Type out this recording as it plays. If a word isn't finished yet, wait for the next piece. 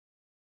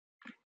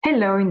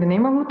Hello, in the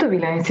name of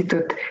Motovila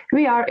Institute.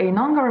 We are a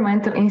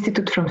non-governmental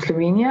institute from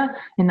Slovenia,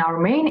 and our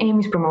main aim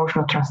is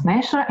promotion of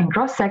transnational and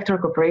cross-sector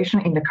cooperation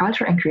in the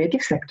culture and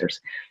creative sectors.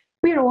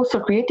 We are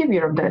also Creative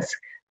Europe Desk,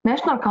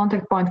 national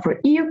contact point for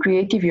EU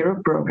Creative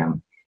Europe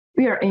program.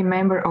 We are a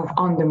member of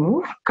On the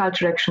Move,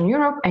 Culture Action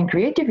Europe, and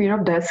Creative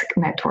Europe Desk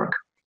network.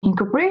 In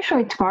cooperation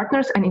with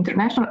partners and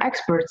international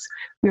experts,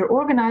 we are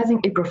organizing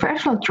a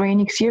professional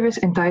training series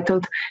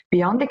entitled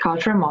Beyond the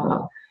Culture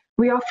Model.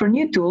 We offer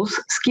new tools,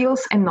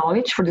 skills, and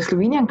knowledge for the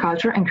Slovenian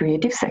culture and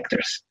creative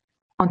sectors.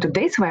 On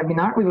today's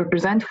webinar, we will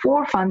present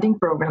 4 funding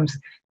programs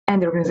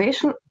and the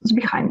organizations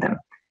behind them: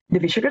 the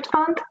Visegrad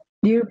Fund,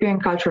 the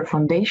European Cultural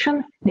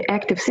Foundation, the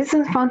Active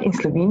Citizens Fund in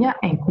Slovenia,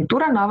 and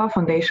Kultura Nova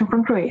Foundation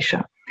from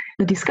Croatia.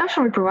 The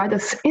discussion will provide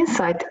us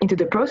insight into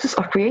the process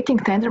of creating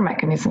tender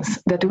mechanisms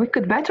that we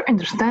could better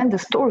understand the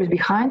stories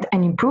behind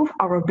and improve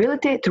our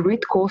ability to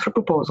read calls for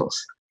proposals.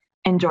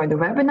 Enjoy the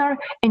webinar,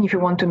 and if you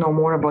want to know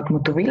more about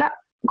Motovila,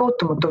 go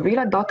to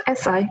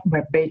motovila.si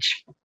webpage.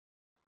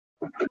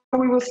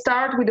 We will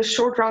start with a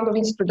short round of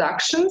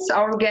introductions.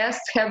 Our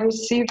guests have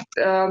received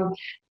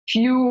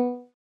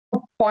few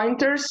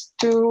pointers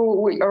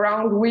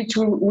around which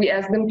we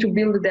ask them to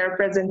build their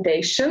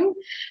presentation.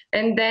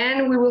 And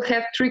then we will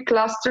have 3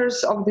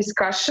 clusters of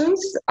discussions.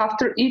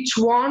 After each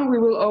one, we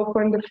will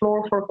open the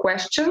floor for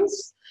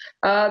questions.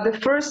 The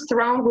first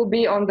round will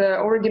be on the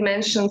already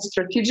mentioned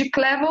strategic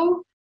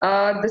level.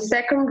 The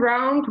second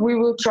round, we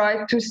will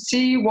try to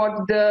see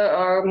what the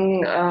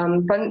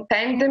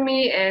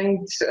pandemic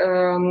and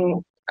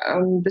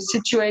the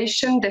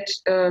situation,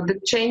 the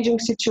changing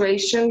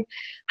situation,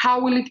 how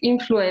will it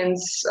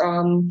influence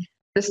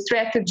the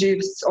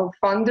strategies of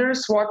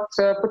funders, what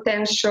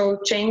potential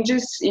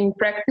changes in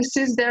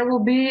practices there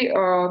will be,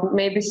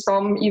 maybe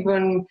some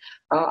even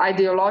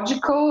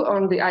ideological,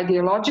 on the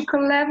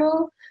ideological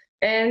level.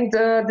 And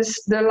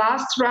the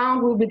last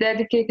round will be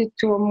dedicated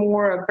to a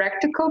more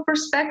practical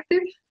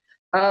perspective.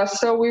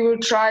 So we will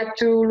try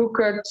to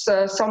look at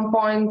some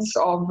points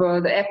of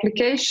the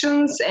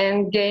applications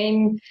and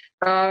gain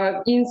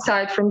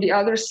insight from the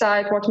other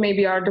side, what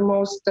maybe are the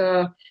most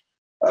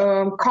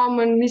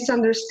common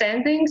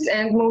misunderstandings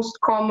and most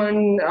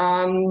common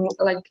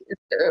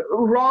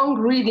wrong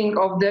reading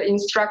of the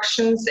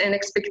instructions and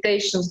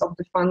expectations of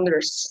the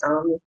funders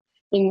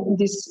in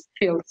these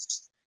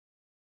fields.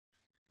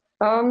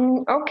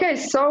 Okay,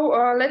 so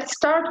let's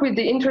start with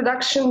the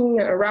introduction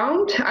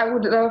round. I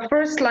would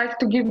first like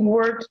to give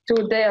word to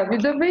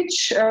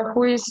Vidović,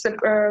 who is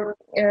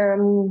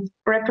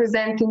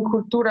representing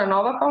Kultura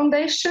Nova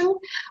Foundation.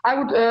 I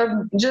would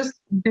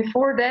just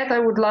before that, I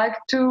would like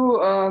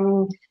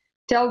to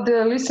tell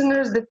the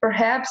listeners that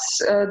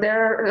perhaps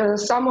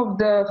some of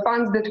the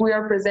funds that we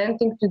are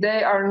presenting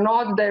today are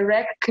not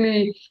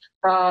directly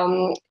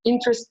are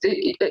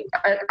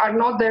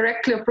not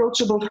directly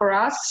approachable for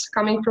us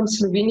coming from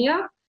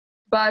Slovenia,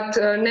 but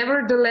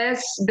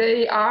nevertheless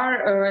they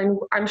are, and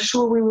I'm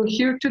sure we will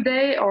hear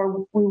today,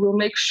 or we will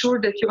make sure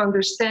that you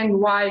understand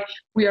why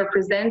we are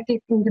presenting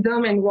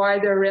them and why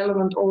they're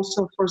relevant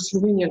also for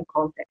Slovenian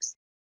context.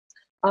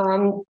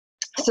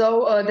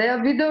 So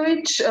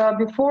Vidović,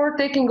 before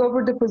taking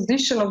over the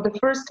position of the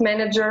first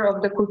manager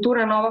of the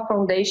Kultura Nova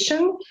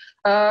Foundation,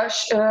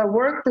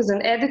 worked as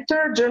an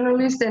editor,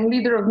 journalist, and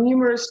leader of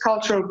numerous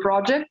cultural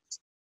projects,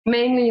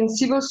 mainly in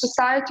civil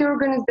society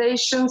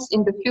organizations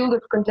in the field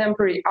of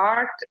contemporary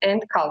art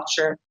and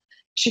culture.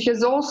 She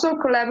has also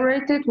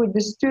collaborated with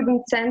the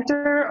Student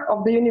Center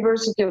of the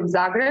University of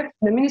Zagreb,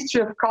 the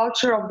Ministry of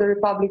Culture of the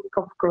Republic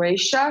of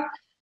Croatia,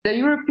 the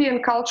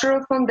European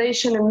Cultural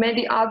Foundation, and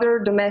many other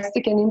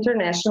domestic and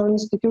international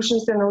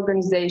institutions and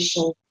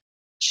organizations.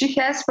 She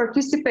has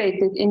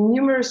participated in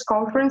numerous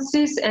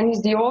conferences and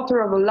is the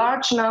author of a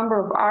large number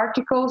of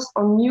articles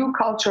on new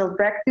cultural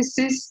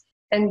practices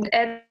and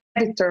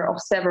editor of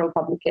several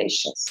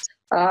publications.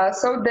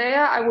 So Dea,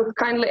 I would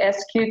kindly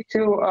ask you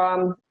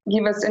to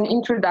give us an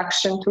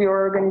introduction to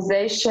your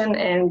organization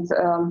and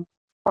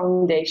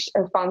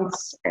foundation,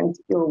 funds and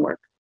your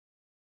work.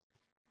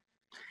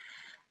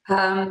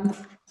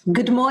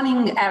 Good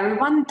morning,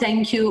 everyone.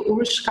 Thank you,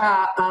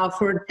 Urška,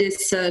 for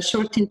this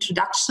short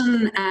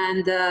introduction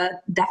and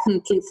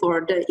definitely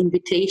for the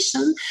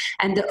invitation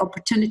and the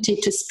opportunity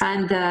to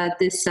spend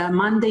this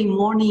Monday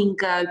morning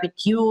with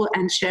you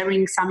and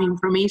sharing some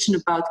information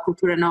about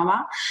Kultura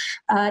Nova.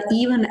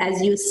 Even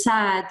as you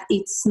said,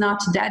 it's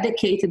not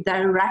dedicated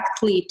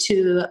directly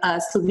to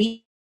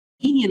Slovenia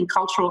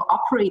cultural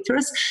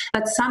operators,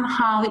 but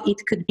somehow it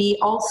could be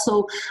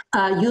also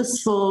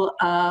useful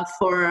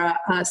for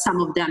some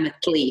of them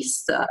at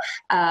least,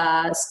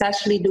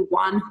 especially the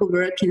one who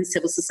work in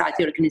civil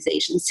society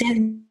organizations.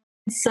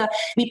 Since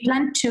we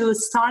plan to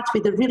start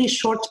with a really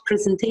short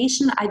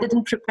presentation, I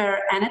didn't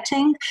prepare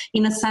anything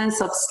in a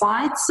sense of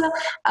slides.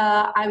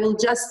 I will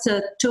just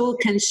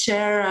talk and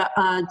share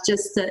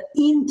just the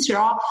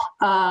intro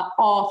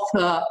of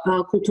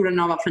Kultura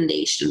Nova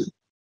Foundation.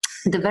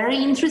 The very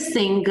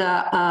interesting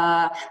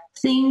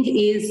thing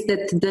is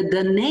that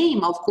the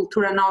name of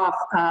Kultura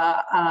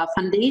Nova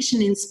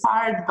Foundation,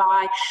 inspired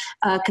by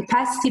a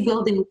capacity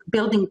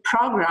building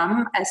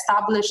program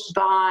established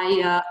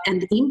by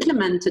and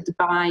implemented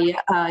by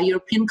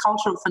European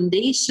Cultural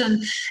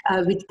Foundation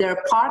with their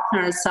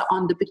partners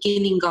on the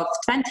beginning of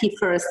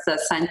 21st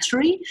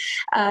century.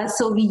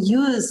 So we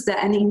used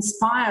and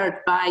inspired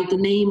by the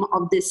name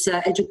of this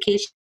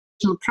education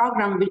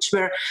program, which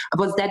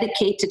was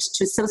dedicated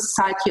to civil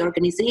society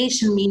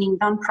organization, meaning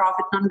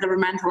non-profit,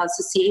 non-governmental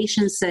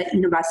associations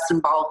in the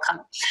Western Balkan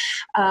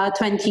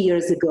 20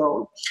 years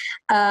ago.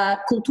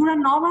 Kultura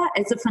Nova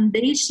as a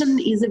foundation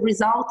is a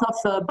result of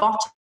a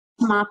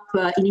bottom-up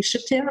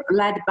initiative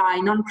led by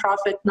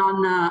non-profit,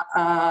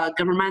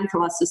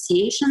 non-governmental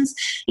associations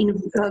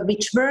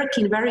which work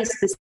in very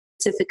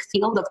specific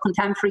field of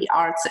contemporary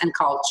arts and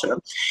culture.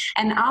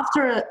 And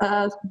after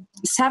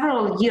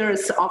several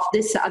years of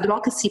this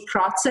advocacy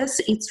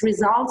process, it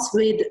results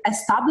with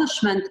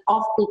establishment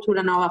of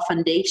Kultura Nova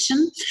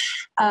Foundation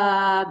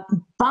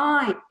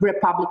by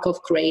Republic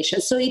of Croatia.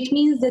 So it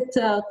means that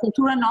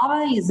Kultura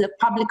Nova is a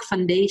public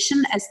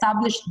foundation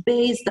established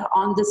based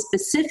on the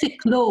specific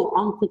law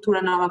on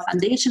Kultura Nova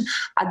Foundation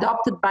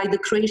adopted by the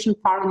Croatian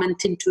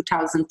Parliament in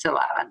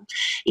 2011.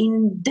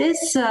 In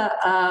this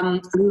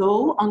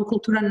law on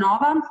Kultura Nova,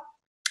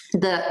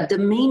 the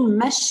main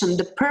mission,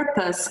 the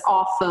purpose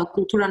of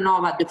Kultura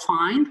Nova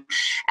defined,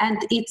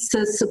 and it's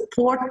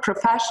support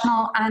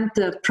professional and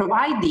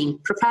providing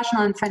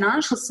professional and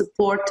financial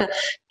support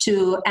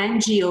to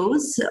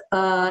NGOs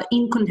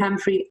in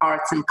contemporary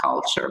arts and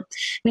culture.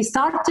 We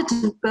started,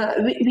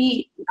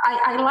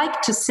 I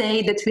like to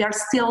say that we are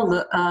still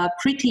a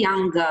pretty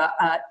young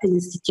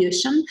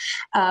institution,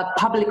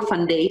 public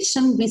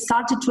foundation. We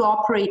started to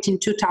operate in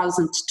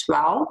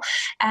 2012,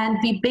 and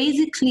we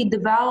basically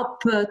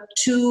developed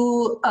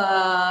two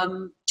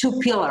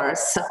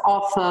pillars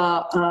of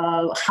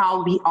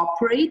how we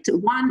operate.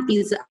 One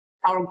is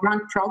our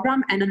grant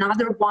program, and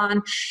another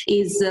one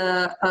is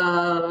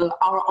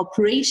our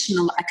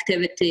operational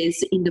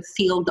activities in the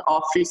field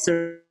of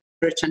research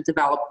and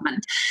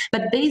development.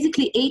 But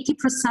basically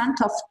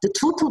 80% of the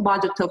total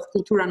budget of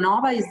Kultura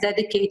Nova is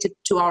dedicated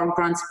to our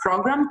grants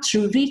program,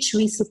 through which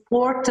we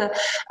support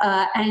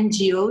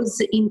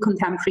NGOs in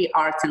contemporary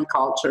arts and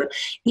culture.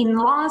 In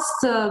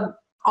last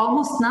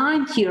almost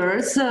 9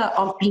 years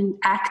of being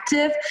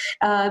active,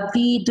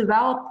 we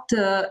developed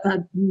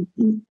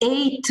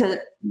 8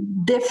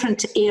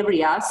 different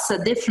areas,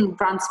 different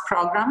grants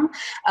program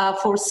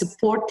for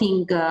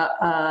supporting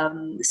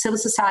civil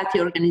society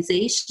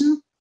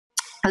organization,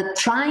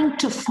 trying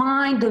to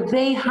find a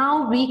way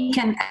how we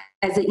can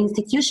as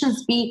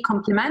institutions be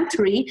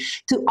complementary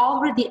to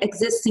already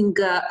existing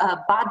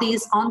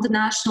bodies on the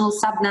national,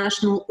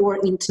 subnational or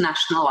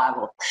international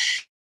level.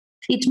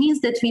 It means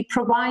that we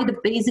provide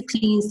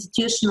basically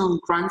institutional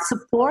grant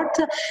support,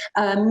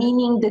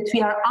 meaning that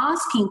we are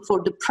asking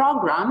for the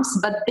programs,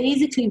 but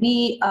basically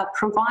we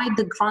provide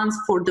the grants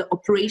for the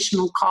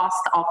operational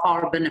cost of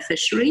our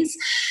beneficiaries.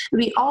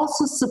 We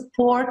also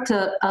support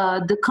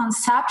the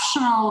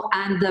conceptual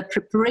and the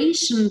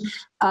preparation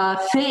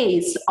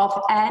phase of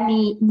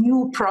any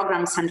new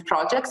programs and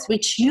projects,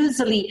 which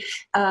usually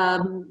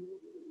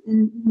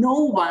no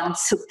one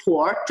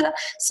support.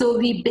 So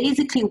we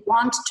basically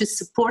want to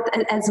support,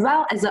 as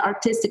well as the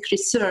artistic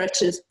research,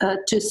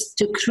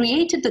 to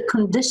create the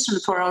condition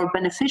for our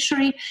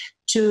beneficiary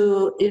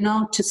to,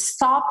 to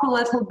stop a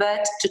little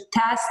bit, to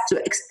test,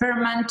 to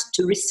experiment,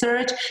 to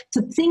research,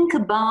 to think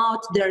about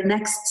their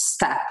next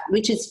step,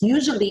 which is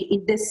usually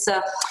in this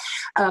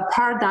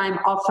paradigm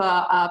of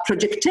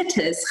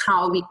projectitis,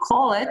 how we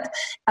call it.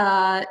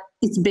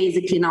 It's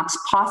basically not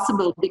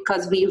possible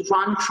because we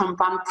run from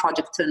one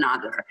project to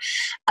another.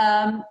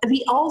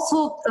 We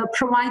also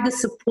provide the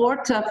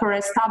support for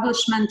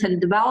establishment and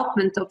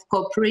development of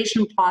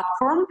cooperation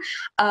platform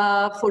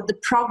for the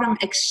program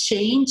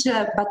exchange,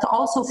 but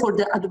also for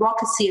the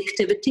advocacy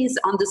activities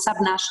on the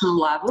subnational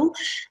level.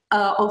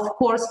 Of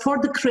course, for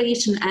the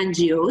Croatian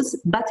NGOs,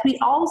 but we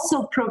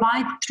also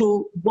provide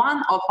through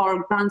one of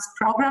our grants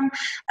program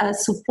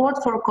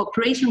support for a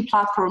cooperation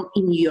platform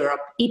in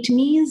Europe. It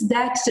means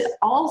that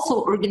also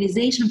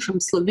organizations from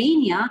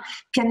Slovenia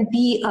can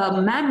be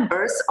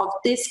members of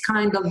this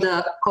kind of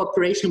the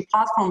cooperation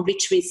platform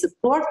which we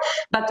support,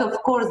 but of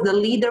course the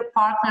leader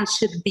partner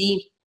should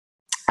be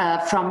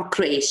from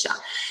Croatia.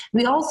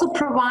 We also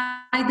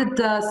provided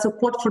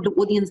support for the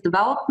audience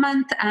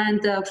development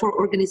and for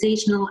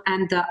organizational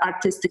and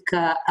artistic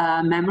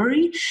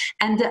memory.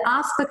 And the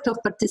aspect of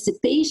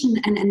participation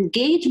and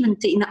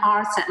engagement in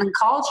arts and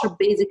culture,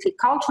 basically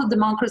cultural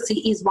democracy,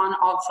 is one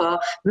of a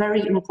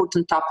very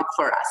important topic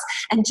for us.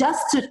 And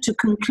just to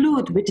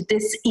conclude with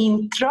this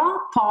intro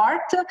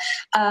part,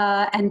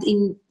 and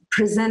in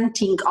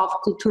presenting of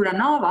Kultura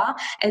Nova.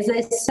 As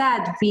I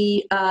said,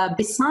 we,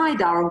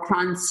 beside our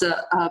grants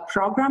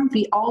program,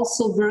 we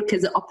also work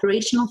as an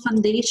operational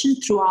foundation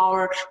through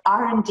our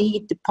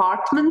R&D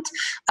department,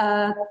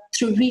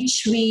 through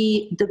which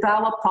we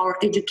develop our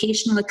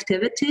educational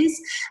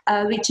activities,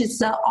 which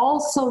is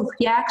also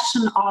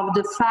reaction of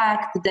the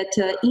fact that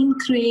in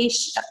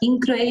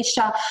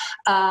Croatia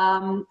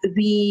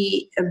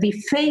we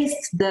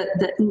faced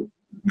the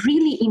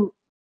really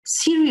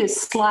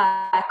serious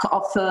lack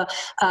of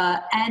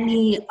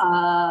any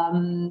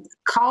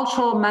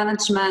cultural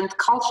management,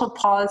 cultural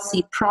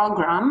policy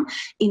program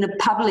in a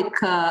public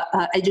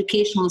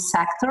educational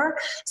sector.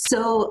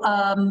 So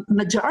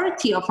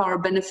majority of our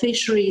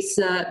beneficiaries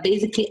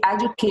basically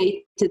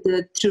educate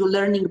through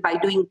learning by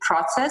doing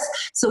process.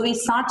 So we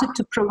started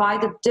to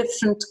provide a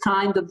different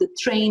kind of the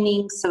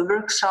trainings,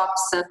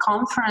 workshops,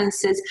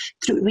 conferences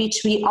through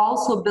which we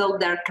also build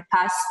their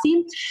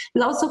capacity.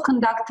 We also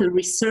conduct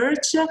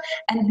research,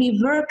 and we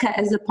work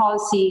as a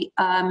policy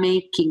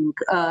making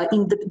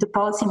in the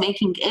policy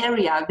making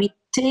area. We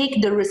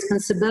take the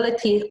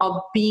responsibility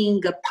of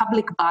being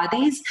public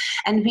bodies,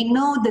 and we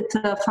know that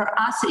for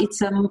us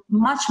it's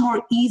much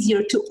more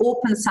easier to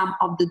open some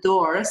of the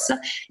doors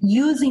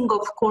using,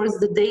 of course,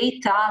 the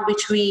data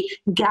which we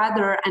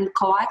gather and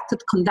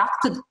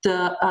conducted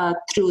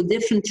through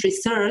different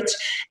research,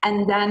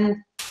 and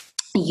then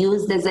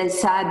used, as I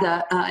said,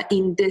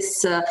 in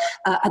this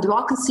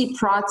advocacy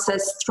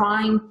process,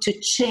 trying to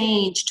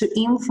change, to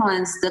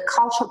influence the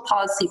cultural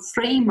policy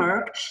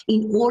framework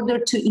in order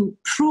to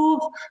improve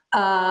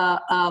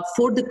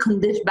for the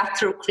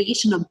better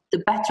creation of the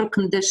better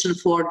condition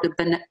for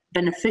the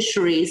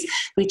beneficiaries,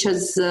 which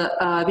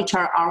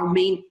are our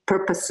main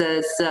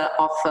purposes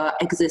of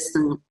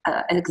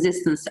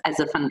existence as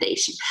a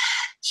foundation.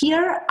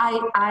 Here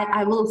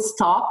I will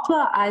stop.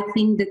 I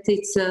think that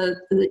it's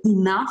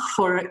enough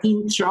for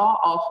intro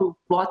of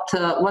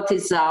what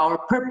is our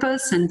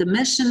purpose and the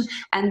mission,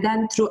 and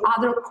then through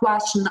other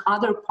question,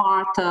 other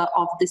part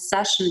of the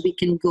session, we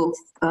can go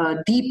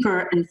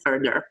deeper and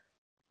further.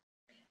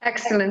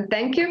 Excellent.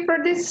 Thank you for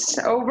this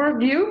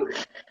overview.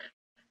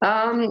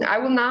 I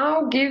will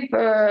now give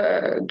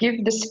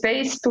the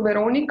space to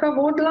Veronika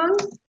Vodlan,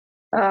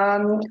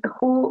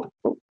 who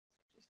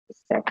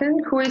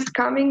is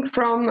coming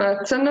from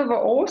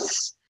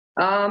CNVOS.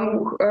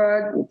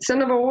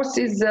 CNVOS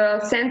is a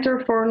Center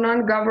for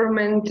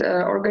Non-Government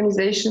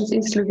Organizations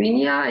in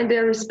Slovenia, and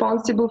they're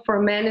responsible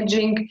for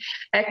managing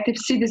Active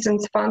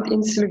Citizens Fund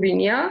in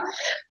Slovenia.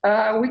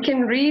 We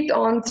can read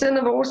on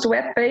CNVOS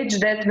webpage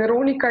that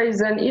Veronika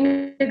is an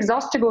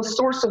inexhaustible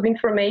source of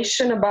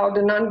information about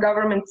the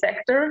non-government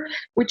sector,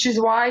 which is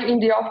why in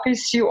the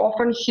office you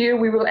often hear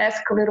we will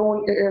ask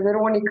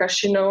Veronika,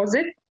 she knows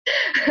it.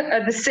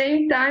 At the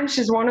same time,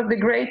 she's one of the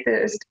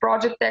greatest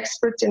project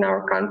experts in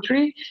our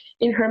country.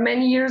 In her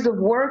many years of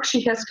work,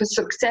 she has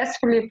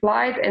successfully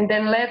applied and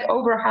then led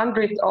over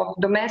 100 of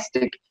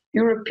domestic,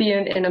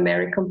 European and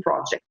American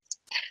projects.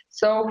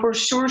 So for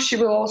sure, she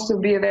will also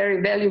be a very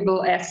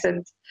valuable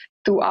asset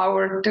to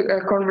our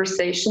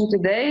conversation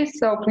today.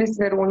 So please,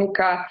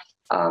 Veronika,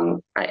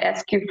 I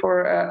ask you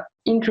for an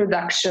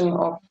introduction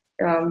of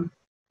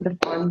the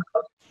fund.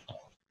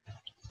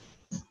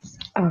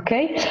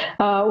 Okay,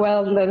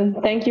 well then,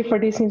 thank you for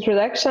this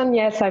introduction.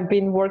 Yes, I've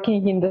been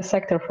working in the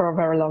sector for a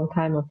very long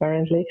time,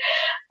 apparently.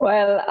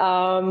 Well,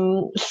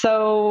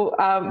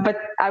 but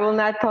I will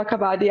not talk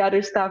about the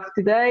other stuff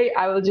today.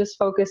 I will just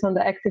focus on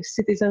the Active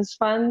Citizens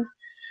Fund,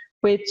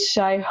 which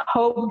I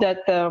hope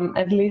that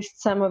at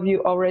least some of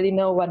you already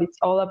know what it's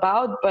all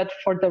about. But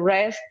for the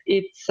rest,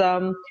 it's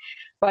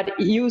what it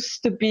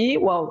used to be,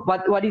 well,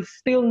 what is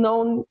still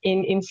known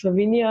in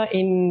Slovenia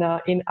in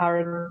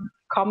our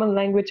common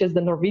language as the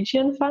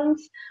Norwegian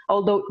funds,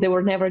 although they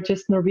were never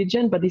just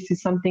Norwegian, but this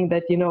is something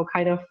that, you know,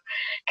 kind of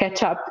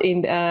catch up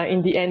in the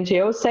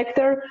NGO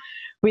sector.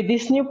 With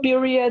this new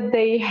period,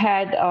 they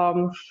had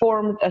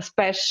formed a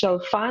special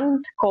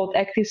fund called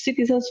Active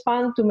Citizens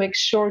Fund to make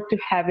sure to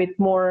have it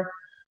more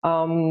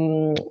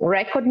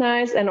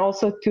recognized, and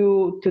also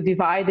to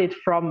divide it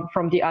from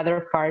the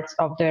other parts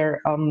of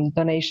their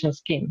donation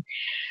scheme.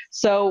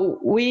 So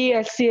we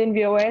as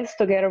CNVOS,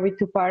 together with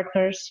two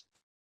partners,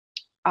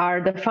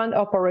 are the fund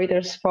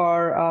operators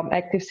for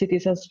Active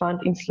Citizens Fund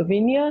in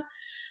Slovenia.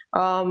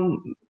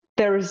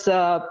 There's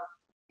a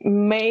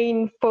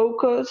main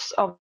focus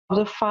of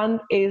the fund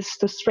is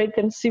to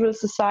strengthen civil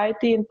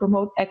society and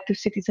promote active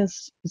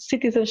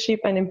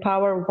citizenship and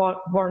empower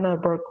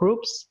vulnerable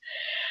groups.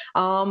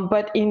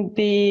 But in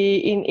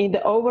the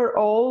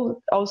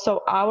overall,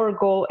 also our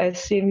goal as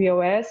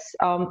CNVOS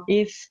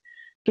is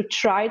to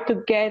try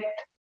to get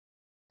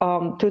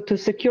to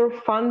secure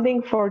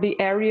funding for the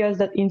areas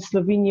that in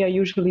Slovenia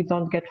usually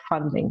don't get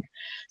funding.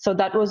 So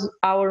that was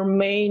our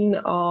main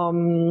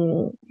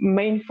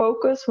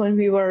focus when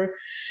we were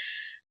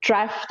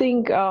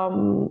drafting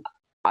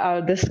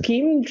the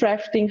scheme,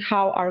 drafting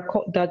how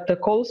that the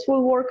calls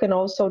will work, and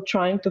also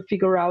trying to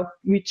figure out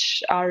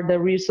which are the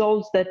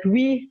results that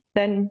we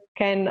then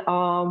can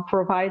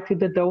provide to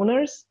the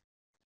donors.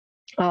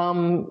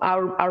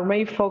 our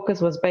main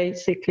focus was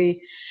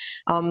basically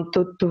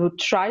to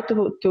try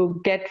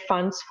to get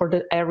funds for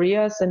the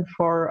areas and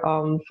for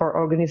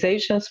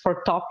organizations,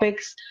 for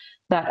topics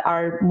that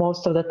are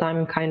most of the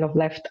time kind of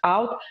left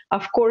out.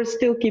 Of course,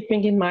 still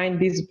keeping in mind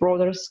this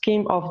broader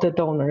scheme of the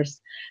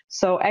donors.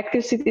 So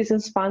Active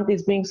Citizens Fund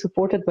is being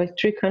supported by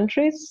 3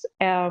 countries.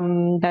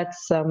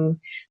 That's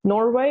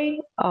Norway,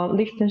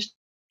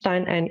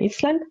 Liechtenstein, and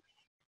Iceland.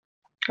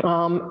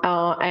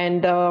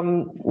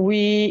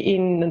 We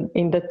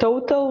in the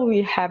total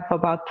we have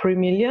about 3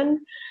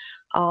 million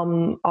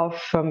of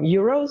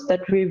euros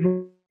that we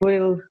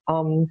will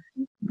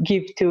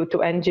give to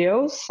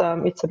NGOs.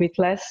 It's a bit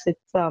less,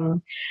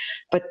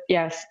 but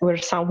yes, we're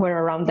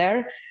somewhere around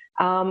there.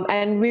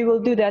 And we will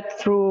do that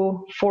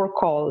through 4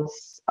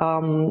 calls.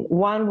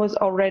 One was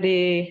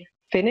already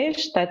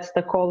finished. That's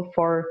the call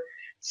for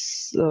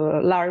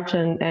large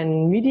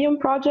and medium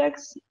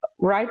projects.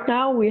 Right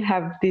now we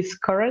have this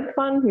current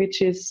one,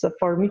 which is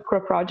for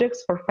micro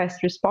projects for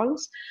fast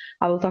response.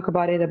 I will talk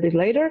about it a bit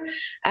later.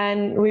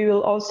 And we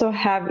will also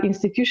have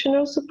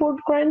institutional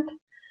support grant,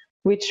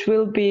 which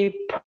will be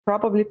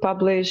probably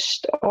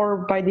published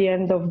or by the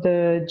end of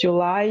the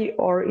July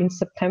or in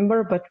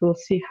September, but we'll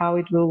see how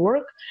it will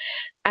work.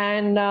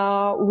 And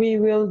we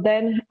will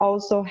then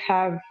also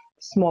have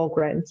small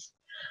grants.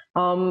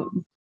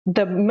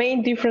 The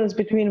main difference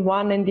between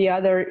one and the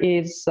other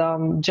is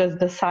just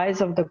the size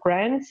of the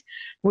grants,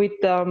 with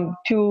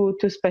two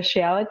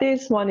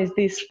specialities. One is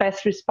this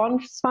fast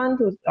response fund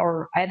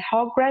or ad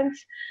hoc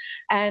grants,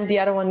 and the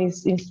other one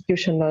is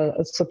institutional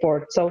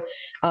support. So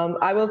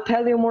I will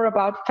tell you more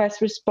about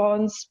fast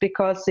response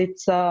because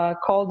it's a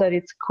call that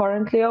it's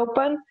currently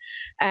open,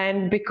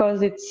 and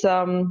because it's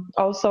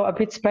also a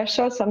bit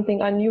special,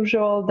 something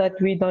unusual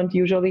that we don't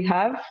usually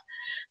have.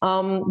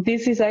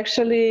 This is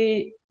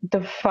actually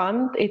the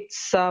fund.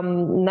 It's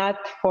not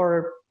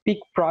for big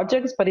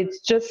projects, but it's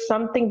just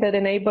something that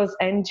enables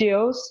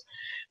NGOs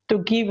to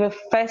give a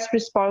fast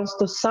response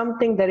to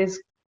something that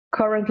is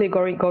currently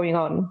going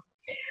on.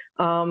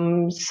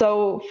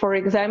 So, for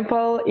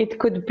example, it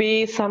could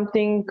be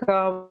something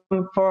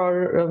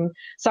for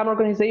some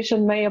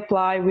organization may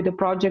apply with a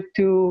project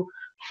to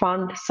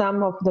fund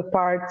some of the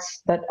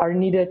parts that are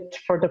needed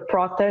for the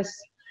protest.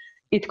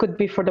 It could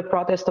be for the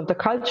protest of the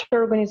culture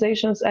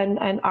organizations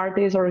and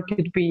artists, or it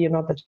could be,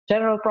 the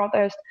general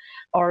protest,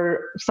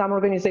 or some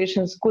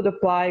organizations could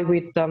apply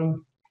with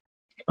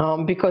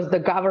because the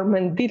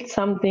government did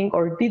something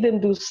or didn't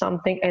do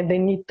something, and they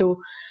need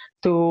to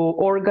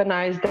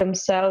organize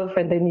themselves,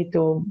 and they need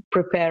to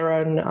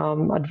prepare an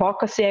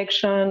advocacy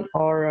action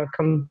or a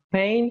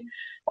campaign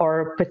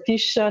or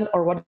petition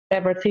or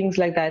whatever, things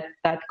like that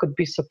could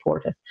be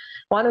supported.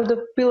 One of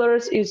the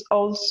pillars is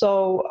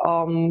also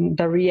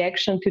the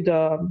reaction to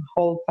the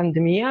whole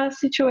pandemic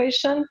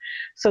situation.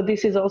 So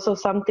this is also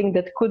something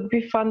that could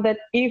be funded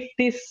if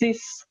this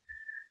is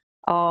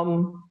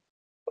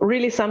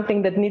really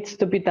something that needs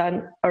to be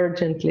done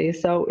urgently.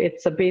 So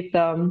it's a bit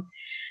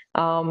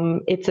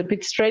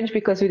strange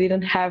because we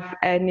didn't have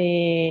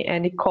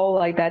any call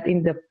like that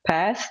in the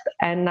past,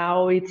 and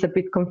now it's a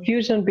bit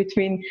confusion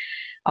between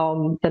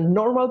the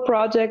normal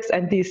projects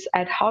and these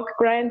ad hoc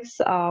grants.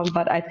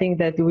 But I think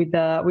that with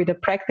the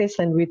practice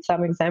and with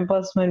some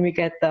examples, when we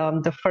get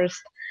the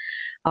first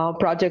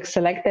project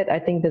selected, I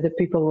think that the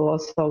people will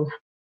also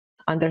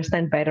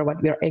understand better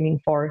what we are aiming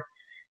for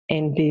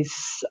in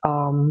this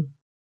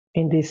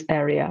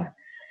area.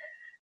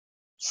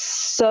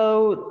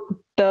 So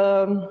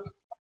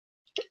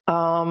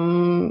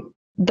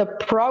the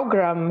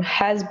program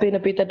has been a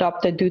bit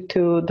adopted due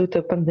to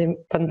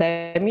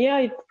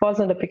pandemia. It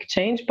wasn't a big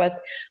change,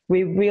 but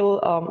we will.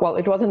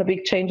 It wasn't a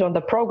big change on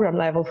the program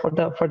level for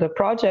the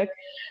project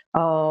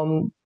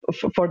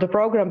for the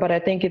program, but I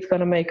think it's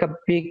going to make a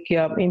big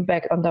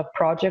impact on the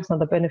projects, on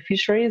the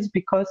beneficiaries,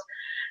 because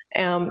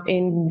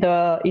in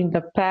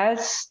the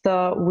past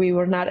we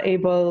were not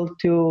able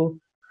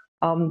to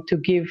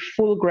give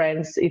full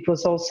grants. It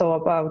was also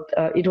about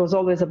it was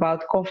always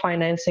about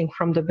co-financing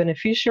from the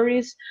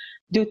beneficiaries.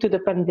 Due to the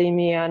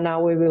pandemic, now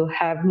we will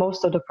have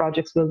most of the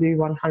projects will be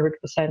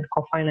 100%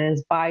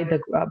 co-financed by the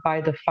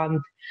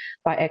fund,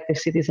 by Active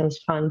Citizens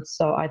Fund.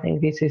 So I think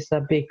this is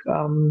a big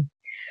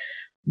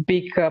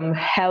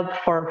help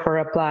for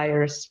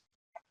appliers.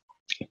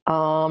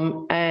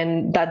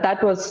 And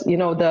that was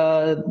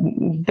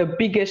the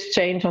biggest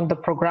change on the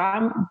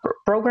program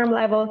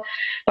level,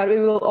 but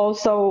we will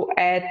also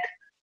add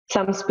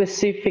some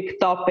specific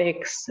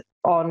topics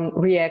on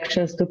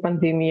reactions to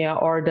pandemia,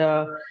 or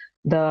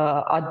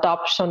the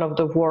adoption of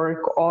the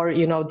work, or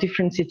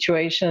different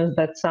situations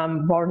that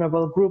some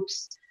vulnerable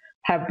groups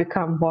have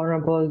become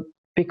vulnerable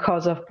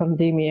because of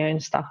pandemia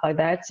and stuff like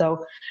that.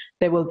 So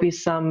there will be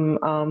some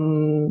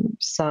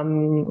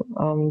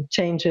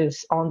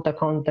changes on the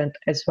content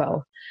as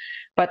well.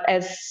 But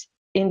as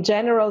in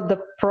general, the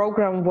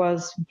program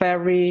was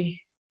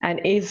very and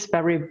is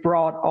very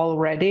broad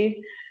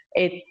already.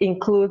 It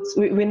includes,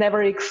 we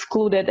never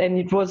excluded, and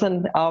it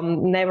wasn't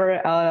never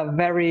a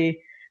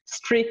very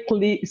strict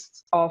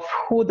list of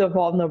who the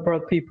vulnerable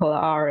people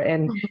are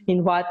and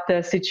in what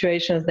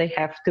situations they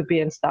have to be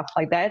and stuff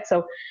like that.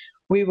 So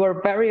we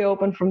were very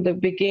open from the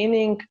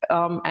beginning,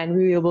 and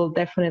we will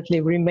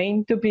definitely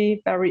remain to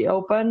be very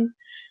open.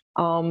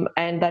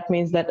 And that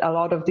means that a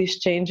lot of these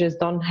changes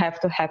don't have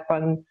to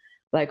happen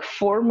like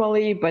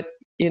formally, but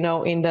in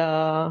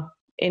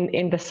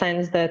the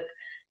sense that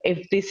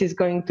if this is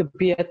going to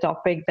be a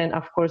topic, then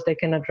of course they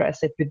can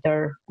address it with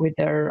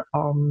their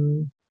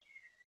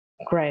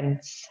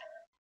grants,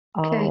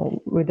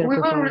 with their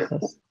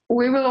proposals.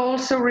 We will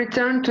also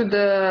return to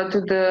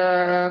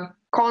the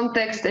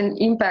context and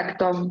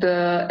impact of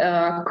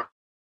the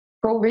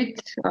COVID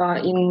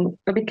in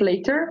a bit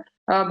later,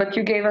 but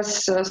you gave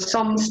us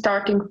some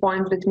starting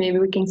points that maybe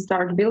we can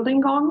start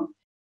building on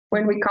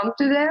when we come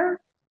to there.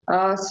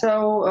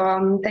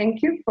 So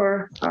thank you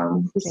for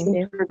this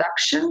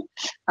introduction.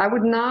 I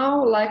would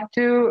now like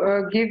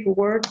to give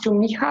word to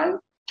Michal.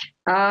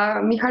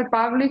 Michal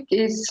Pavlík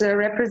is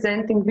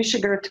representing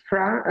Visegrad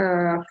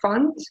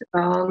Fund,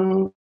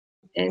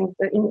 and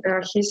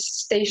he's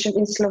stationed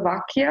in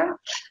Slovakia.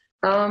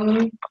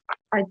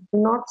 I do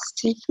not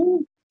see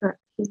him.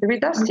 He's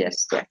with us?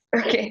 Yes.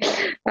 Okay.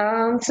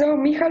 So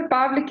Michal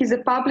Pavlík is a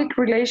public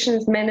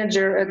relations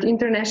manager at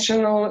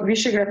International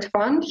Visegrad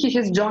Fund. He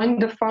has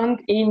joined the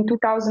fund in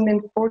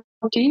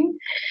 2014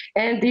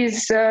 and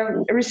is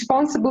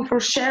responsible for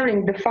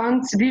sharing the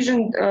fund's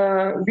vision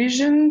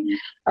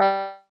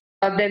that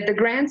the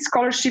grants,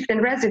 scholarship,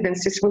 and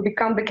residencies will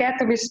become the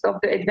catalyst of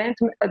the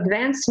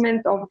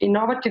advancement of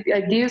innovative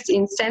ideas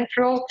in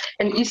Central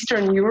and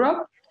Eastern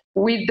Europe,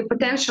 with the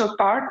potential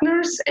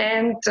partners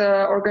and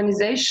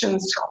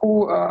organizations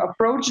who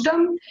approach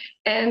them,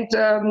 and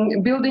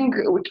building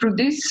through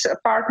these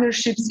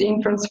partnerships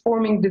in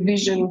transforming the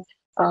vision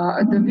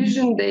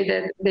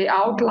that they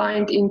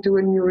outlined into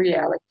a new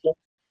reality.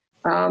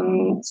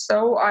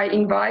 So I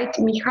invite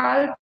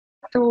Michal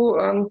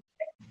to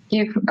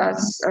give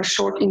us a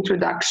short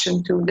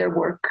introduction to their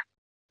work.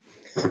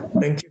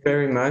 Thank you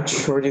very much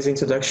for this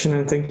introduction,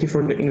 and thank you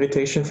for the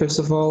invitation, first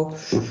of all.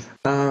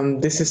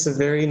 This is a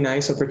very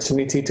nice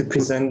opportunity to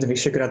present the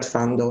Visegrad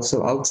Fund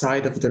also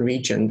outside of the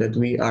region that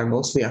we are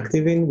mostly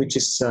active in, which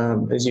is,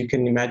 as you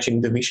can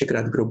imagine, the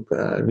Visegrad Group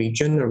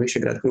region or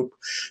Visegrad Group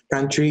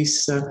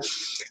countries.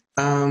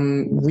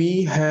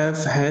 We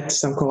have had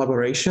some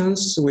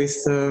collaborations with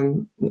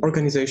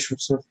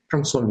organizations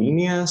from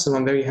Slovenia, so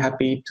I'm very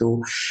happy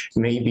to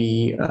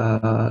maybe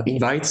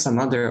invite some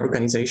other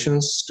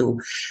organizations to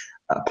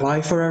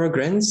apply for our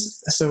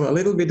grants. So a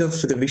little bit of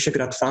the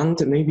Visegrad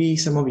Fund, maybe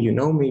some of you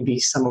know, maybe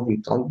some of you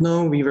don't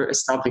know. We were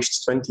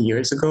established 20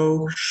 years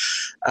ago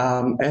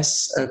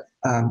as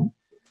an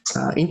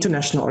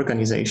international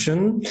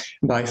organization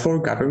by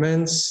 4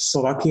 governments: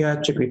 Slovakia,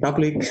 Czech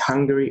Republic,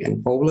 Hungary,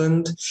 and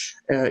Poland.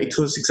 It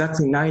was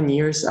exactly 9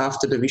 years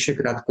after the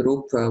Visegrad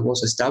Group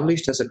was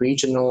established as a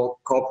regional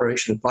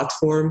cooperation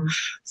platform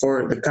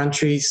for the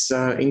countries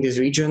in this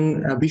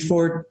region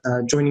before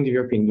joining the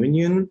European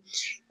Union.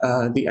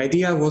 The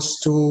idea was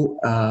to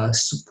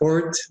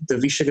support the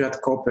Visegrad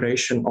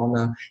cooperation on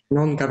a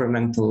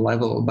non-governmental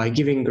level by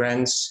giving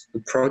grants to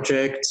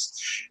projects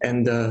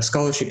and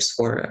scholarships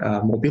for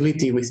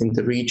mobility within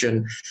the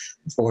region,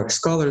 for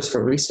scholars,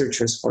 for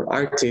researchers, for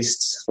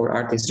artist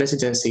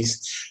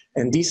residencies.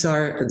 And these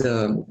are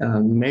the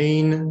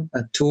main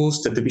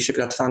tools that the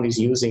Visegrad Fund is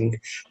using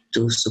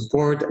to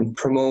support and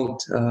promote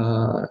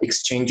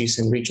exchanges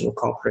and regional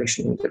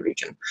cooperation in the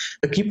region.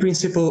 The key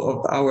principle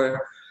of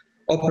our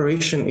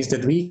operation is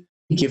that we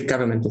give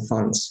governmental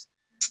funds.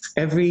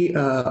 Every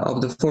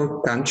of the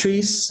 4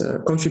 countries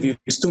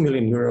contributes 2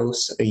 million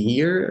euros a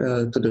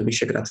year to the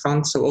Visegrad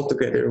Fund. So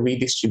altogether, we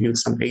distribute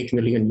some 8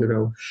 million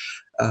euro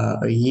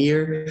a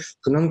year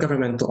to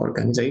non-governmental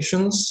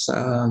organizations,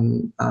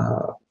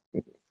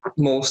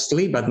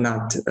 mostly, but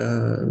not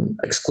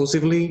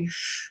exclusively.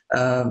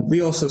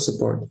 We also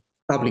support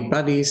public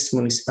bodies,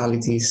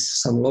 municipalities,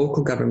 some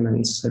local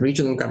governments,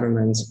 regional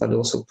governments, but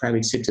also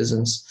private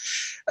citizens.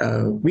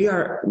 We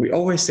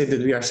always say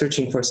that we are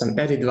searching for some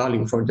added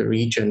value for the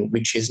region,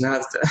 which is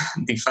not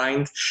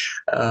defined.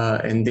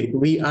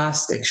 We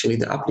asked actually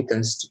the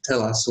applicants to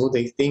tell us what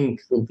they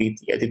think will be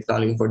the added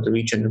value for the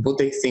region, what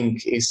they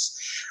think is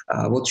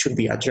what should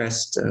be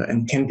addressed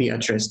and can be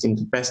addressed in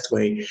the best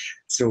way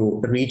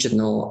through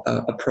regional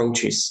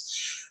approaches.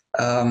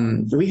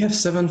 We have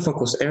 7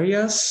 focus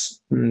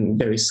areas.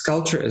 There is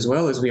culture as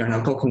well, as we are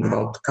now talking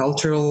about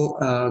cultural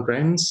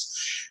grants.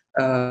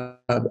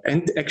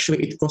 And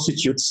actually it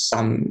constitutes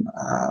some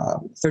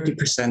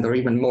 30% or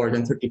even more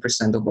than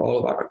 30% of all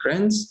of our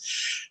grants.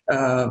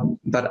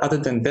 But other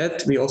than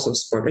that, we also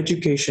support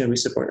education, we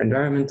support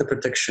environmental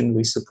protection,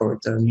 we support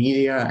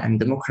media and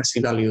democracy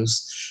values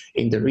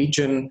in the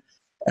region.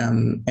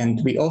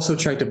 And we also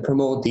try to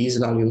promote these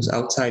values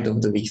outside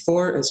of the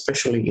V4,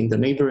 especially in the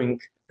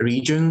neighboring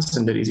regions,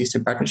 and that is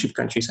Eastern Partnership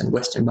countries and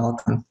Western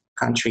Balkan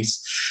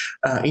countries.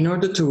 In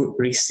order to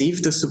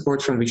receive the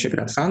support from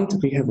Visegrad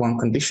Fund, we have one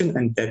condition,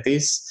 and that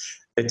is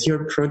that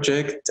your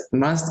project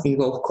must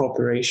involve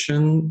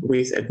cooperation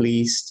with at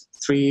least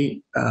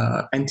 3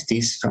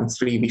 entities from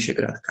 3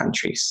 Visegrad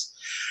countries.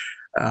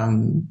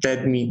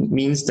 That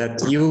means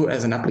that you,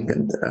 as an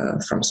applicant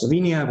from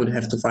Slovenia, would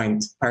have to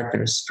find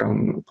partners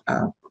from,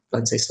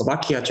 let's say,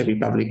 Slovakia, Czech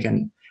Republic,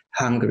 and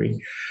Hungary.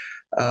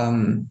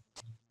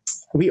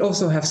 We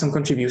also have some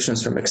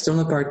contributions from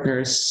external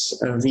partners.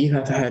 We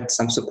have had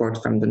some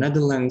support from the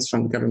Netherlands,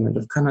 from the government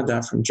of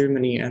Canada, from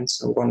Germany, and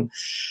so on.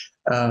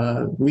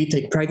 We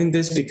take pride in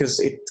this because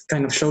it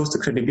kind of shows the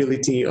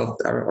credibility of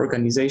our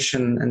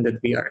organization and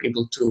that we are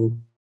able to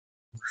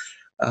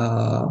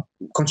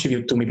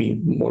contribute to maybe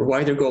more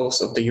wider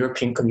goals of the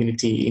European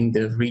community in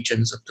the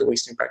regions of the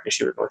Western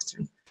Partnership of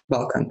Western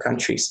Balkan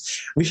countries.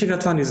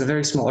 Visegrad Fund is a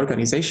very small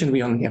organization.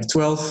 We only have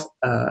 12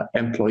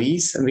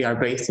 employees, and we are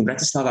based in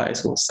Bratislava,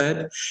 as was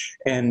said.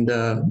 And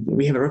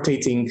we have a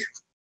rotating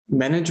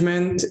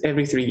management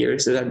every 3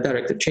 years. The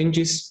director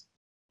changes,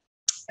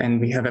 and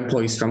we have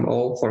employees from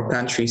all 4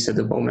 countries at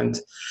the moment.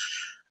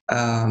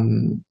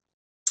 And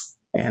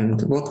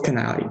what can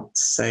I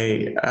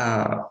say?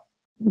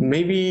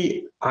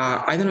 Maybe,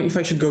 I don't know if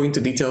I should go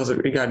into details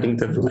regarding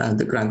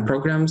the grant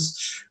programs.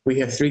 We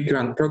have 3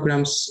 grant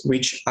programs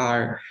which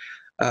are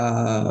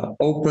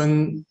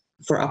open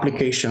for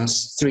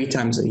applications 3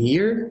 times a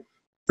year.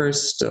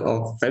 1st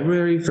of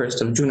February,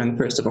 1st of June, and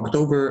 1st of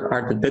October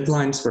are the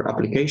deadlines for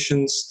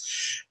applications.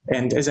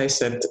 And as I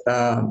said,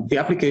 the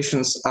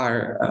applications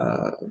are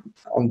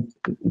on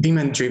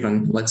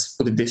demand-driven, let's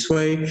put it this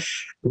way.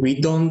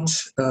 We don't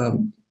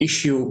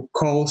issue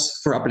calls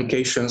for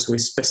applications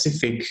with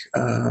specific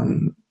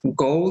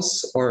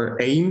goals or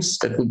aims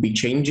that would be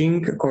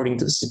changing according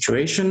to the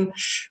situation.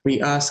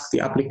 We ask the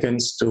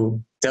applicants to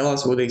tell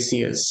us what they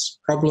see as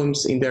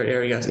problems in their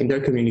areas, in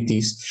their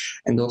communities,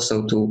 and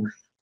also to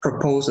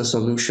propose a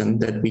solution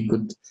that we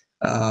could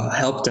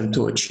help them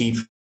to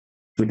achieve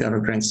with our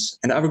grants.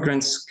 And our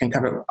grants can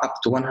cover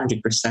up to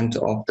 100%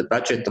 of the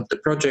budget of the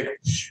project.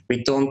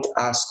 We don't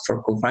ask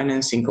for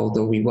co-financing,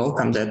 although we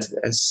welcome that,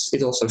 as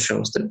it also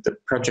shows that the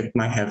project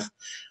might have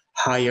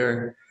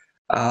higher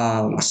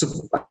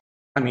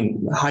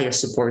higher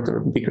support or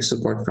bigger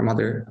support from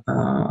other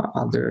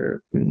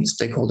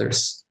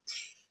stakeholders.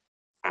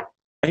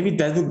 Maybe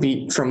that would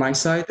be from my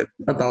side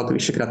about the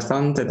Visegrad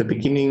Fund at the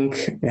beginning,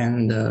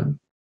 and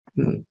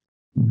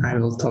I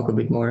will talk a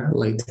bit more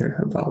later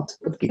about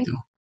what we do.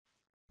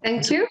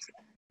 Thank you.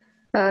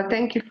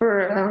 Thank you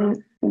for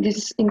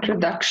this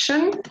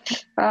introduction.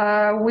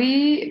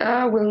 We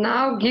will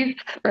now give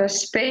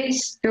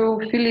space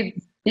to Philipp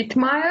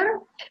Dietachmair.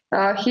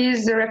 He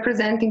is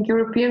representing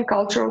European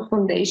Cultural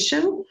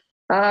Foundation.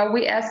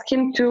 We asked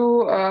him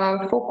to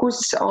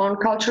focus on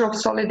Culture of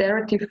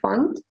Solidarity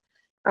Fund.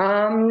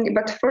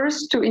 But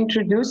first, to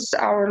introduce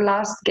our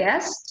last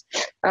guest,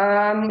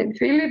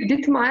 Philipp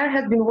Dietachmair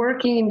has been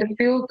working in the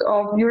field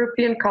of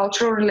European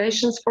cultural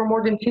relations for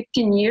more than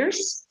 15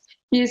 years.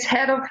 He is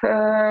head of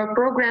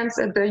programs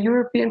at the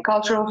European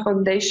Cultural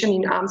Foundation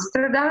in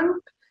Amsterdam.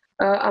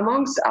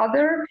 Amongst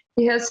other,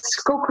 he has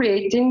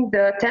co-creating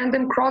the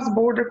tandem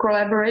cross-border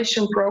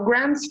collaboration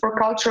programs for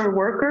cultural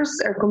workers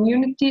and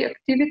community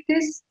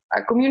activists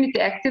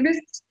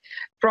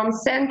from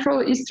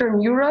Central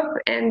Eastern Europe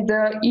and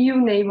the EU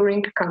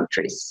neighboring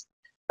countries.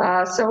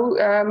 I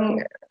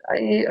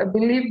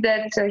believe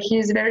that he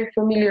is very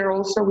familiar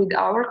also with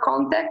our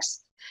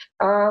context.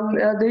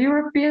 The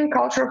European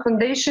Cultural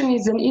Foundation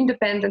is an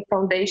independent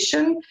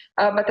foundation,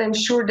 but I'm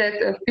sure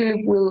that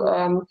Philipp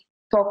will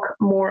talk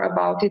more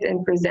about it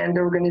and present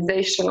the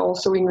organization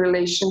also in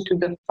relation to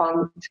the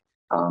fund.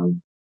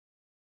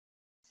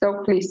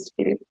 So please,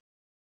 Philipp.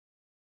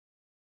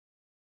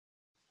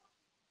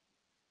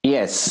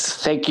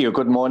 Yes, thank you.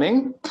 Good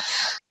morning.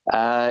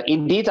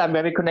 Indeed, I'm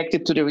very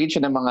connected to the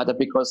region, among other,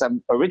 because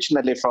I'm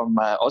originally from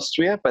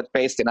Austria, but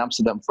based in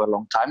Amsterdam for a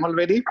long time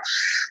already.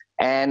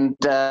 And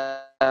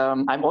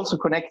I'm also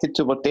connected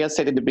to what they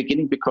said in the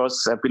beginning,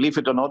 because believe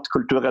it or not,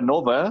 Kultura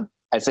Nova,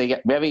 as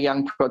a very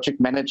young project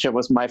manager,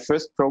 was my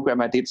first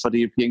program I did for the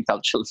European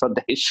Cultural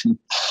Foundation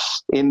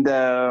in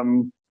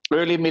the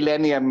early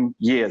millennium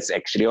years,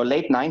 actually, or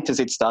late 90s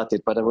it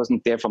started, but I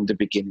wasn't there from the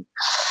beginning.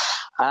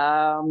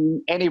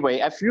 Anyway,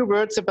 a few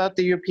words about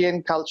the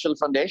European Cultural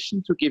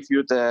Foundation to give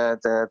you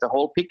the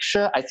whole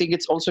picture. I think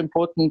it's also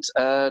important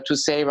to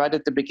say right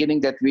at the beginning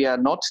that we are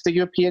not the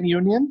European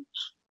Union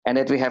and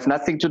that we have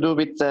nothing to do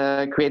with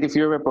Creative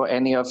Europe or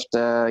any of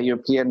the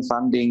European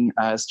funding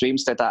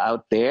streams that are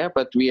out there,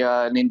 but we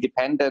are an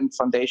independent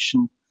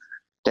foundation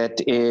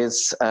that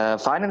is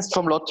financed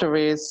from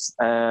lotteries,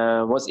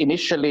 was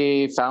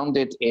initially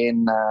founded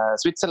in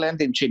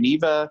Switzerland, in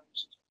Geneva,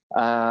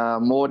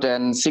 more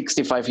than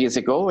 65 years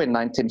ago in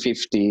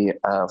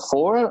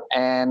 1954,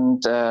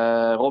 and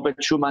Robert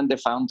Schuman, the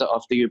founder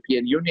of the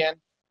European Union,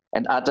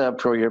 and other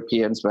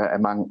pro-Europeans were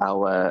among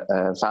our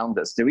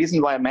founders. The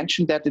reason why I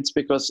mentioned that, it's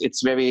because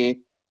it's very,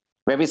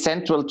 very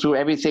central to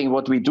everything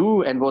what we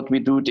do and what we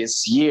do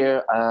this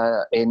year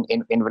in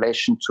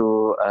relation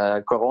to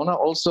Corona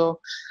also,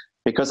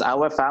 because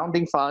our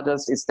founding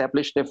fathers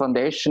established the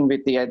foundation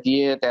with the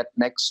idea that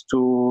next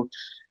to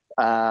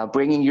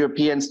bringing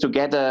Europeans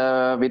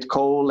together with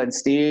coal and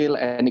steel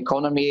and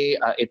economy.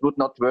 It would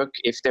not work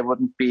if there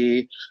wouldn't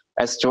be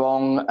a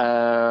strong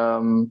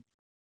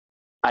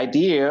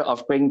idea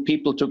of bringing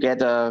people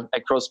together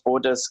across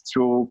borders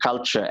through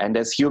culture and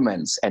as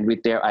humans and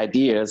with their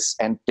ideas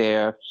and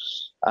their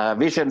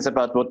visions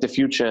about what the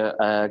future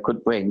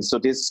could bring. So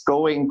this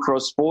going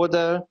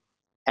cross-border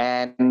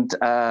and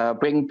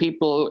bring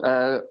people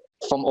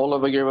from all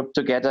over Europe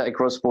together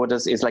across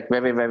borders is like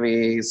very,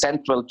 very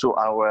central to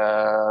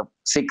our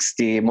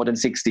more than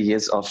 60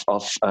 years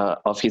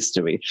of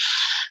history.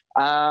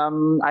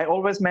 I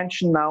always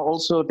mention now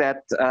also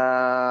that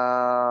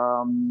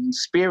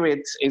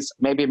spirit is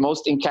maybe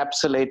most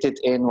encapsulated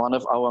in one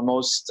of our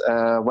most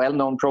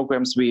well-known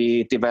programs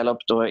we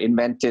developed or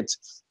invented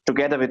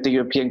together with the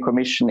European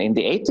Commission in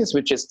the 80s,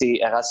 which is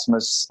the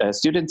Erasmus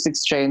Students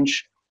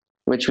Exchange,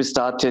 which we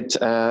started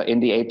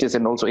in the 80s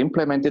and also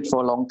implemented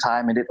for a long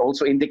time. And it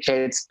also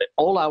indicates that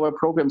all our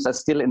programs are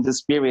still in the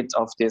spirit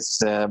of this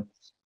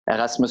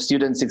Erasmus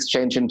Students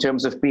Exchange in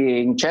terms of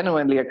being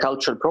genuinely a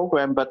cultural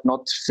program, but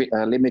not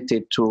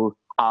limited to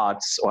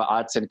arts or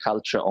arts and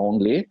culture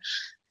only.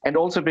 And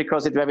also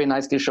because it very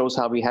nicely shows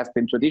how we have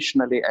been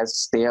traditionally,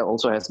 as Thea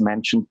also has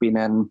mentioned, been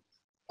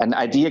an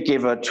idea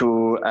giver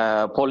to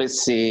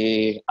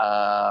policy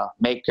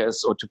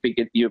makers or to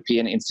big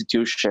European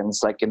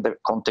institutions, like in the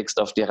context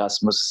of the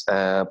Erasmus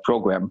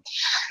program.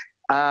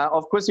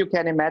 Of course, you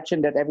can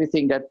imagine that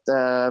everything that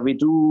we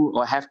do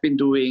or have been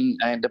doing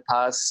in the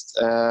past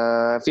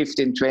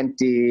 15,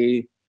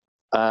 20,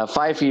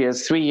 5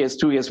 years, 3 years,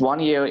 2 years, 1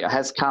 year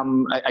has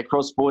come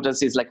across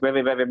borders is like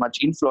very, very much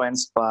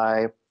influenced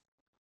by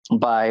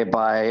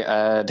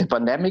the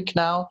pandemic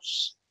now.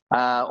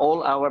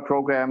 All our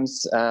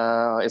programs,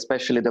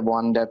 especially the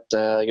one that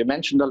you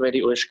mentioned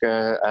already,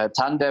 Urška,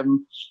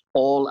 Tandem,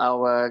 all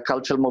our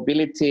cultural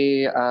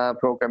mobility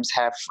programs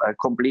have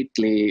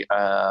completely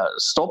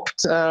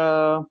stopped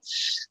now,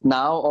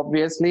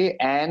 obviously.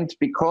 And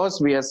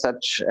because we are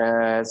such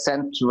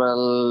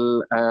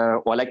central,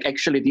 or like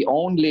actually the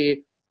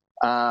only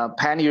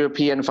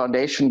pan-European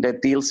foundation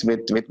that deals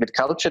with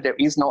culture, there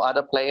is no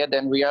other player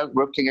than we are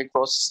working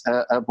across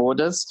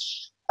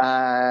borders.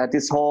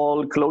 This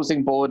whole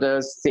closing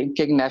borders,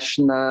 thinking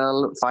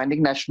national,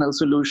 finding national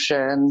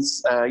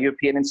solutions,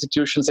 European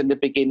institutions in the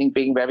beginning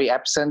being very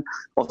absent,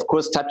 of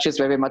course, touches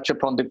very much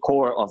upon the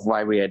core of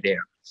why we are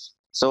there.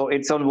 So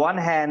it's on one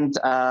hand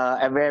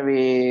a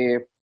very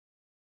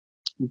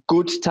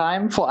good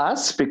time for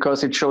us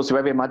because it shows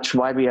very much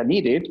why we are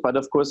needed, but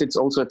of course it's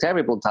also a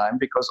terrible time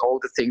because all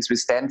the things we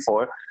stand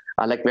for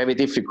are like very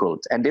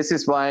difficult. And this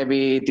is why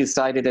we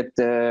decided at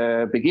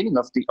the beginning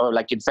of or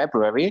like in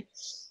February,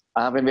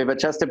 when we were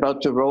just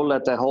about to roll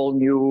out a whole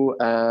new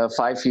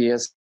 5-year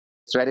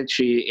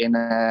strategy in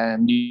a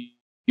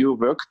new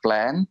work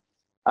plan,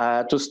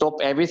 to stop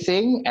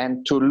everything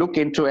and to look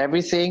into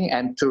everything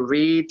and to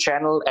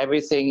rechannel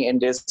everything in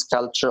this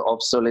culture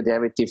of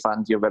solidarity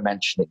fund you were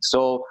mentioning.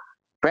 So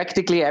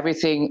practically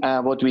everything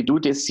what we do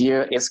this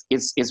year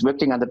is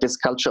working under this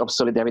culture of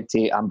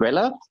solidarity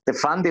umbrella. The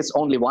fund is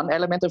only one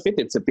element of it,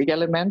 it's a big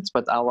element,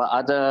 but our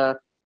other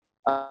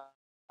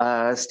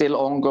still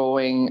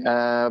ongoing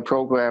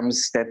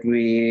programs that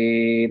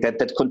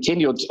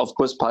continued, of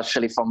course,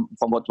 partially from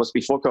what was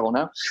before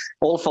Corona,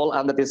 all fall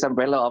under this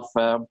umbrella of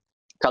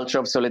culture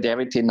of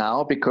solidarity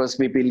now, because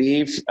we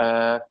believe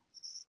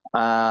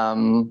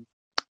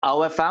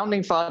our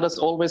founding fathers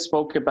always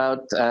spoke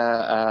about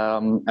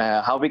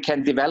how we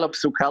can develop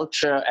through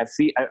culture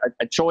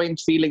a joint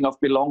feeling of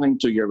belonging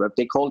to Europe.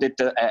 They called it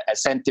a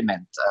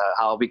sentiment,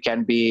 how we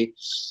can be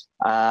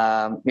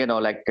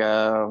like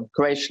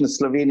Croatians,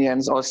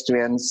 Slovenians,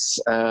 Austrians,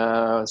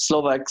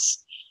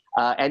 Slovaks,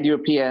 and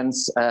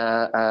Europeans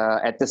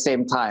at the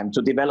same time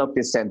to develop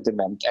this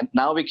sentiment. And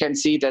now we can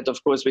see that,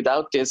 of course,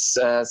 without this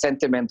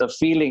sentiment of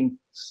feeling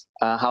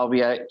how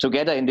we are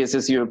together in this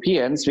as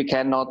Europeans, we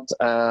cannot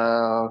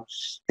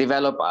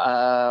develop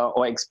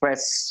or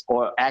express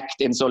or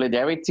act in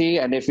solidarity.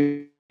 And if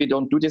we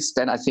don't do this,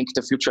 then I think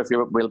the future of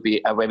Europe will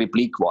be a very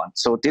bleak one.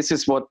 So this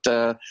is what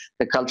the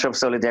Culture of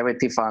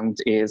Solidarity Fund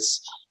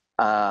is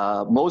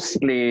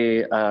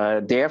mostly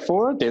there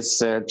for,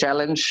 this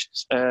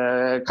challenged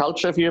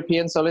culture of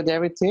European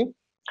solidarity.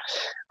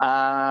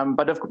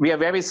 But we are a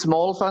very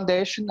small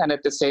foundation, and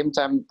at the same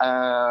time,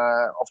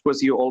 of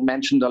course, you all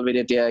mentioned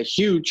already there are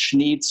huge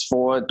needs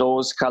for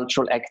those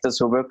cultural actors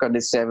who work on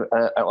this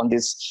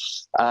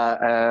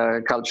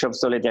culture of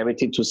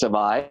solidarity to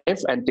survive.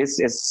 And this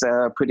is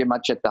pretty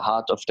much at the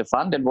heart of the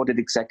fund and what it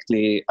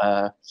exactly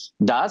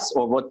does,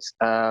 or what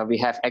we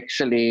have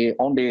actually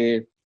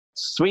only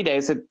 3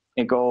 days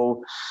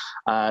ago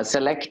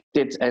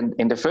selected, and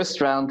in the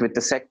first round, with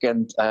the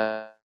second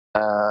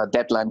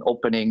deadline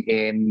opening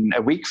in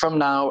a week from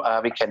now,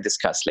 we can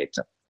discuss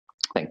later.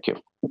 Thank you.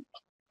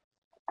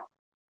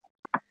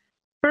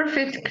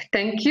 Perfect,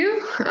 thank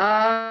you.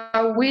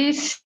 We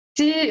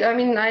see,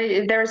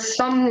 there's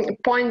some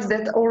points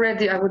that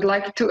already I would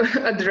like to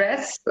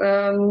address,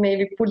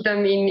 maybe put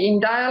them in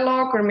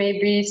dialogue, or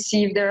maybe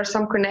see if there are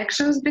some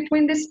connections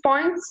between these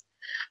points.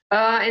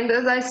 And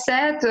as I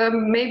said,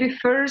 maybe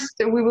first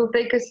we will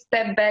take a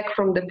step back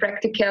from the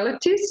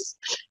practicalities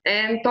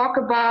and talk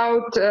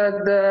about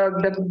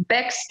the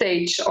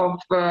backstage of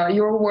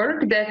your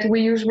work that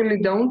we usually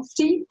don't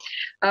see.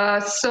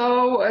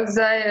 So as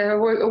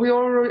we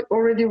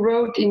already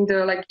wrote in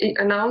the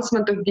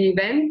announcement of the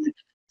event,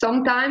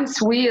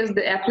 sometimes we as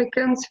the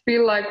applicants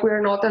feel like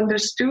we're not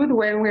understood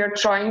when we are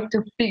trying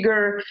to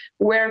figure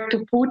where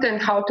to put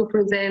and how to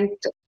present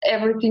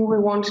everything we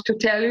want to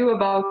tell you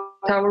about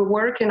our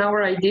work and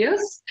our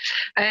ideas.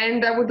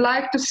 And I would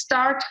like to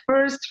start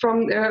first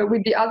from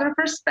with the other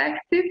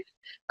perspective.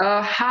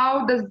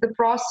 How does the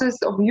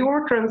process of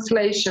your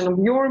translation, of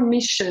your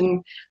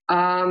mission,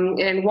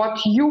 and what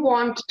you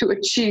want to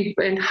achieve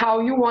and how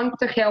you want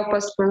to help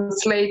us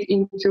translate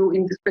into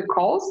the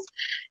calls?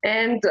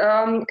 And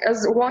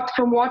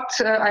from what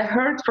I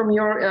heard from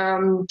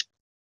your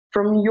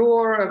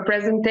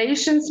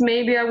presentations,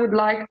 maybe I would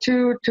like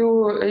you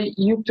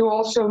to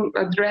also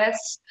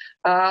address,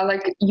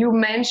 like you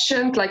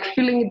mentioned, like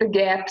filling the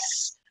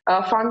gaps,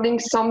 funding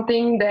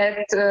something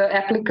that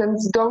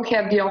applicants don't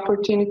have the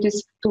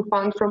opportunities to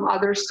fund from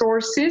other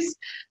sources.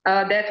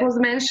 That was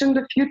mentioned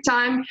a few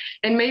times,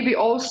 and maybe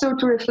also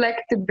to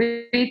reflect a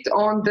bit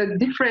on the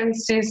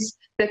differences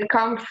that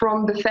come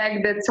from the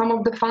fact that some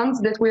of the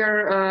funds that we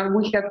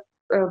have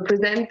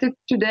presented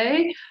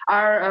today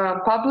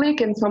are public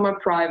and some are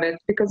private,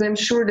 because I'm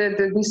sure that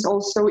this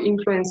also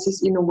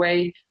influences in a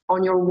way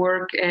on your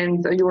work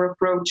and your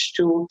approach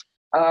to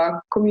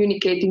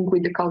communicating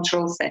with the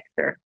cultural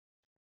sector.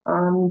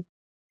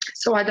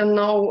 So I don't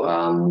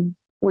know,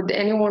 would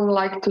anyone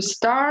like to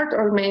start,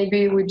 or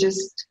maybe we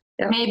just...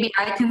 Yeah. Maybe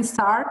I can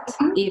start,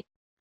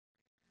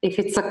 if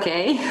it's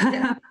okay.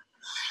 Yeah.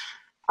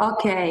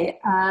 Okay,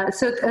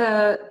 so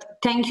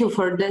thank you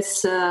for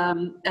this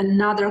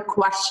another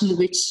question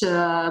which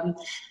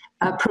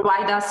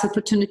provide us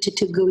opportunity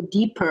to go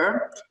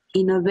deeper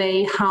in a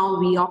way how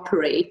we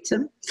operate.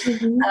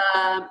 Mm-hmm.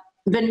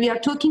 When we are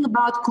talking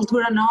about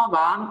Kultura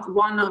Nova,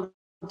 one of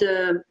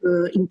the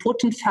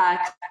important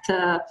fact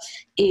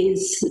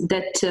is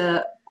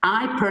that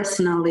I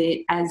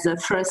personally, as a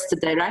first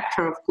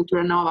director of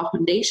Kultura Nova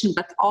Foundation,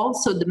 but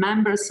also the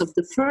members of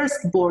the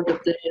first board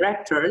of the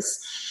directors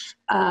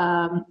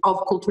of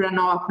Kultura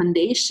Nova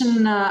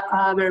Foundation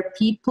were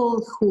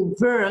people who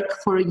work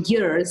for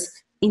years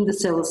in the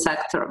civil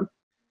sector.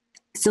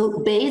 So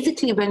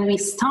basically, when we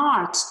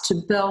start to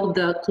build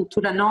the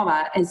Kultura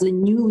Nova as a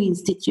new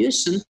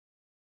institution,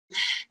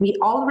 we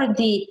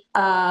already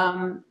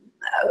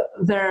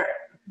were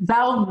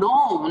well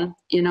known,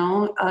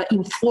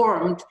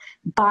 informed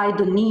by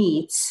the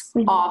needs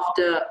mm-hmm. of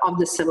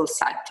the civil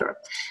sector.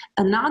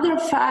 Another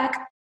fact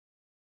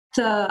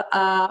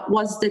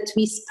was that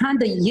we spent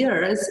the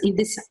years in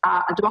this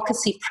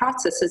advocacy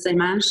process, as I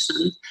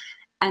mentioned,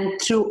 and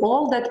through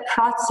all that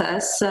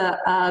process,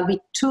 we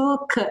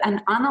took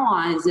and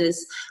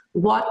analyzed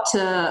what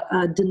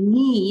the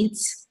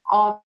needs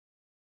of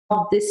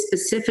this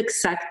specific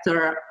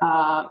sector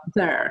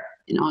were.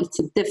 It's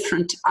a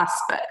different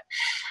aspect.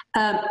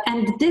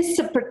 And this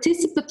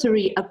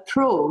participatory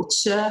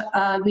approach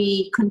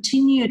we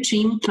continue to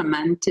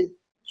implement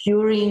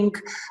during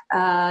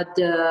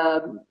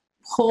the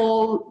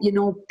whole,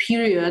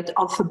 period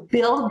of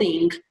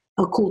building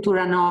a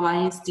Kultura Nova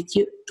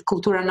Institute,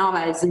 Kultura Nova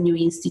as a new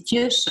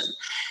institution.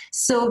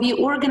 So we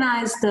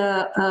organized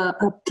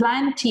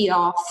plenty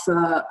of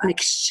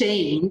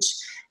exchange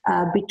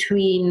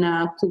between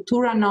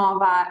Kultura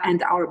Nova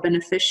and our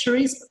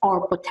beneficiaries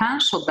or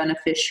potential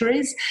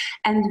beneficiaries,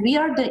 and we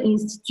are the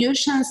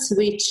institutions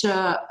which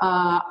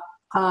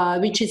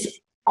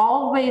is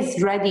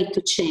always ready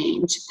to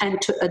change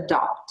and to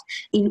adopt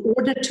in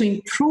order to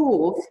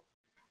improve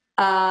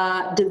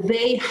the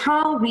way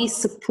how we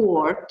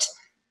support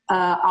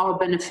our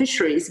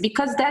beneficiaries,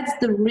 because that's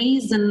the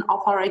reason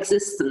of our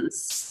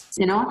existence.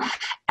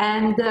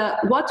 And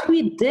what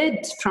we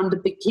did from the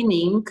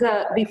beginning,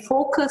 we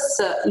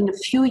focus in a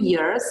few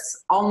years,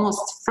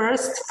 almost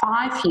first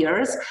 5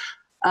 years,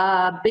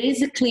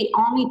 basically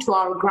only to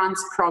our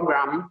grants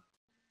program.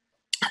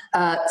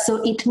 So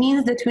it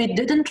means that we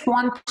didn't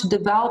want to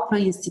develop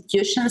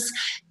institutions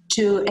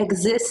to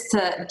exist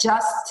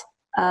just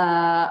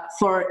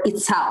for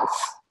itself.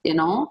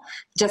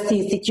 Just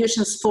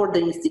institutions for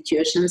the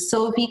institutions.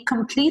 So we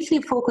completely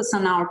focus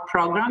on our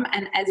program.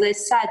 And as I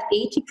said,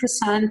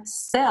 80%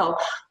 still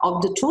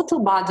of the total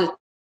budget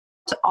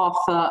of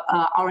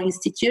our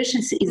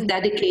institutions is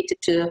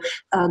dedicated to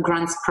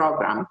grants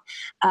program.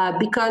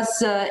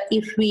 Because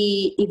if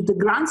the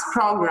grants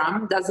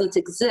program doesn't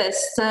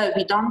exist,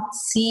 we don't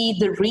see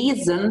the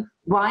reason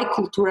why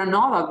Kultura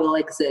Nova will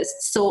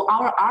exist. So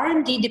our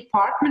R&D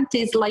department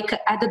is like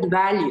added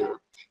value.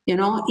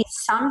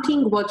 It's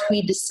something what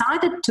we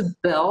decided to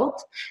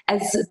build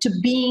as to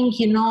being,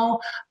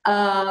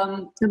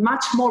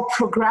 much more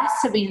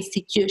progressive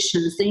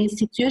institutions, the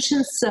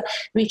institutions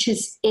which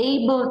is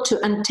able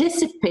to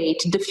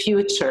anticipate the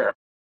future.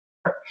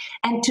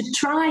 and to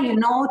try,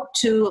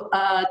 to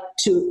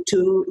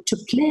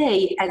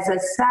play, as I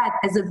said,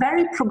 as a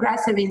very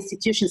progressive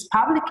institutions,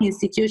 public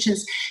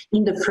institutions,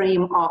 in the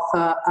frame of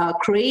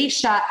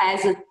Croatia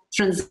as a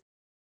transition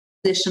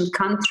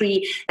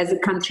country, as a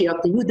country of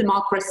the new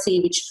democracy,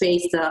 which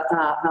faced a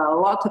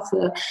lot of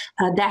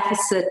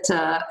deficit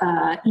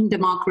in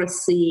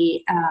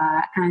democracy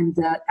and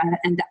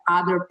the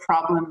other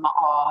problem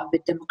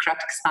with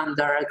democratic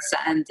standards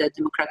and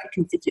democratic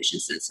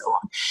institutions and so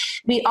on.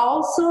 We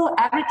also,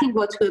 everything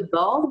what we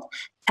build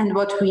and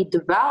what we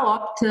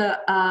developed,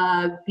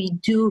 we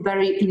do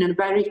in a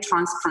very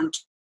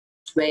transparent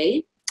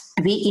way.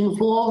 We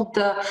involved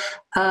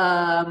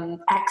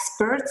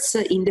experts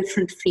in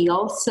different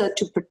fields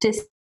to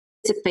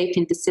participate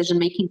in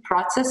decision-making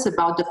process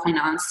about the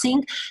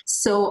financing.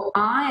 So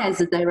I, as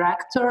a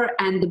director,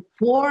 and the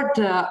board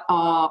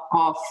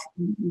of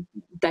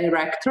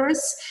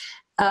directors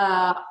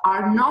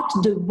are not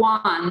the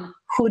one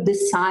who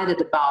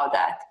decided about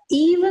that.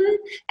 Even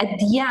at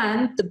the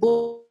end, the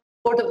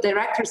board of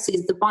directors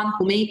is the one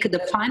who make the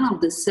final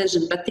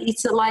decision, but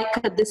it's like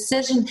a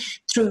decision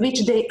through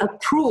which they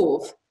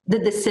approve the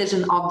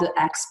decision of the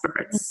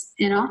experts,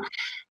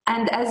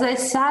 And as I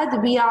said,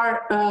 we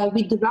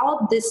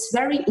developed this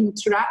very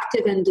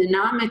interactive and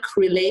dynamic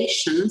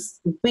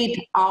relations with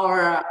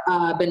our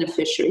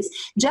beneficiaries.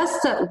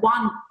 Just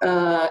one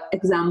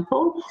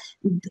example,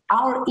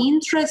 our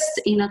interest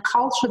in a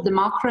cultural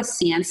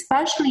democracy, and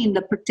especially in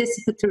the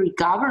participatory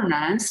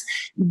governance,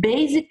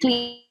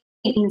 basically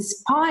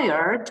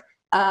inspired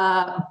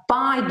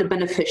by the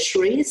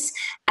beneficiaries,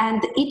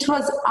 and it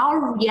was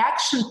our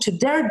reaction to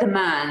their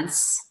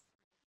demands.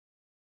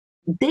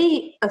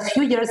 A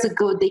few years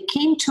ago, they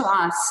came to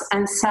us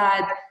and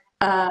said,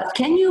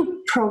 can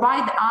you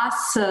provide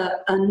us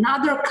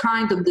another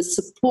kind of the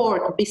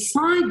support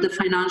beside the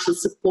financial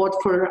support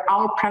for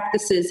our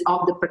practices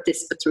of the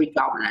participatory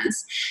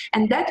governance?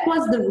 And that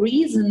was the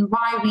reason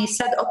why we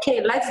said,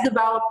 okay, let's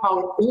develop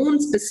our own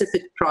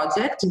specific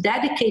project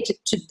dedicated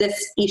to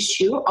this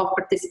issue of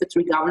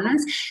participatory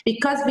governance,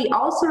 because we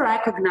also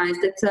recognize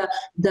that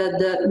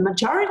the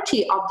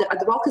majority of the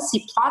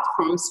advocacy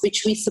platforms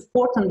which we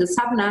support on the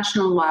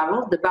subnational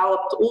level,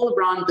 developed all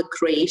around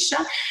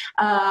Croatia,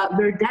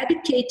 were dedicated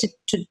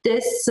to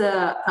this,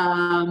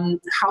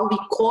 how we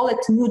call it,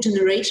 new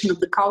generation of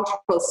the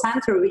cultural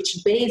center, which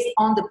is based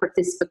on the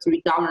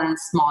participatory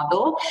governance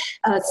model,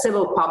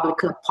 civil-public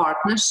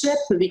partnership,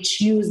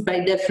 which used by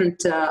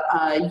different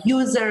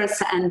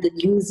users and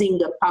using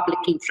the public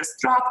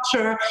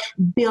infrastructure,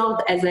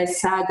 build, as I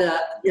said,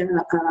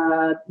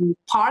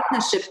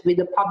 partnership with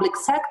the public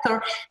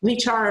sector,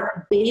 which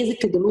are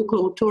basically the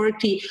local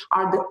authority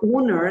are the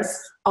owners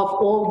of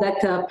all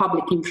that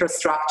public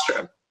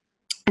infrastructure.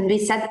 And we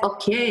said,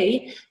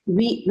 okay,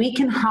 we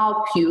can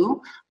help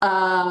you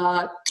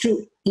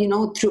through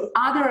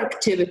other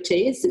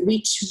activities,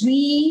 which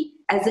we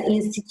as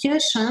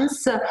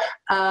institutions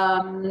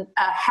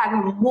have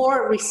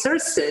more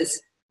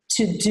resources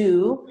to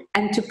do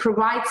and to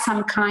provide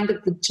some kind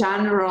of the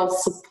general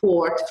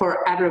support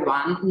for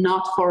everyone,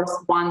 not for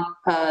one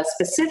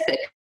specific.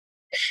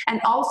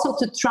 And also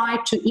to try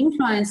to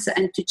influence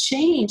and to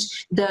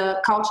change the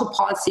cultural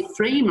policy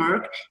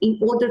framework in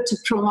order to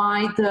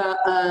provide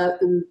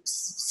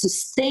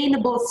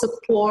sustainable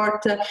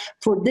support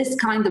for this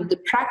kind of the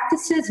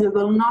practices. We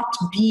will not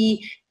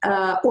be,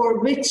 or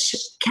which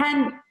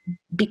can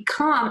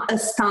become a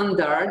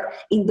standard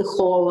in the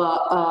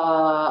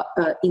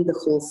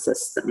whole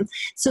system.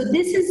 So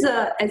this is,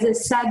 as I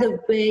said, a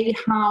way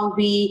how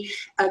we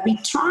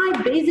try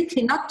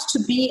basically not to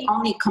be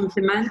only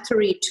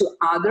complementary to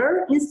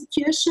other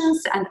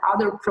institutions and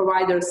other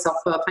providers of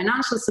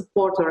financial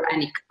support or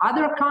any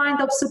other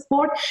kind of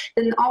support,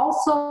 and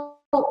also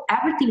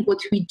everything what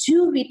we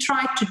do, we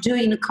try to do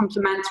in a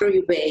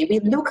complementary way.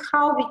 We look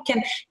how we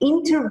can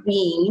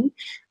intervene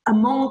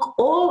among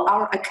all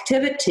our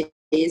activities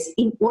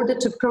in order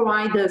to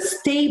provide a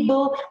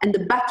stable and a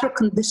better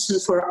condition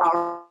for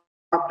our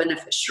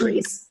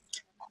beneficiaries.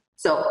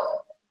 So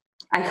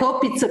I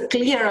hope it's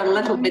clear a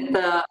little bit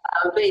the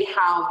way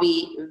how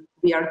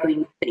we are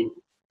doing things.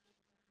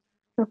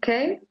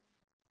 Okay,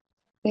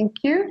 thank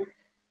you.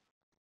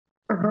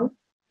 I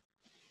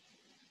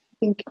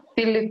think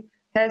Philipp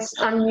has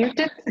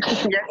unmuted.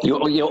 Yes.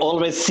 You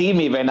always see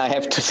me when I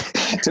have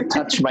to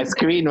touch my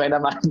screen when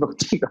I'm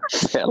unmuting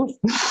myself.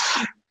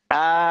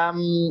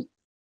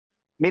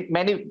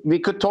 We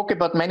could talk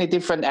about many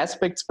different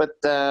aspects, but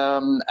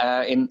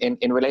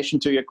in relation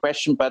to your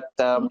question, but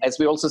as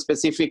we also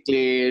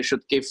specifically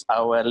should give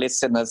our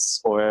listeners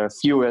or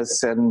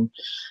viewers an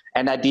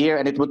idea,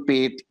 and it would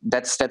be,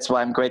 that's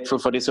why I'm grateful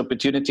for this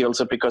opportunity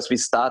also, because we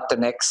start the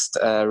next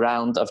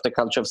round of the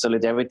Culture of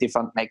Solidarity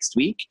Fund next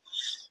week.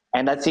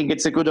 And I think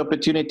it's a good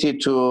opportunity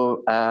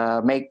to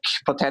make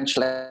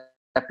potential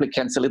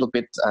applicants a little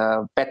bit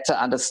better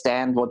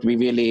understand what we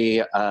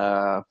really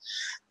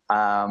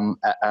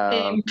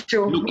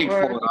looking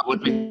for,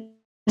 what we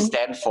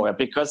stand for,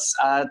 because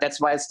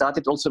that's why I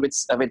started also with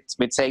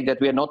saying that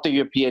we are not the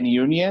European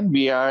Union.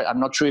 We are, I'm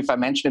not sure if I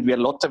mentioned it, we are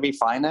lottery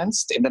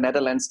financed. In the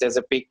Netherlands, there's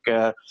a big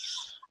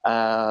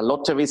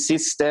lottery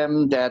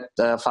system that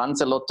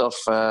funds a lot of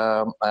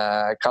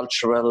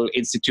cultural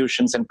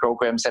institutions and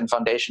programs and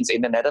foundations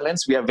in the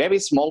Netherlands. We are a very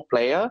small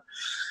player,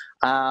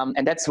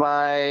 and that's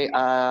why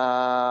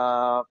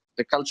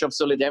the Culture of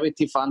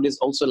Solidarity Fund is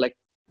also like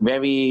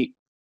very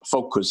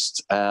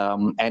focused,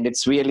 and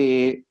it's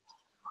really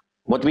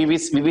what we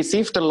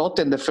received a lot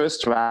in the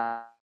first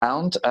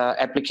round,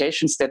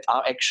 applications that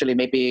are actually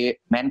maybe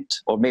meant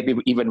or maybe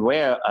even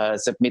were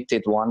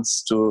submitted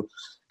once to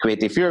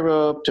Creative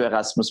Europe, to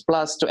Erasmus+,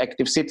 to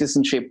Active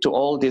Citizenship, to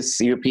all these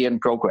European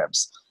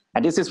programs.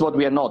 And this is what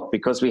we are not,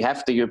 because we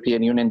have the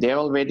European Union there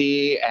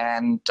already,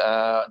 and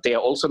they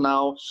are also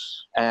now,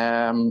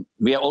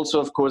 we are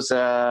also, of course,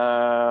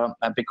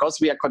 because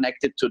we are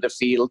connected to the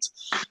field,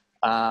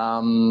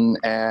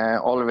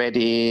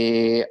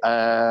 already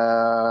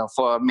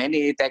for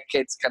many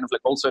decades, kind of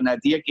like also an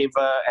idea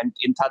giver and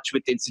in touch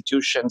with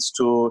institutions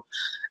to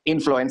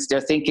influence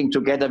their thinking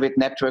together with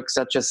networks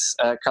such as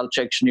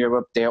Culture Action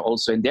Europe. They're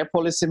also in their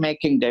policy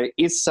making. There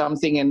is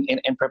something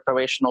in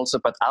preparation also,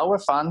 but our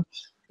fund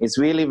is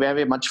really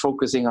very much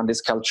focusing on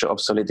this culture of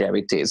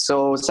solidarity.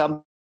 So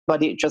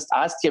somebody just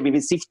asked here, we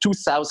received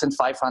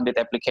 2,500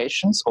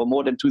 applications, or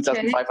more than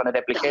 2,500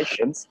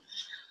 applications.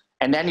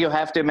 And then you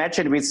have to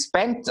imagine we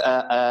spent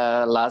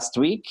last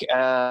week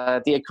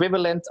the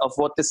equivalent of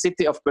what the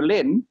city of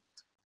Berlin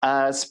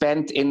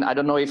spent in, I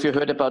don't know if you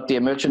heard about the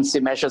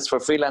emergency measures for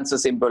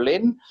freelancers in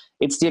Berlin.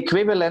 It's the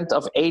equivalent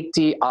of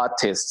 80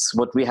 artists,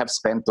 what we have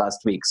spent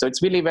last week. So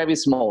it's really very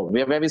small. We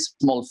are a very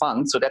small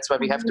fund, so that's why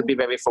we have to be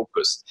very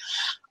focused.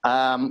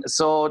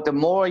 So the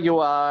more you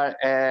are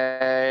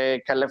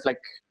kind of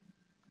like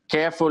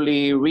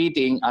carefully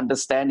reading,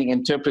 understanding,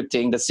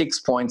 interpreting the 6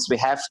 points we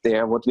have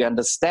there, what we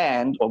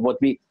understand or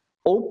what we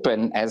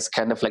open as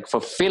kind of like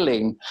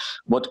fulfilling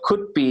what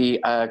could be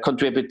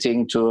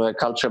contributing to a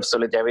culture of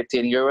solidarity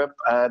in Europe,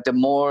 the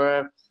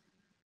more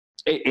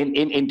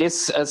in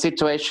this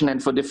situation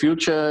and for the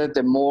future,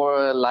 the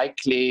more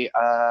likely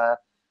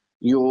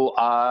you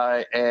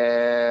are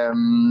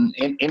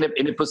in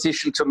a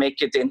position to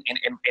make it in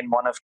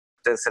one of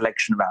the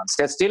selection rounds.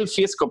 There's still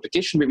fierce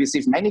competition. We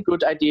receive many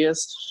good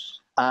ideas.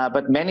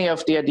 But many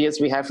of the ideas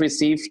we have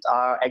received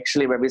are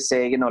actually where we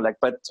say, you know, like,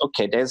 but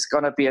okay, there's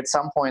going to be at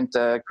some point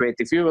a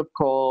Creative Europe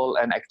call,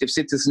 an Active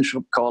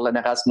Citizenship call, an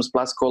Erasmus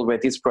Plus call, where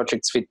these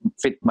projects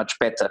fit much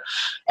better.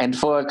 And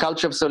for a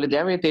culture of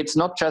solidarity, it's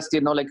not just,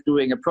 you know, like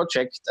doing a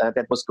project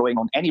that was going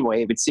on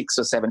anyway with 6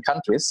 or 7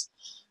 countries,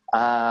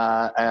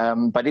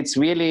 but it's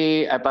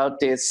really about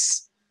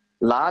this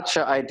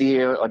larger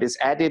idea or this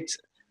added,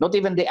 not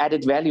even the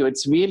added value,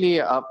 it's really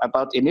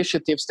about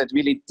initiatives that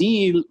really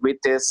deal with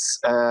this,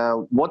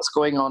 what's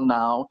going on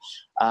now,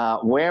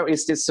 where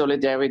is this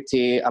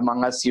solidarity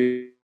among us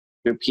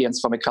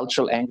Europeans from a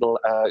cultural angle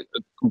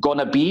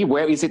gonna be,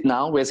 where is it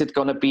now, where is it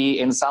gonna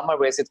be in summer,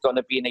 where is it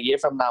gonna be in a year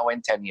from now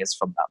and 10 years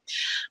from now.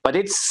 But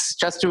it's,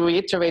 just to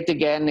reiterate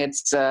again,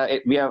 it's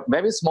we are a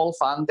very small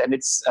fund, and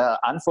it's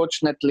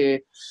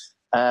unfortunately,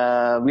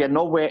 we are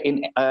nowhere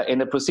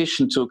in a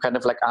position to kind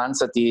of like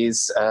answer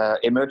these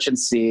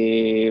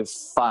emergency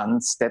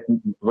funds that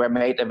were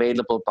made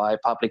available by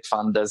public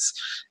funders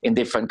in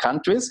different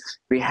countries.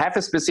 We have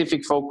a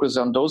specific focus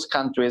on those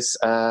countries,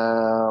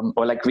 or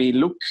like we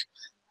look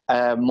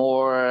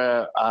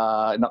more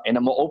in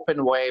a more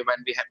open way when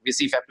we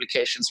receive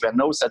applications where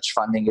no such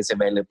funding is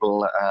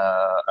available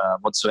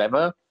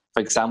whatsoever.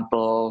 For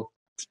example,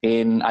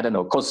 in, I don't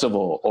know,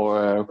 Kosovo,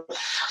 or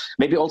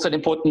maybe also an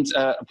important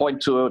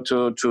point to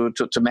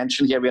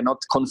mention here, we are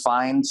not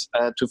confined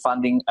to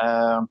funding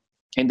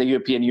in the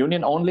European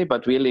Union only,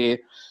 but really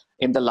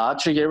in the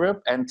larger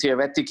Europe, and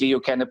theoretically you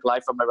can apply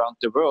from around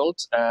the world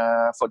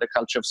for the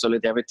Culture of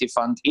Solidarity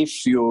Fund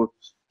if you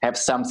have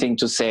something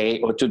to say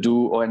or to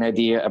do or an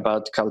idea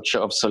about culture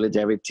of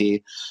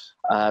solidarity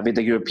with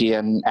the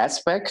European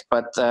aspect.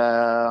 But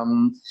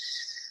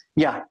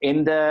yeah,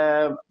 in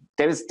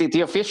there is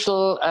the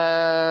official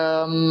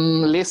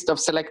list of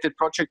selected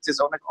projects is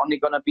only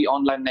going to be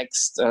online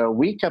next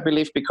week, I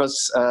believe,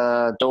 because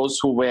those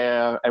who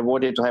were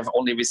awarded have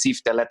only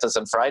received their letters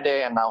on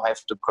Friday and now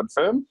have to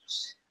confirm.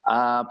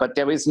 But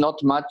there is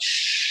not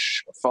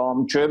much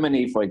from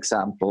Germany, for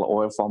example,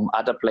 or from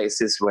other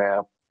places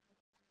where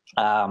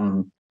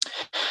you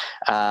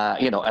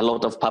know, a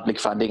lot of public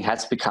funding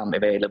has become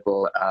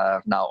available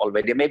now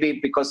already.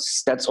 Maybe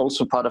because that's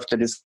also part of the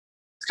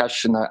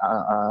discussion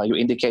you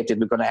indicated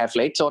we're going to have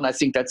later on. I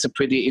think that's a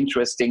pretty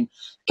interesting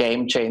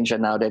game changer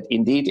now, that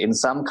indeed in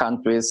some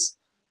countries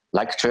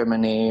like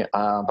Germany,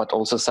 but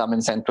also some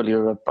in Central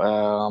Europe,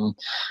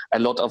 a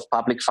lot of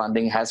public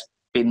funding has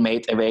been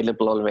made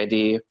available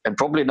already, and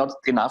probably not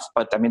enough,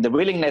 but I mean the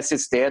willingness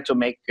is there to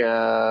make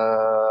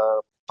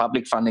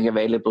public funding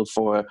available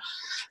for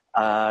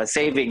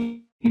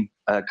saving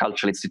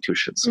cultural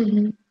institutions.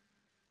 Mm-hmm.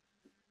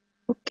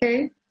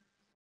 Okay.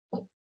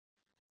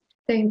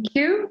 Thank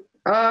you.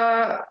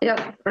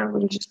 Yeah, I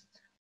will just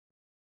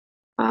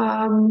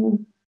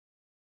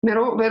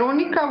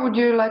Veronika, would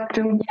you like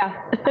to? Yeah,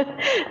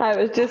 I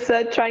was just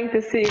trying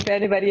to see if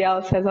anybody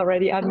else has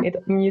already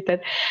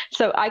unmuted.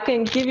 So I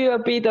can give you a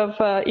bit of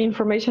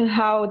information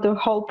how the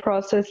whole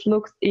process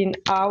looks in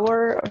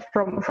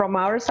from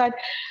our side.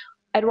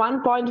 At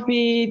one point,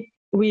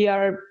 we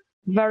are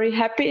very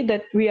happy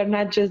that we are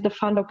not just the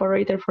fund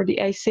operator for the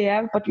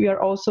ICF, but we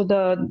are also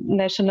the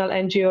national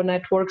NGO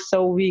network.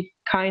 So we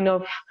kind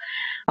of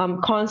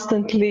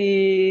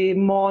constantly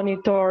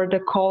monitor the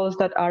calls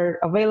that are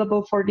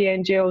available for the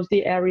NGOs,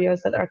 the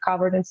areas that are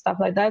covered and stuff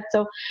like that.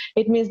 So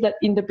it means that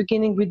in the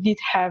beginning we did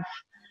have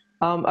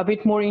a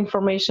bit more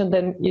information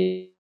than,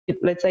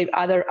 let's say,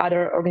 other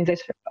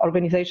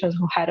organizations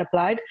who had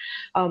applied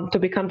to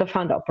become the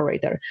fund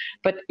operator.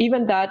 But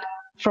even that,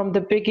 from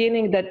the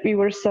beginning that we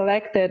were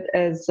selected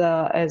as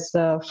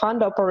a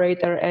fund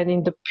operator, and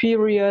in the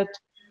period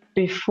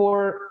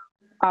before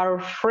our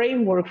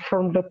framework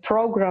from the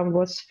program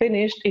was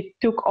finished, it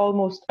took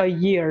almost a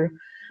year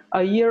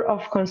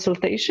of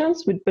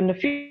consultations with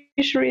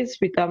beneficiaries,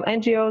 with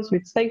NGOs,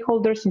 with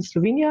stakeholders in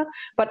Slovenia,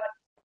 but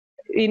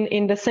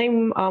in the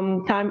same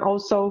time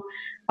also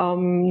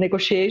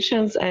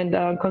negotiations and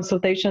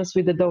consultations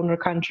with the donor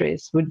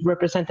countries, with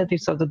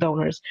representatives of the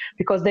donors,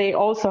 because they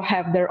also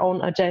have their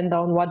own agenda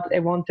on what they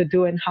want to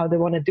do and how they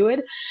want to do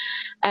it.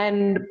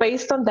 And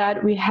based on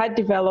that, we had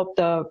developed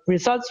a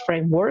results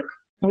framework,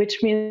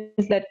 which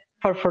means that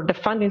for the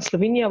fund in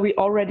Slovenia, we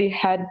already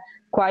had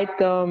quite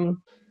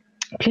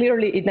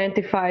clearly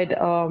identified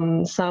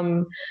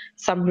some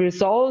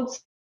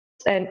results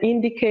and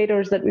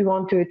indicators that we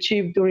want to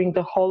achieve during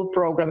the whole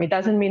program. It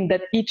doesn't mean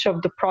that each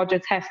of the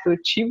projects has to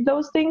achieve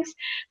those things,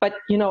 but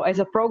as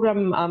a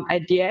program,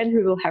 at the end,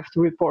 we will have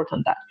to report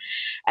on that.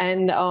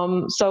 And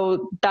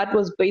so that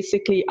was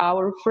basically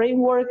our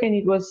framework, and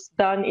it was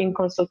done in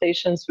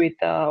consultations with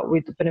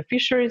the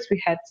beneficiaries.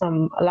 We had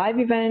some live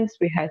events,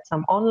 we had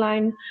some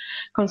online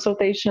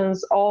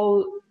consultations,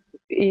 all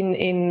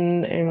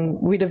in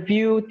with a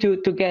view to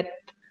get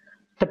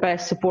the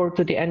best support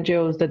to the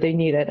NGOs that they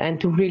needed,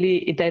 and to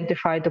really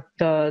identify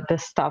the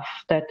stuff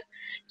that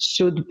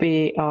should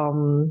be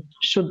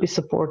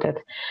supported.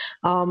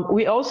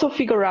 We also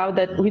figure out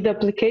that with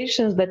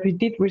applications that we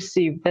did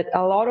receive, that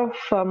a lot of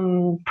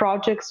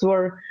projects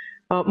were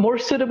more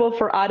suitable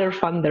for other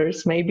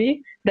funders,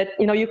 maybe, that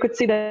you could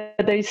see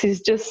that this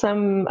is just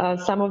some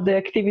of the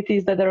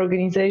activities that the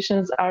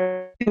organizations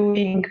are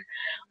doing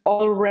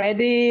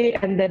already,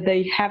 and that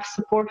they have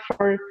support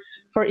for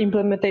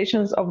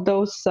implementations of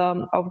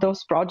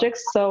those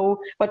projects. So,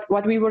 but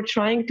what we were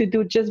trying to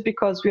do, just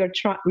because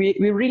we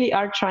really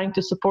are trying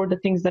to support the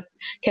things that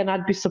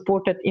cannot be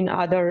supported in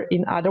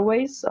other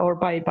ways or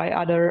by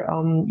other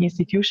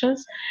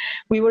institutions,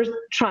 we were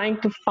trying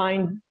to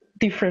find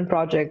different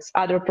projects,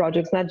 other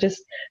projects, not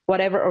just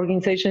whatever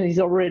organization is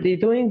already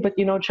doing, but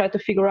try to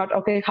figure out,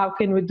 okay, how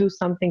can we do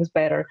some things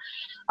better?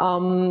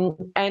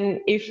 And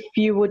if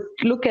you would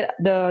look at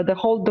the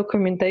whole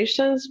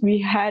documentations, we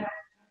had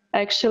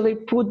actually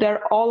put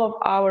there all of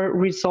our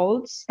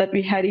results that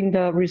we had in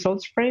the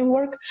results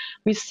framework.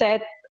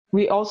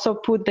 We also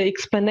put the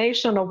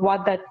explanation of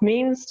what that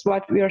means,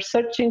 what we are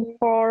searching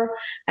for,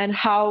 and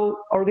how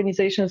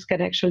organizations can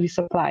actually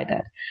supply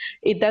that.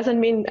 It doesn't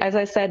mean, as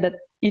I said, that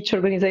each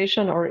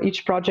organization or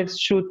each project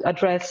should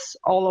address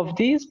all of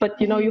these,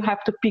 but you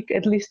have to pick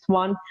at least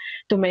one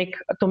to make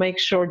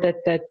sure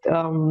that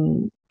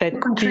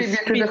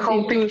contribute to the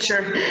whole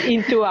picture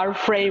into our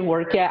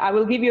framework. Yeah, I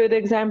will give you an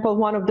example.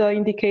 One of the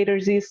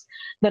indicators is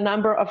the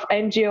number of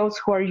NGOs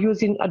who are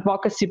using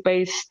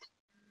advocacy-based,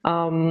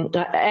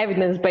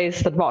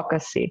 evidence-based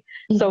advocacy.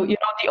 Mm-hmm. So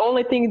the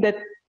only thing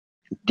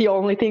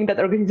that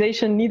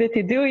organization needed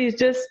to do is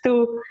just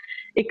to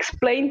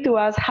explain to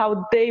us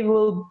how they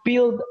will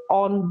build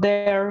on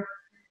their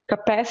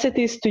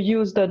capacities to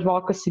use the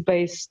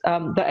advocacy-based,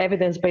 the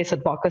evidence-based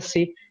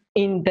advocacy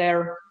in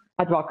their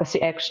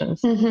advocacy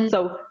actions. Mm-hmm.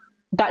 So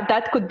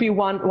that could be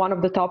one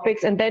of the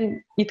topics, and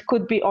then it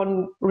could be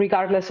on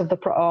regardless of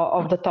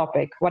the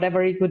topic,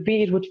 whatever it would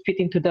be, it would fit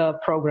into the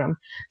program.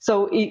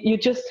 So you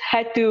just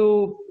had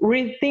to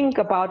rethink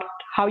about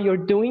how you're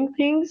doing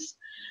things,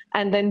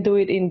 and then do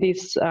it in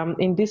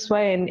this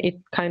way, and it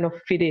kind of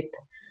fit it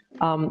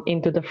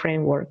into the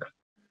framework.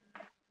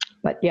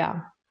 But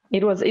yeah,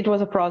 it was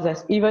a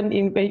process. Even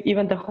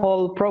the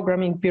whole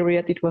programming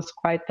period, it was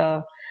quite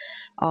a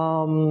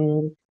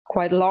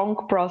quite long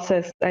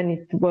process, and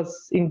it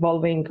was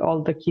involving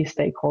all the key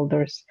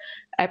stakeholders,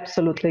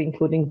 absolutely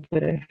including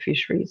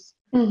beneficiaries.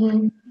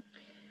 Mm-hmm.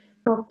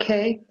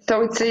 Okay,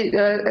 so it's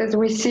as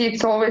we see,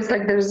 it's always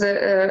like there's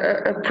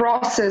a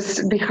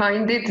process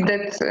behind it,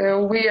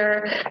 that we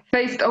are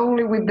faced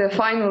only with the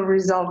final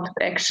result,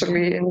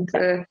 actually, and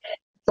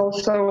it's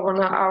also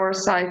on our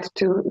side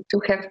to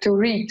have to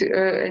read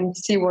and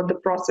see what the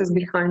process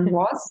behind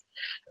was.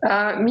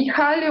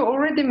 Michal, you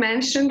already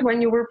mentioned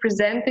when you were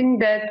presenting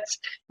that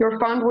your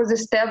fund was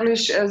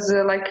established as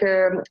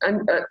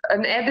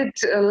an added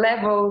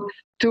level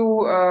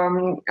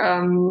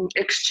to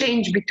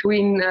exchange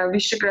between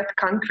Visegrad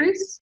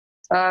countries.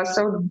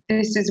 So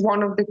this is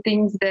one of the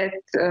things that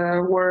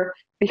were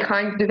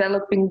behind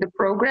developing the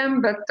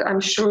program, but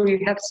I'm sure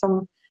you have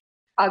some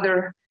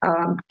other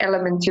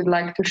elements you'd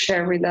like to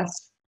share with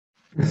us.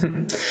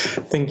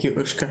 Thank you,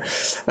 Urška.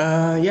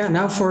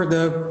 Now for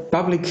the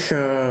public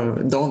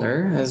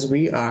donor, as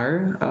we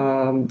are,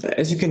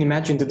 as you can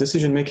imagine, the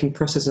decision-making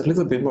process is a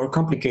little bit more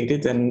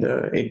complicated, and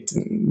it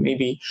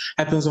maybe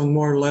happens on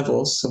more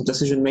levels of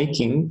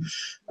decision-making.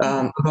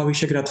 About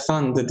Visegrad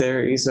Fund,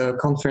 there is a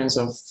conference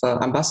of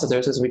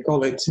ambassadors, as we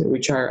call it,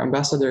 which are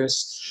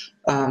ambassadors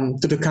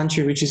to the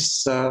country which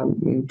is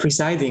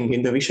presiding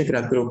in the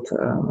Visegrad group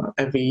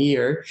every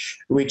year,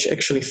 which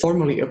actually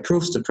formally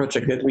approves the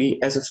project that we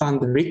as a fund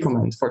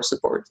recommend for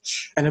support.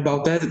 And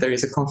about that, there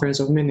is a conference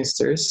of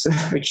ministers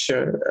which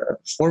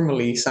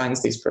formally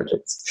signs these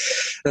projects.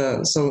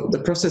 So the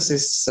process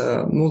is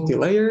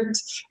multi-layered,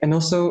 and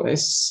also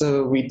as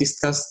we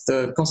discussed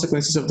the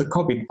consequences of the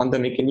COVID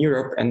pandemic in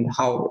Europe and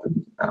how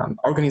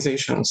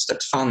organizations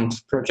that fund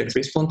projects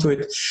respond to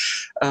it.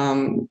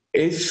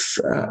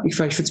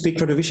 If I should speak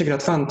for the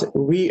Visegrad Fund,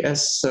 we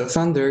as a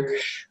funder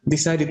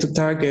decided to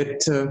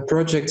target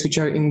projects which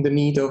are in the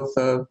need of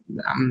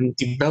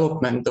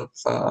development of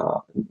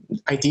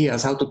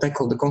ideas how to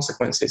tackle the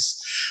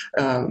consequences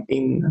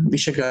in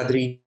Visegrad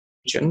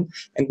region.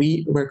 And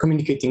we were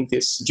communicating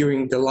this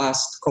during the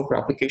last call for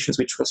applications,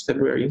 which was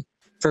February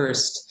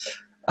 1st.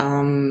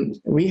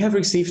 We have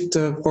received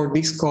for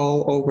this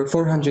call over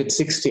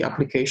 460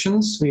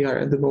 applications. We are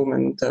at the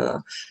moment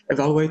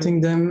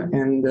evaluating them,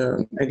 and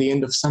at the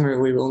end of summer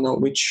we will know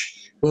which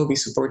will be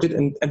supported.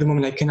 And at the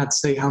moment I cannot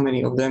say how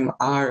many of them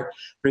are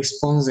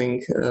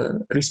responding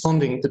to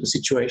the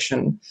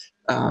situation,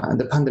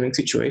 the pandemic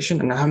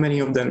situation, and how many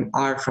of them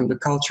are from the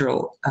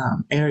cultural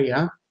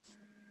area.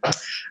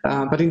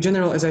 But in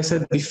general, as I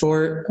said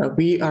before,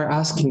 we are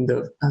asking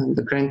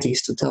the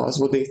grantees to tell us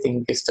what they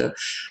think is the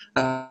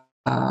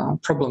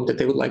problem that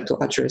they would like to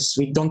address.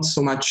 We don't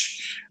so much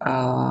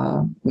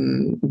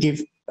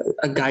give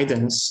a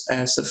guidance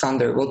as a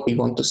funder what we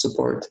want to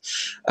support,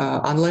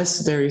 unless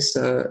there is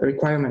a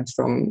requirement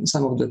from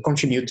some of the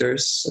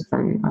contributors,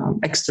 from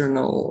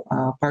external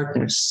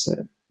partners,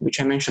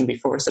 which I mentioned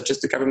before, such as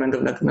the government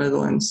of the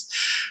Netherlands,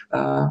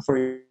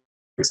 for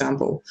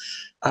example.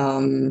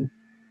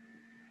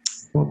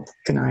 What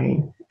can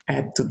I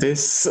add to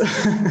this?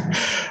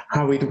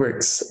 How it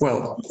works?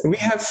 Well, we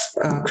have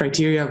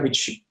criteria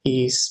which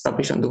is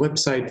published on the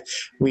website.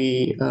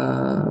 We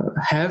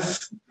have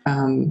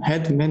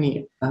had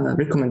many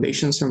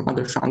recommendations from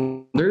other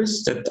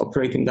funders that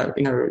operate in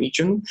our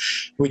region,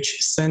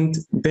 which send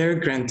their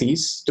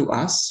grantees to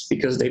us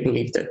because they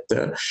believe that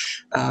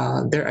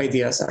their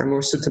ideas are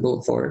more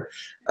suitable for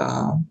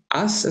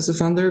us as a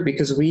funder,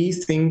 because we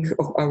think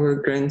of our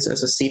grants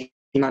as a seed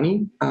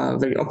money.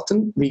 Very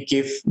often we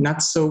give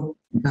not so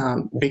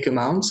big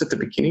amounts at the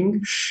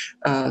beginning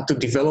to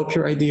develop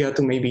your idea,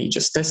 to maybe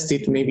just test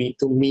it, maybe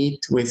to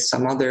meet with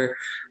some other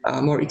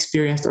more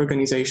experienced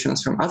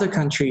organizations from other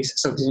countries,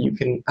 so that you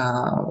can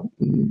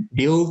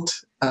build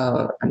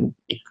and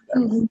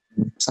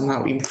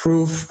somehow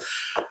improve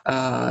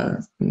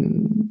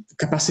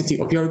capacity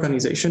of your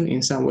organization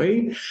in some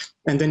way.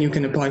 And then you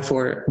can apply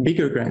for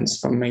bigger grants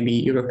from maybe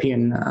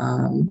European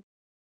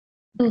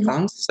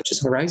funds, such as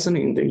Horizon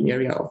in the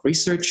area of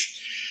research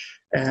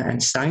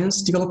and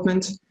science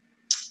development.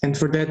 And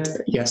for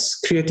that, yes,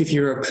 Creative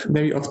Europe,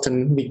 very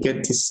often we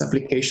get these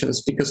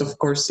applications because, of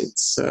course,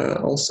 it's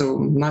also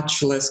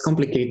much less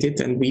complicated,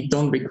 and we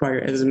don't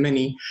require as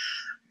many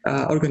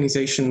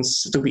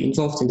organizations to be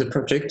involved in the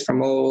project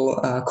from all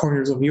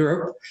corners of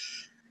Europe.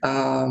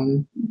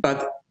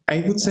 But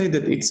I would say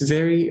that it's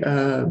very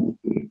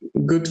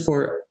good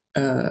for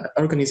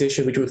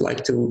organization which would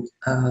like to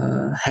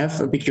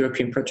have a big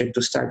European project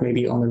to start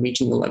maybe on a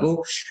regional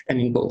level and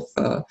involve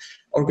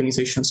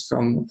organizations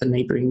from the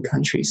neighboring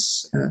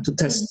countries to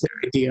test their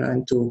idea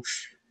and to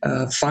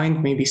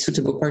find maybe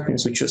suitable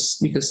partners,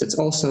 because it's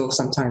also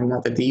sometimes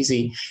not that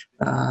easy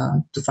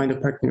to find a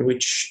partner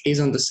which is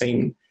on the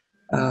same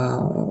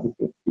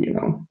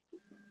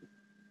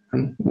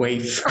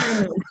wave.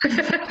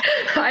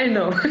 I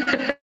know.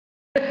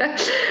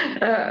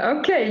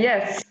 Okay,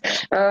 yes.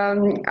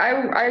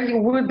 I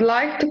would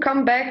like to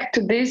come back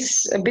to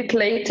this a bit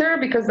later,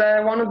 because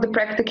one of the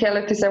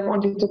practicalities I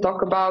wanted to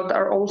talk about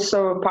are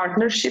also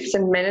partnerships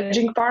and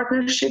managing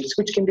partnerships,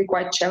 which can be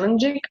quite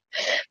challenging.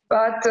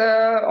 But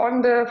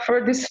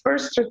for this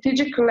first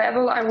strategic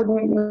level, I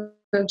would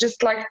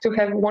just like to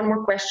have one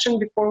more question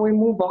before we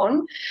move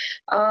on.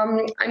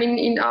 I mean,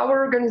 in our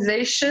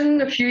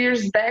organization, a few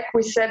years back,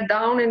 we sat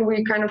down and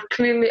we kind of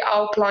clearly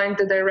outlined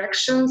the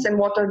directions and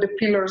what are the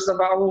pillars of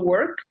our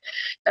work,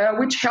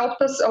 which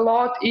helped us a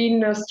lot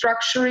in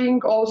structuring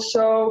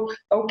also,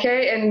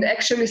 and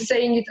actually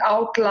saying it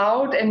out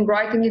loud and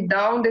writing it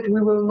down, that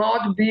we will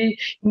not be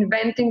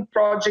inventing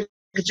projects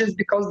just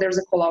because there's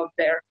a call out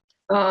there.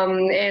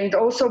 And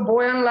also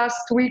Bojan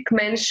last week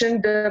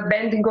mentioned the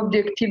banding of the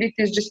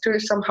activities just to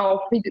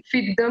somehow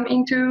feed them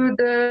into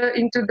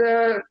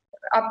the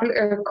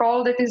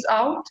call that is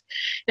out,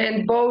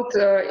 and both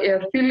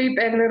Philipp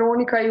and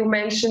Veronika, you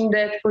mentioned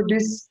that for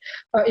this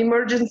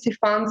emergency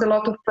funds, a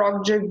lot of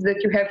projects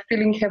that you have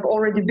feeling have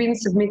already been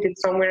submitted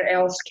somewhere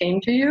else came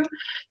to you.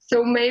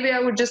 So maybe I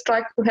would just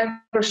like to have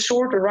a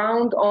short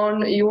round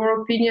on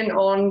your opinion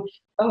on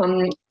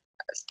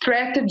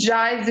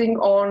strategizing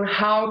on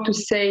how to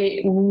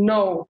say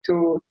no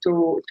to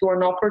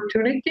an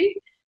opportunity,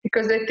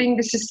 because I think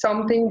this is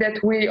something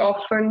that we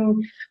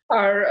often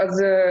are,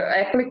 as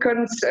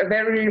applicants,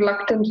 very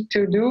reluctant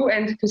to do,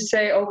 and to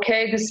say,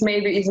 okay, this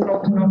maybe is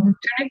not an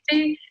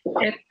opportunity, and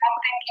not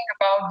thinking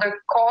about the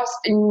cost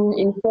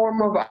in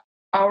form of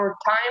our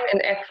time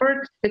and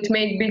effort that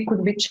maybe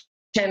could be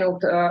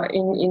channeled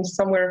in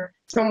somewhere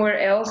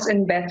else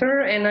and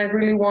better. And I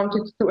really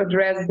wanted to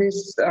address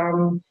this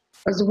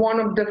as one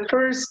of the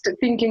first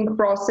thinking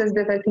process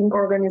that I think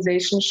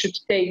organizations should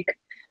take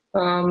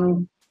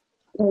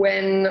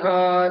when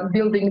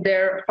building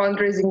their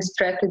fundraising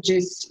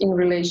strategies in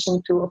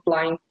relation to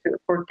applying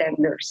for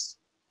tenders.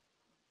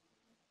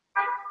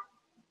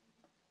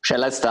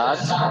 Shall I start?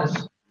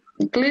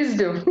 Please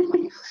do.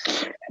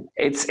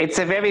 It's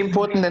a very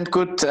important and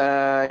good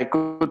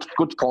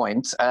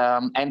point.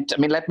 And I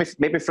mean, let me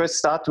maybe first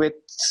start with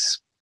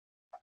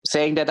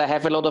saying that I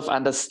have a lot of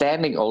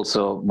understanding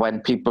also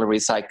when people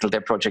recycle their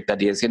project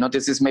ideas. You know,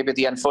 this is maybe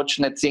the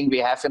unfortunate thing we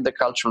have in the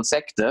cultural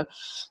sector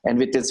and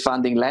with this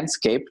funding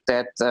landscape,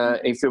 that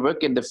if you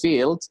work in the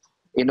field,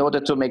 in order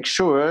to make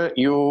sure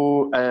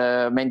you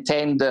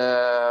maintain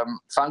the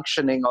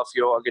functioning of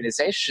your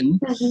organization,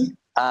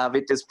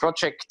 with this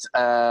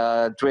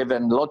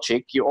project-driven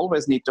logic, you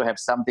always need to have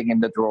something in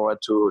the drawer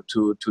to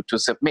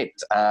submit.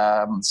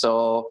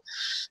 So,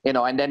 you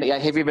know, and then I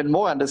have even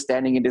more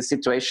understanding in this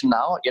situation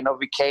now. You know,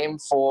 we came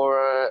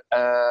for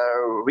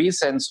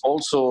reasons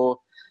also.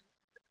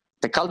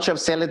 The Culture of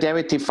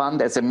Solidarity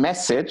Fund as a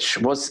message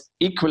was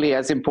equally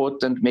as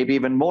important, maybe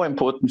even more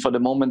important for the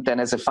moment than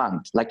as a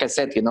fund. Like I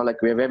said, you know,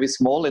 like we're very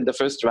small in the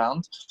first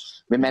round.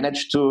 We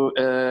managed to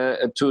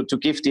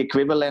give the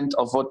equivalent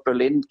of what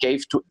Berlin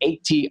gave to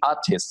 80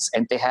 artists.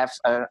 And they have,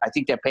 I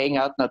think they're paying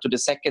out now to the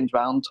second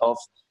round of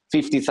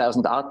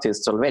 50,000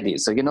 artists already.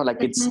 So, you know, like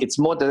it's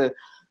more the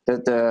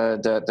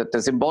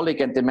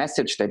symbolic and the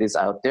message that is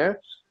out there.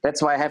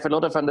 That's why I have a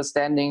lot of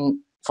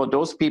understanding for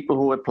those people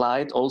who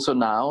applied also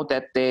now,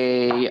 that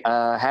they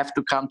have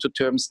to come to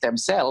terms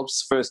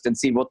themselves first and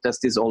see what does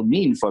this all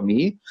mean for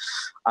me.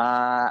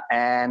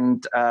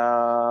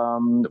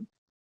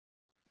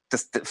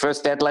 The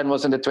first deadline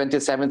was on the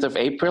 27th of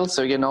April.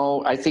 So, you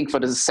know, I think for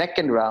the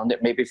second round,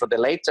 maybe for the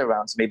later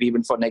rounds, maybe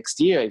even for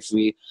next year, if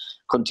we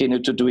continue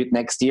to do it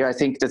next year, I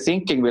think the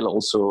thinking will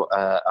also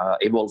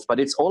evolve. But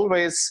it's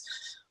always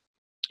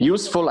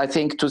useful, I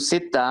think, to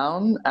sit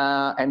down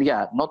and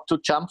not to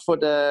jump for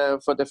the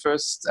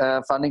first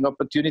funding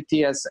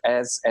opportunity, as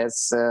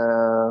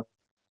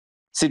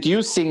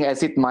seducing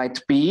as it might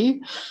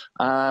be,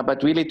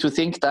 but really to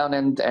think down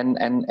and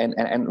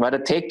rather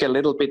take a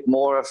little bit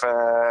more of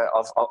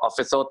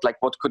a thought, like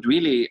what could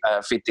really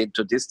fit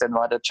into this, than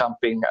rather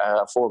jumping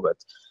forward.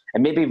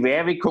 And maybe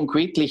very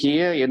concretely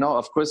here, you know,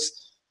 of course,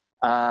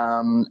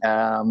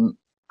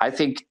 I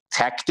think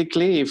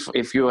tactically,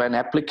 if you're an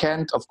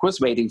applicant, of course,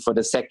 waiting for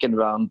the second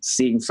round,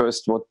 seeing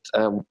first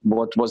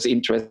what was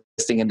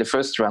interesting in the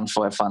first round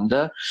for a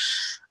funder,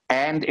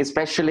 and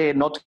especially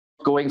not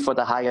going for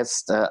the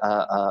highest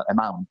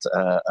amount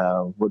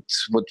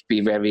would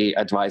be very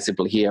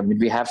advisable here. I mean,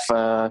 we have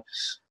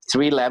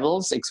 3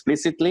 levels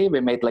explicitly. We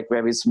made like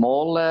very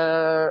small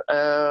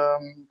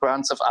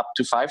grants of up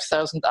to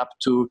 5,000, up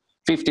to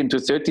 15 to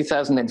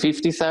 30,000 and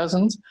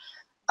 50,000.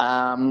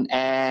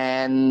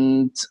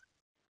 And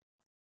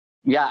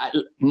yeah,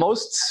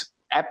 most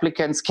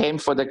applicants came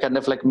for the kind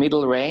of like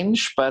middle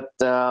range, but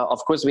of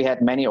course we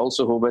had many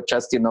also who were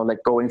just, you know, like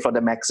going for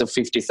the max of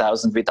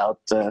 50,000 without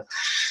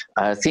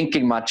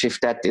thinking much if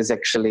that is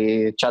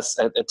actually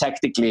just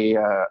tactically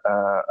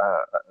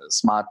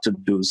smart to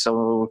do.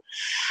 So,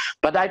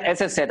 but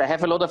as I said, I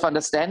have a lot of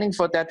understanding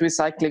for that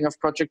recycling of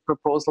project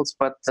proposals,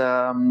 but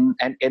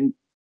and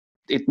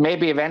it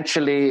maybe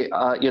eventually,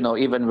 you know,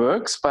 even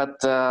works, but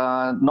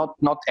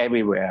not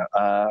everywhere.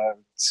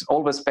 It's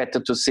always better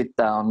to sit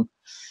down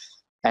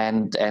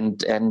and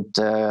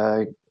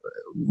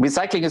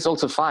recycling is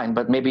also fine,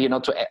 but maybe, you know,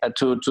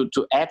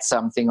 to add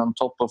something on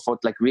top of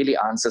what like really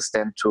answers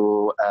then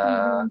to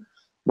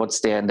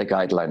what's there in the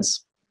guidelines.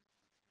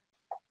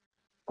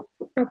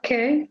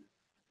 Okay.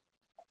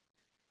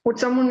 Would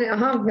someone,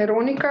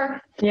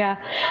 Veronika? Yeah,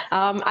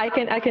 I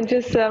can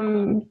just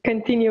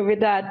continue with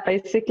that.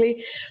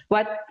 Basically,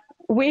 what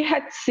we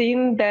had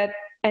seen that,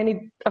 and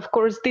it of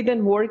course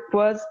didn't work,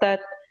 was that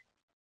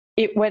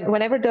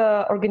whenever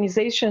the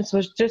organizations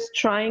was just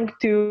trying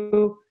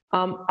to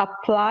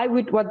apply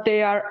with what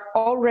they are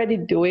already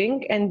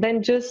doing, and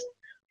then just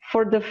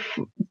for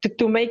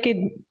to make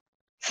it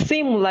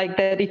seem like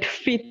that it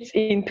fits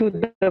into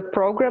the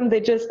program. They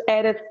just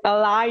added a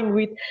line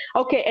with,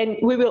 okay, and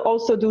we will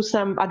also do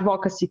some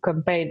advocacy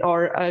campaign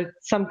or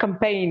some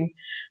campaign,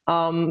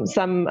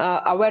 some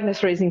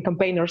awareness raising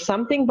campaign or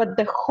something, but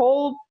the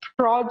whole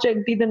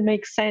project didn't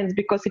make sense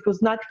because it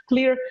was not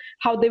clear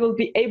how they will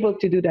be able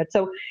to do that.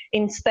 So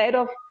instead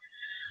of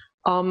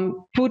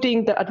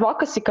putting the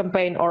advocacy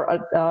campaign or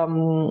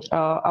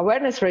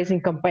awareness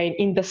raising campaign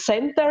in the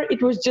center,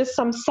 it was just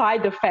some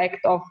side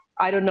effect of,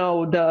 I don't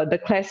know, the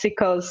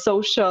classical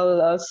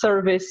social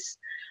service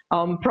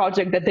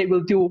project that they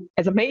will do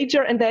as a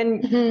major, and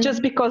then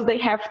just because they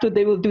have to,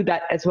 they will do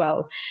that as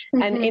well.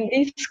 And in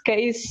this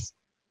case,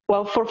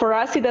 well, for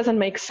us it doesn't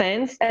make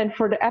sense, and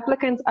for the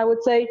applicants I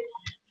would say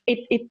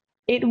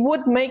it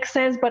would make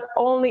sense, but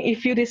only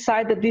if you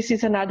decide that this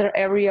is another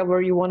area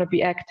where you want to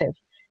be active.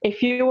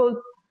 If you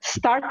will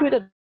start with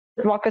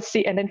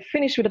advocacy and then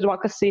finish with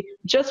advocacy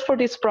just for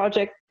this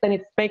project, then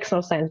it makes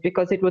no sense,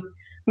 because it would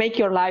make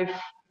your life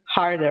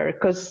harder.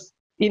 Because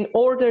in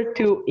order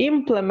to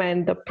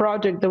implement the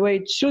project the way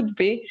it should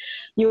be,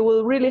 you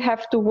will really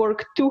have to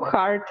work too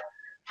hard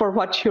for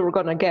what you're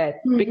going to get.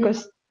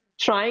 Because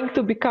trying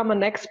to become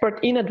an expert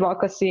in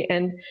advocacy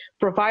and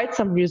provide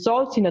some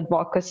results in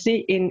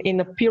advocacy in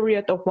a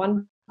period of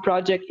one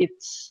project,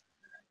 it's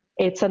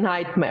a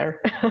nightmare.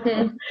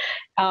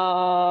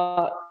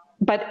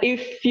 But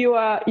if you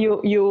are,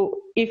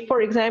 if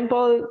for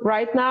example,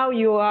 right now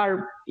you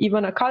are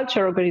even a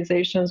culture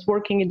organizations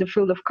working in the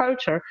field of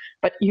culture,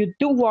 but you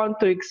do want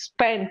to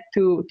expand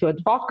to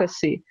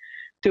advocacy,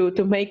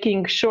 to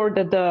making sure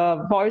that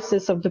the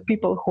voices of the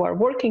people who are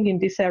working in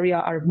this area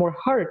are more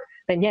heard,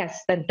 then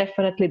yes, then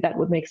definitely that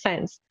would make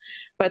sense.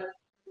 But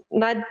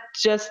not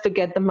just to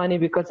get the money,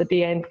 because at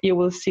the end you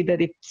will see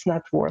that it's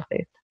not worth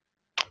it.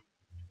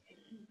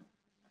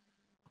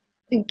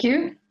 Thank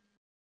you.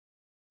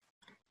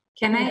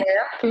 Can I,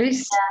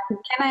 please?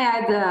 Can I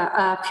add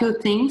a few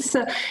things?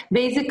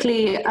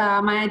 Basically,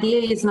 my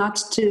idea is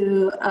not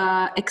to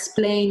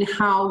explain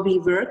how we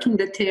work in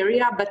that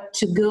area, but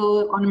to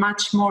go on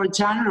much more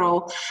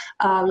general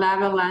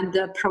level and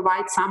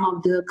provide some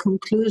of the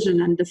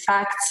conclusion and the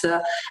facts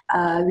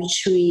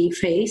which we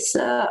face.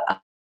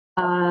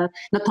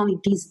 Not only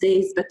these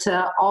days, but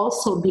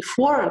also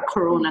before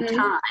Corona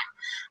time.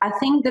 I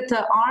think that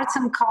the arts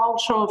and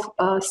cultural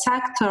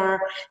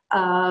sector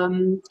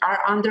are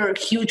under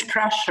huge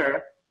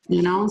pressure,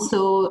 you know,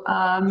 so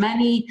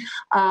many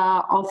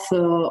of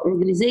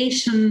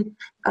organization,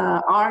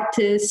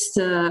 artists,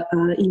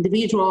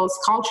 individuals,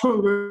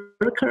 cultural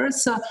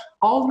workers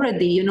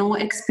already, you know,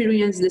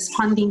 experience this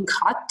funding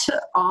cut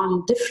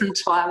on different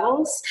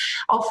levels.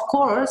 Of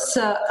course,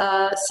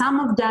 some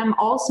of them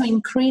also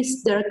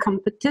increased their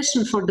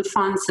competition for the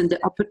funds and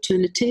the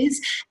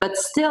opportunities, but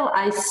still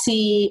I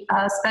see,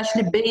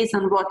 especially based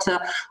on what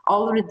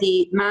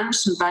already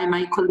mentioned by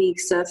my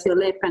colleagues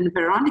Philipp and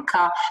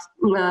Veronika,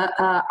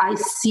 I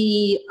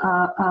see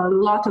a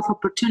lot of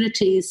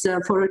opportunities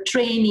for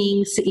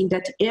trainings in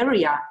that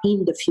area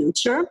in the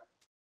future.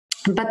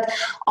 But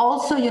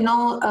also, you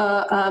know,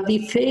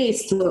 we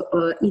faced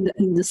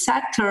in the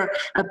sector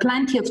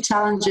plenty of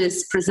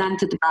challenges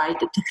presented by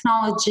the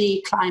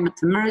technology, climate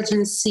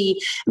emergency,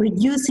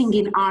 reducing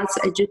in arts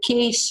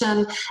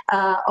education,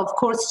 of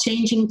course,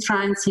 changing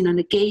trends in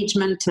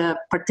engagement,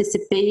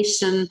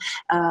 participation,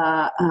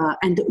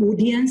 and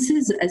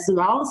audiences as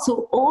well.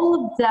 So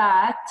all of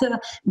that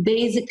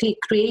basically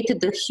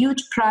created a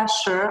huge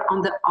pressure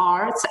on the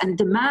arts and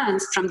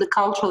demands from the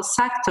cultural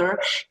sector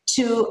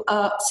to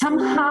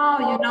somehow,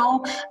 you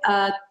know,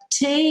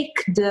 take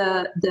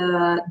the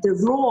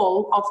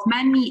role of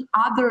many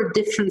other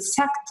different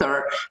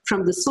sectors,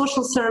 from the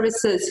social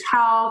services,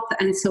 health,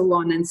 and so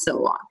on and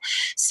so on.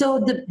 So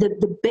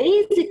the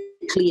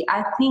basically,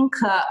 I think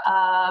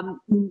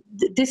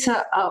this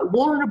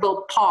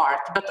vulnerable part,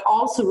 but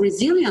also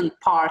resilient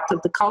part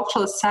of the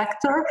cultural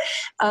sector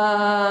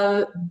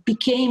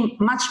became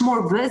much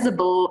more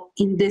visible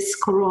in this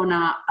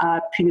Corona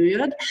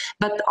period.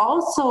 But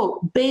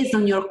also, based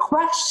on your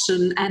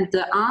question and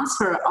the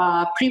answer,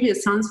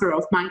 previous answer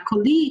of my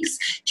colleagues,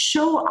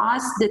 show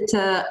us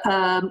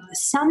that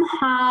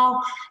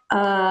somehow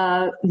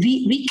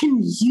we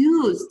can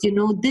use, you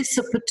know, this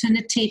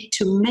opportunity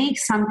to make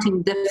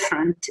something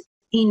different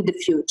in the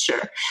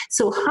future.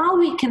 So how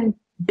we can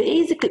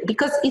basically,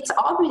 because it's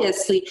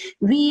obviously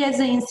we as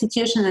an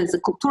institution, as a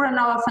Kultura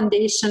Nova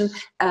Foundation,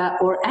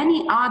 or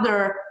any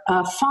other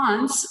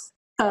funds,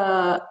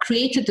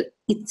 created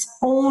its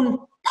own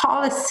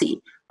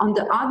policy. On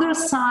the other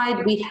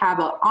side, we have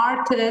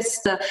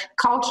artists,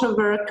 cultural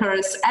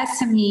workers,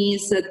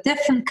 SMEs,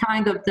 different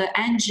kind of the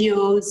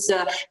NGOs,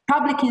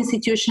 public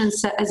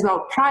institutions as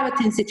well, private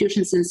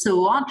institutions, and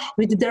so on,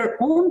 with their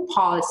own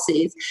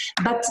policies.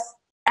 But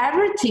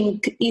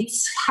everything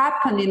it's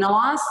happened in the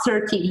last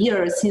 30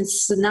 years,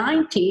 since the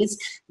 90s,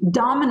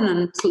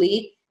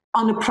 dominantly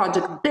on a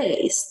project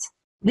based,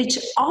 which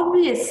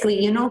obviously,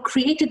 you know,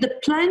 created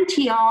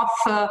plenty of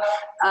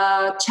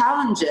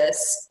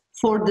challenges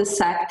for the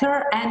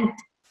sector, and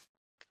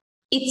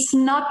it's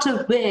not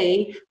a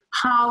way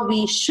how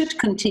we should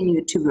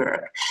continue to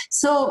work.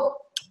 So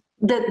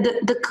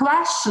the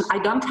question, I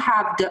don't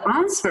have the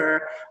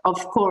answer,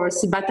 of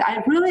course, but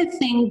I really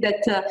think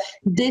that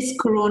this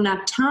Corona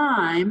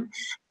time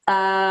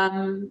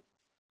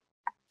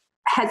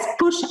has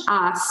pushed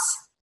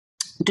us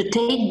to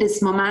take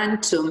this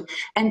momentum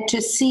and to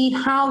see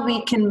how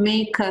we can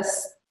make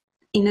us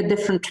in a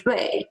different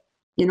way.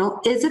 You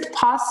know, is it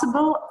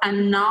possible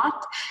and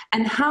not?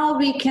 And how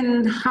we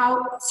can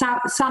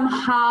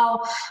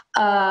somehow,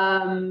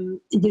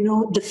 you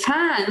know,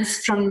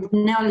 defense from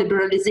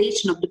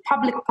neoliberalization of the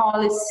public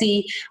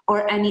policy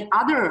or any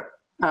other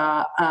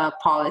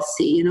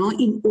policy, you know,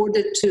 in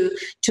order to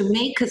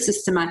make a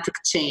systematic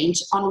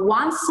change on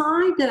one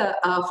side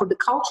for the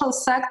cultural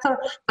sector,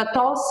 but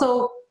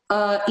also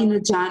in a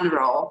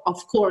general.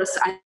 Of course,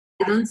 I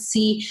don't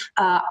see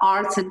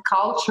arts and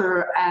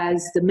culture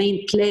as the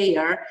main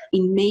player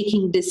in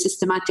making this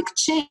systematic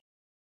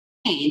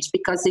change,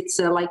 because it's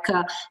like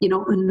you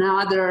know,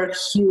 another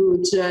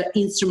huge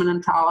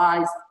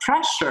instrumentalized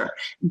pressure.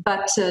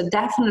 But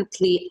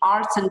definitely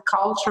arts and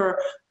culture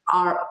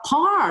are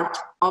part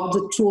of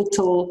the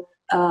total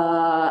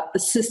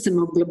system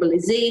of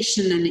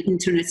globalization and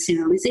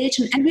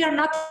internationalization, and we are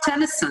not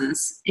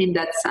innocents in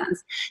that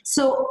sense.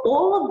 So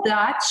all of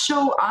that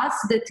show us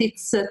that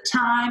it's a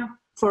time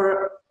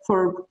for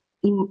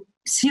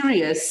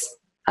serious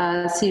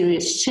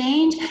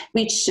change,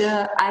 which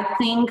I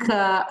think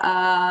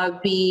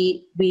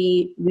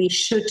we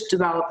should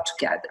develop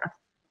together.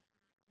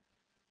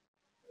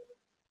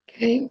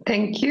 Okay,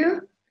 thank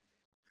you.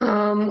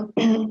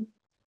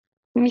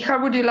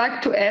 Michal, would you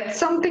like to add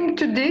something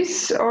to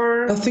this,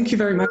 or? Thank you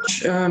very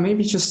much.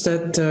 Maybe just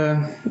that,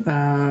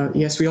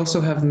 yes, we also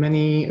have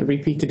many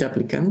repeated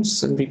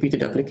applicants and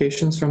repeated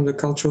applications from the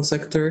cultural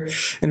sector.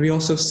 And we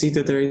also see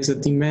that there is a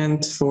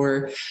demand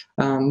for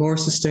more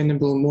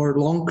sustainable, more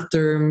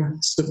long-term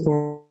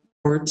support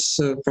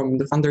from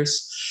the funders,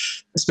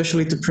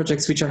 especially to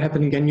projects which are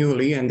happening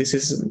annually. And this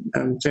is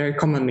very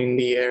common in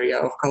the area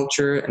of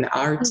culture and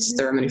arts. Mm-hmm.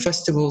 There are many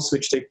festivals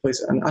which take place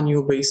on an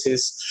annual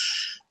basis.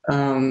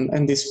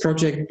 And this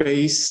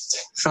project-based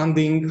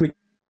funding, which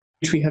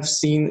we have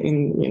seen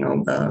in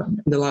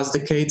the last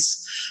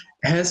decades,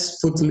 is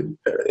putting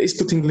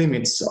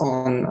limits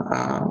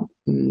on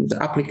the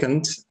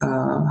applicant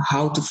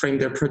how to frame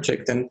their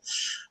project, and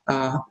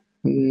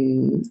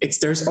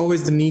there's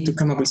always the need to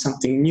come up with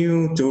something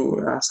new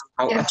to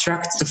somehow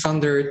attract the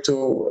funder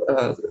to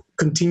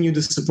continue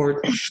the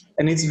support,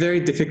 and it's very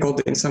difficult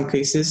in some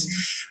cases.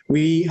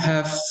 We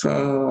have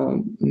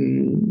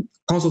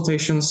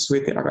consultations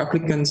with our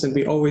applicants, and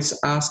we always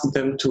ask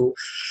them to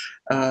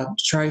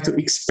try to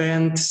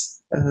expand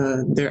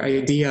their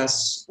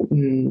ideas,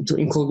 to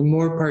include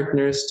more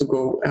partners, to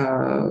go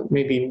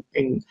maybe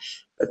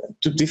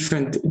to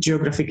different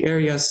geographic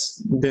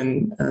areas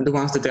than the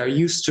ones that they are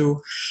used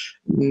to,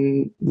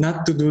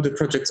 not to do the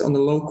projects on the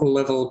local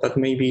level, but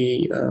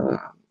maybe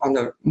on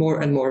a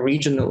more and more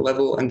regional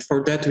level. And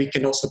for that, we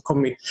can also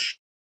commit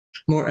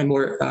more and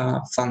more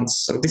funds.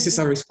 So this is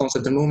our response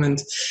at the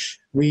moment.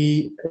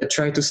 We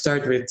try to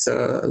start with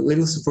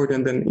little support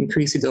and then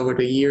increase it over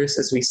the years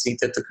as we see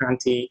that the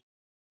grantee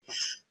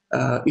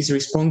is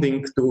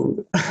responding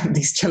to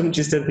these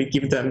challenges that we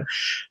give them.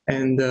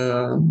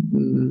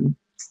 And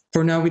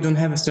for now, we don't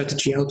have a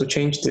strategy how to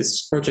change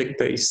this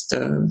project-based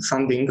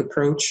funding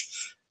approach,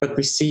 but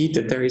we see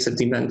that there is a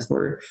demand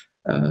for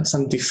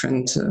some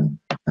different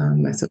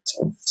methods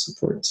of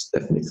support,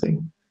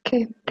 definitely.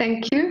 Okay,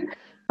 thank you.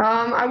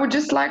 I would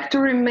just like to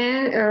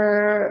remind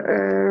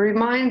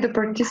the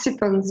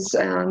participants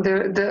and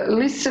the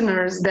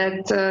listeners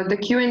that the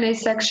Q&A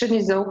section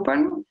is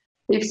open.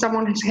 If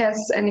someone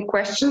has any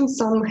questions,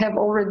 some have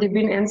already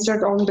been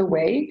answered on the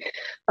way.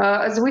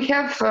 As we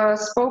have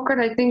spoken,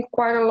 I think,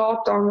 quite a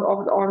lot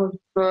on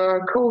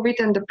COVID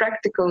and the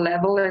practical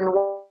level and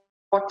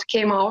what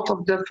came out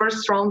of the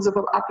first rounds of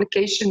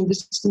application,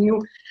 this new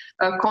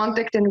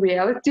contact and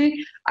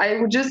reality.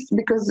 I would just,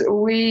 because I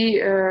would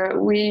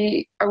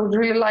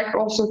really like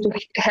also to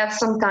have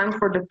some time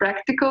for the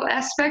practical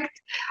aspect.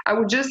 I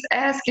would just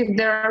ask if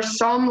there are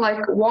some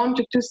like 1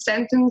 to 2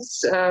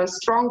 sentence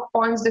strong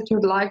points that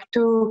you'd like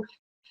to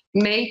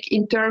make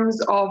in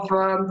terms of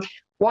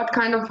what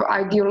kind of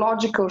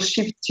ideological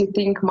shifts you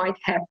think might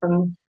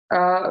happen.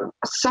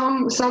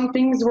 Some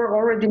things were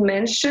already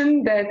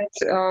mentioned that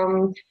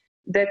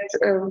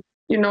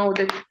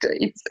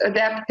it's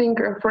adapting.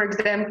 For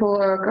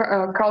example,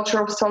 a culture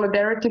of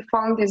solidarity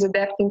fund is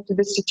adapting to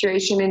the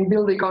situation and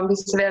building on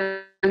this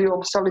value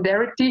of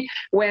solidarity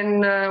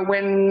when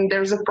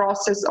there's a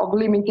process of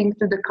limiting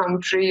to the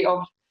country,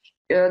 of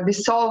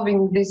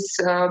dissolving this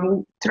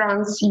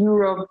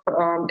trans-Europe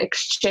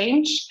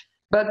exchange.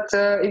 But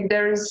if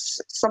there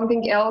is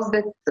something else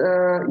that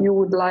you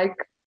would like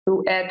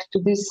to add to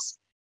this,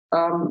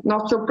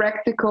 not so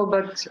practical,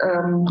 but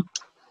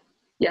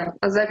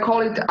as I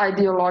call it,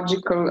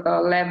 ideological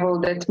level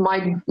that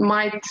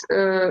might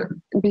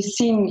be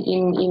seen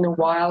in a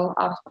while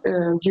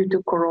after, due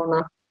to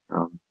Corona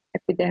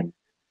epidemic.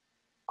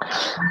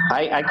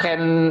 I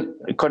can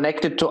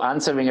connect it to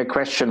answering a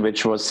question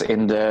which was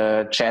in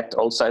the chat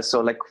also. I saw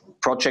like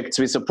projects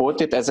we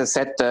supported. As I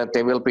said,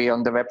 they will be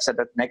on the website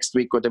next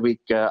week or the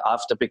week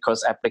after,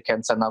 because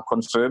applicants are now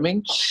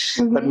confirming.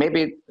 Mm-hmm. But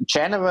maybe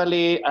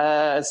generally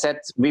said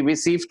we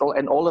received,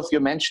 and all of you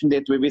mentioned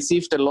it, we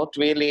received a lot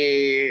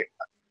really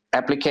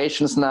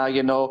applications now,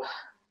 you know.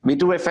 We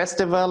do a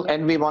festival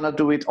and we want to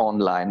do it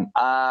online.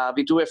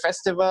 We do a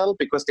festival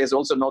because there's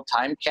also no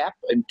time cap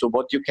into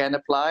what you can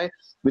apply.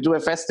 We do a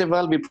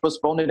festival, we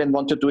postpone it and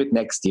want to do it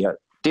next year.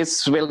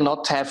 This will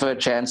not have a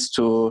chance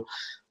to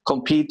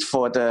compete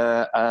for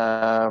the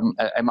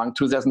among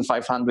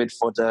 2,500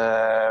 for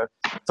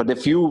the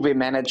few we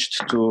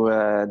managed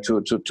to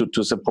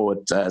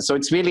support. So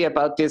it's really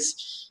about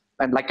this.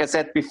 And like I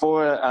said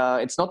before,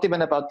 it's not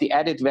even about the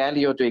added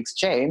value to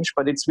exchange,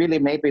 but it's really,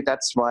 maybe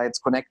that's why it's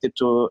connected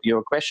to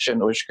your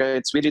question, Urška.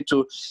 It's really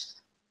to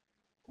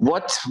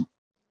what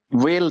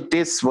will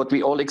this, what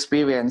we all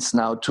experience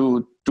now,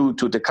 to do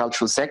to the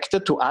cultural sector,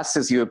 to us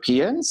as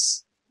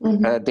Europeans.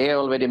 Mm-hmm. They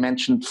already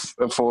mentioned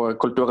for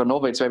Kultura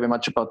Nova, it's very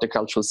much about the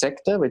cultural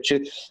sector, which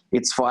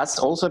it's for us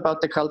also about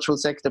the cultural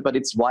sector, but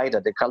it's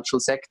wider. The cultural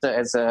sector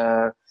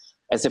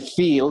as a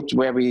field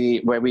where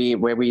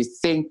we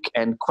think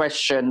and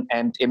question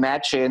and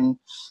imagine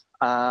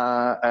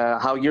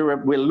how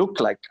Europe will look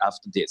like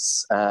after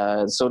this.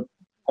 So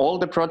all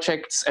the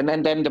projects, and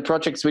then the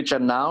projects which are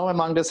now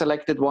among the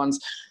selected ones,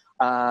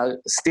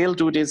 still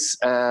do this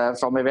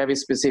from a very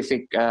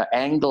specific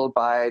angle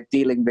by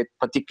dealing with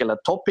particular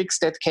topics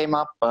that came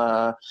up,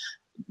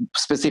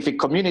 specific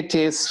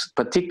communities,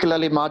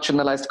 particularly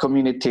marginalized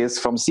communities,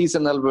 from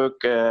seasonal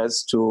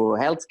workers to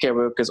healthcare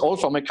workers, all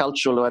from a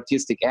cultural or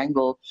artistic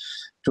angle,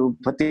 to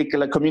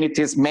particular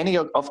communities. Many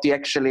of the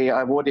actually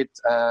awarded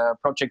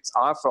projects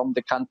are from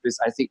the countries.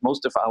 I think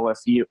most of our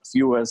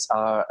viewers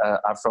are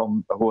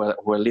from who are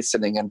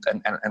listening and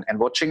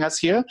watching us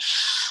here.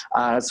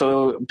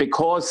 So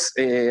because,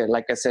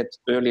 like I said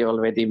earlier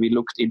already, we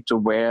looked into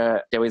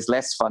where there is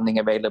less funding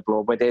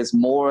available, where there's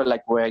more,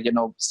 like where, you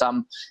know,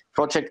 some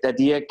project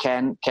idea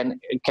can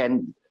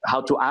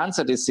how to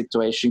answer this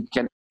situation,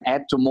 can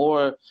add to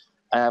more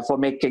for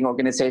making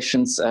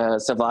organizations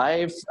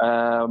survive.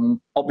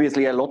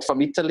 Obviously a lot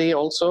from Italy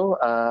also,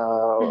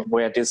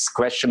 where this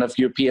question of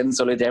European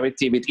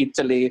solidarity with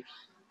Italy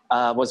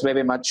was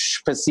very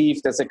much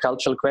perceived as a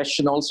cultural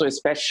question also,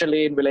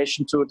 especially in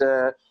relation to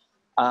the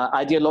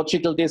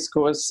ideological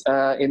discourse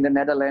in the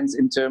Netherlands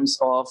in terms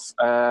of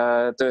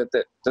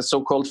the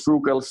so-called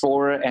frugal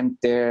four and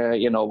their,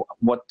 you know,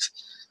 what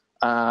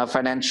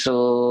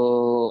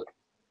financial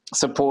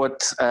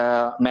support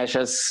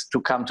measures to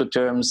come to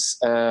terms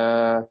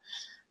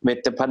with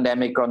the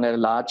pandemic on a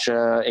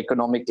larger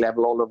economic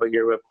level all over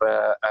Europe.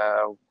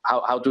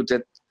 How do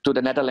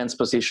the Netherlands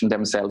position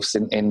themselves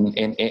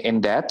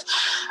in that?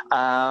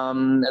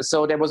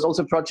 So there was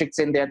also projects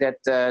in there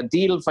that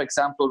deal, for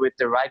example, with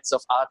the rights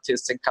of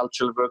artists and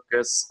cultural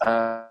workers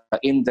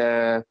in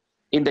the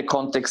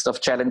context of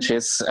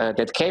challenges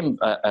that came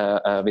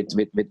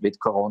with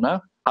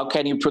Corona. How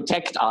can you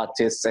protect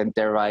artists and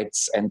their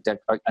rights and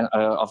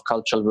of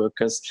cultural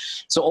workers?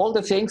 So all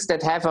the things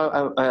that have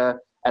a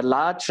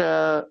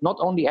larger, not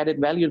only added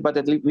value, but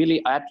that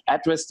really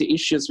address the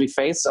issues we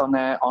face on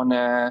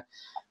a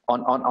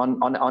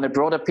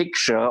broader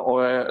picture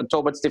or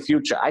towards the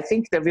future. I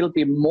think there will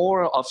be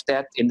more of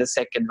that in the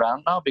second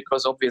round now,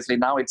 because obviously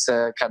now it's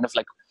a kind of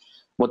like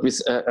what we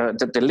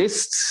the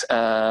lists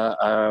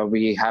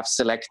we have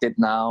selected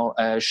now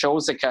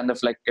shows a kind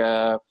of like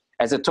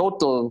as a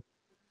total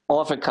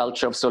of a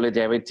culture of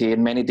solidarity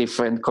in many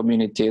different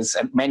communities,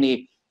 and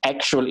many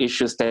actual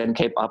issues then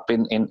came up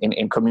in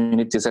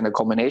communities, and a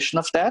combination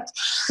of that.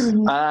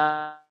 Mm-hmm.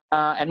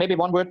 And maybe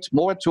one word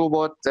more to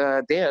what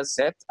Dea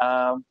said,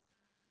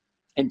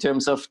 in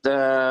terms of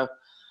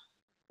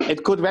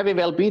it could very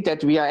well be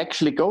that we are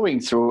actually going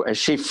through a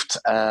shift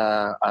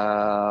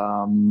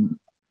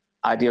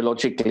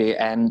ideologically,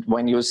 and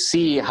when you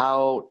see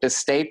how the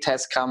state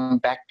has come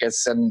back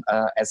as an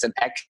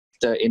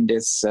actor in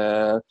this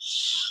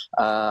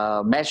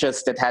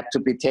measures that had to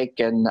be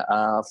taken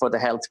for the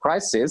health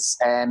crisis,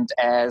 and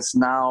as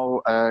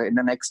now in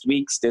the next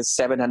weeks this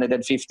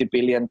 750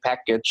 billion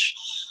package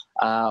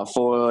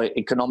for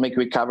economic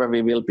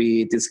recovery will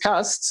be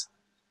discussed.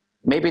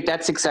 Maybe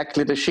that's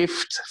exactly the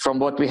shift from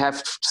what we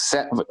have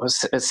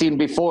seen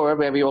before,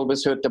 where we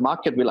always heard the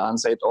market will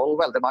answer it all.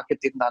 Well, the market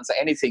didn't answer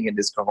anything in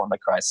this Corona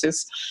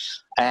crisis,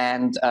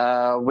 and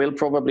will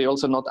probably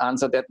also not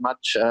answer that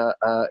much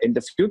in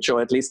the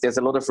future. At least there's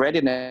a lot of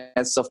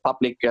readiness of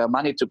public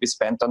money to be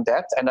spent on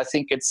that. And I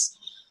think it's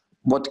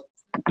what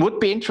would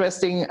be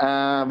interesting,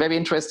 very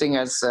interesting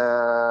as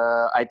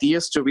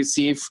ideas to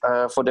receive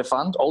for the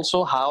fund.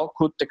 Also, how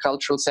could the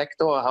cultural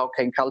sector, or how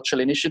can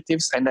cultural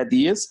initiatives and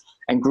ideas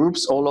and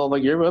groups all over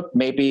Europe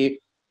maybe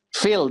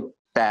fill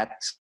that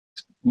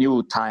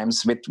new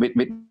times with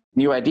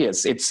new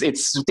ideas.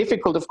 It's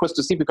difficult, of course,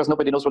 to see because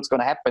nobody knows what's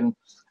going to happen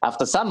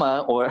after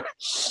summer, or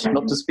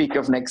not to speak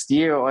of next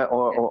year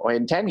or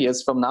in 10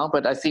 years from now.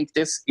 But I think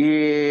this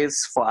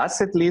is, for us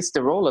at least,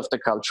 the role of the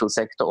cultural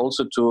sector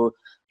also to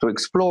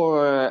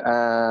explore,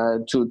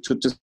 to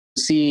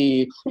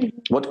see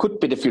what could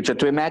be the future,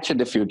 to imagine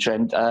the future.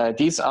 And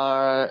these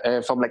are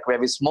from like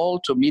very small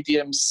to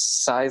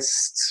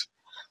medium-sized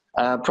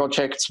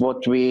projects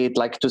what we'd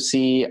like to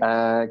see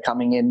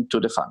coming into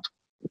the fund.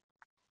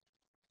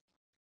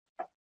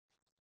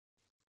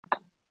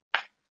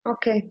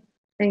 Okay,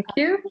 thank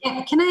you.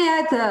 Yeah, can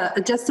I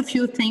add just a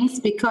few things,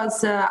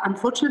 because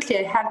unfortunately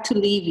I have to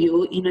leave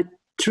you in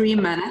 3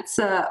 minutes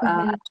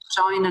to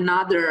join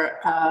another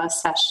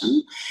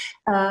session.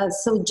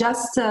 So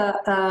just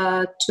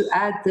to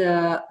add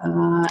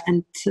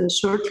and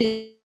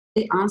shortly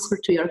answer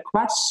to your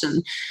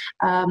question,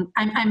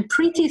 I'm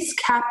pretty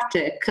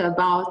skeptic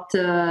about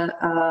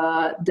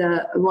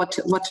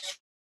what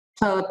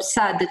Philipp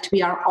said, that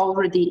we are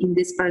already in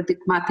this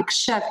paradigmatic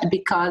shift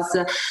because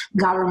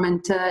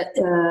government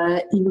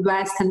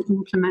invest and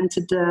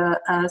implemented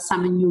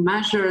some new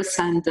measures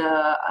and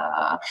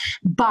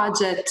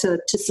budget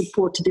to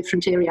support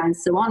different areas and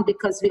so on,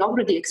 because we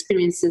already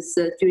experienced this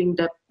during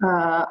the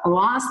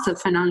last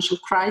financial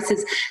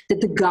crisis,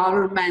 that the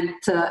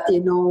government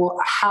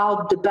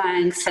helped the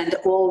banks and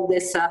all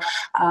this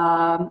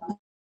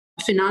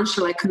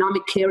financial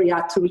economic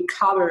area to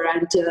recover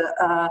and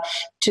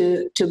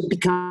to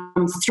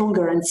become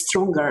stronger and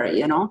stronger,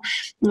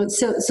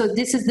 So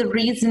this is the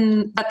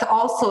reason, but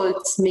also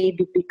it's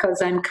maybe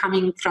because I'm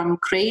coming from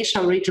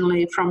Croatia,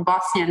 originally from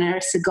Bosnia and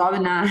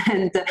Herzegovina,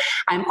 and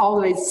I'm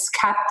always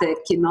skeptic,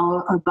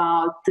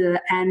 about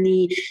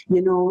any,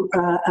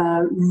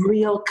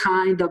 real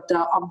kind of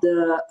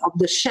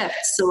the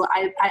shift. So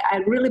I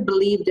really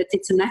believe that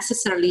it's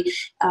necessarily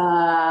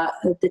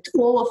that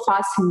all of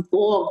us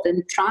involved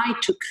and try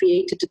to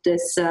create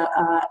this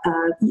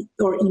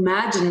or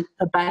imagine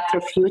a better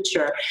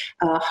future,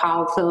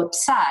 how Philipp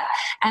said.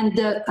 And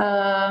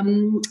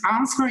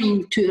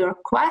answering to your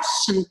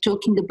question,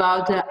 talking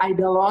about the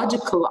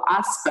ideological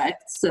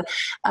aspects,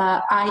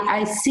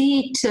 I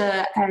see it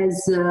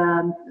as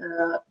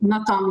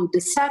not only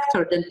the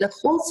sector, that the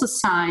whole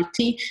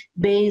society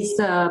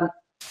based on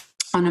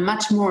a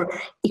much more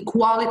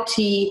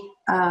equality,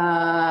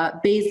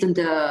 based on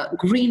the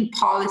green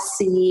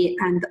policy,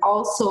 and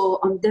also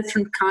on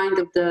different kind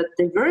of the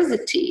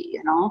diversity,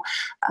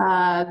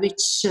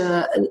 which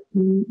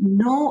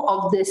no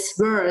of these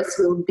words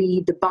will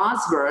be the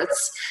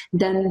buzzwords,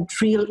 then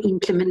real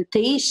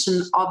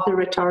implementation of the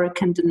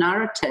rhetoric and the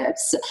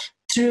narratives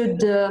through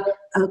the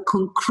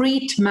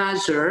concrete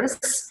measures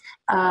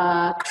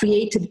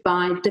created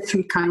by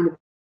different kind of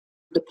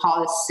the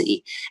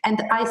policy.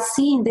 And I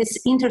see in this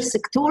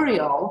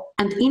intersectorial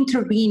and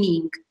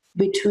intervening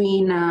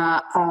between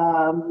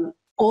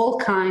all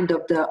kind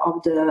of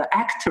the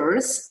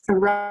actors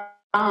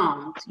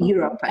around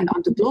Europe and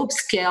on the globe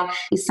scale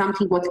is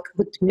something what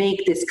would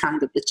make this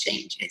kind of the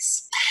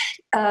changes.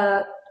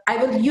 I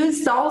will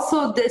use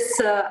also this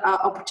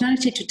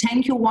opportunity to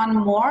thank you one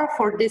more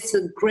for this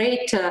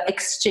great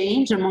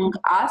exchange among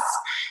us,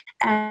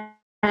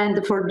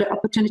 and for the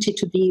opportunity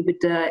to be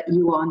with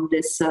you on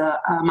this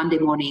Monday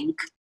morning.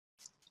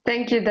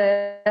 Thank you,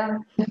 Dea.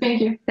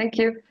 Thank you. Thank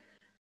you.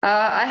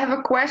 I have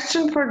a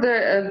question for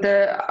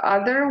the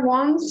other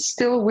ones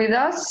still with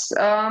us,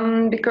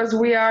 because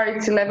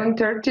it's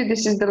 11:30.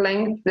 This is the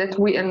length that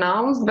we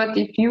announced, but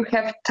if you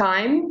have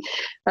time,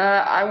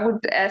 I would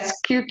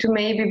ask you to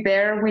maybe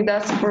bear with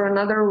us for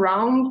another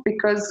round,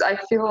 because I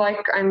feel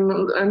like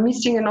I'm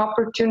missing an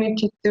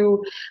opportunity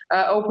to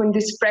open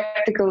this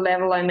practical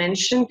level I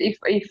mentioned.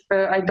 If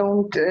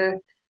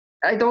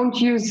I don't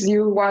use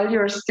you while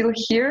you're still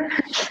here.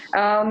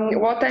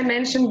 What I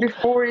mentioned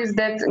before is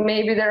that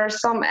maybe there are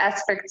some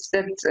aspects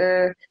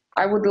that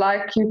I would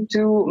like you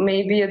to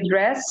maybe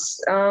address.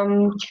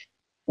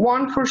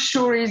 One for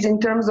sure is in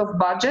terms of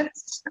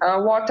budgets.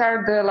 What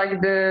are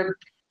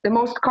the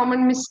most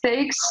common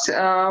mistakes?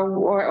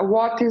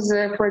 What is,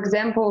 for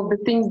example, the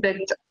things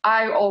that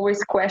I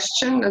always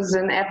question as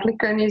an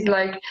applicant is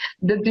like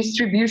the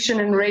distribution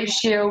and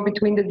ratio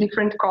between the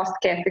different cost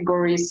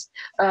categories,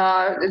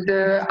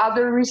 the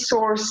other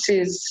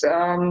resources,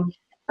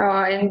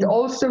 and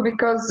also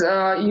because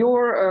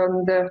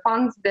the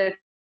funds that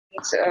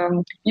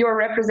you're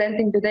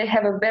representing today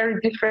have a very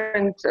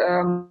different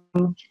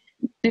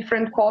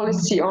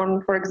policy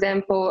on, for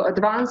example,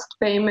 advanced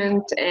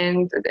payment,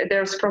 and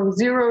there's from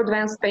 0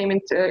 advanced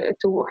payment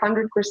to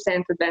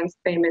 100% advanced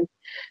payment.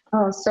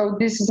 So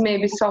this is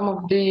maybe some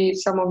of the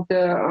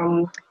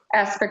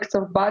aspects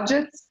of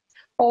budgets.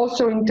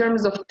 Also, in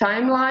terms of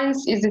timelines,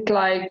 is it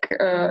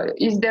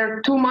is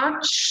there too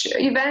much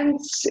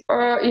events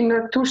in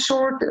a too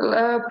short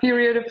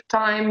period of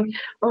time,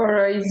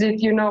 or is it,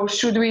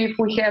 should we, if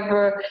we have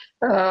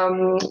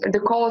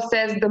the call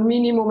says the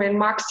minimum and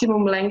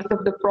maximum length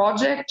of the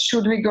project,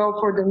 should we go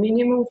for the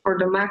minimum, for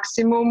the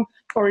maximum,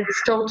 or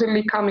it's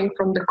totally coming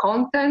from the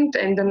content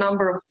and the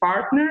number of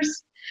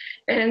partners?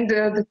 And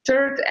the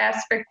third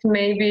aspect,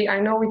 maybe, I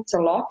know it's a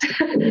lot,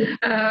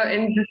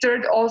 and the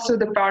third also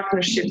the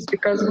partnerships,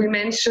 because we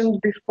mentioned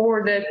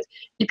before that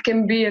it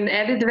can be an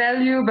added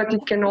value, but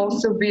it can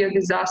also be a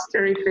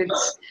disaster if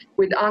it's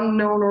with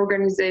unknown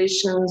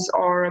organizations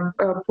or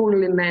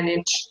poorly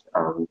managed.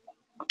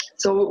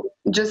 So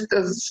just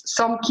as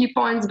some key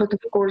points, but of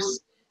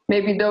course,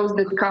 maybe those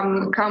that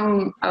come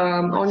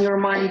on your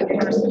mind, the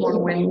first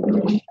one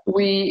when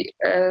we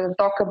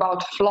talk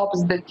about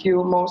flops that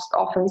you most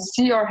often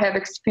see or have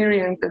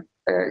experienced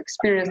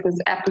as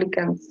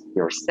applicants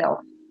yourself.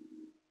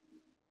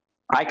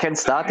 I can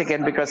start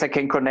again because I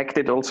can connect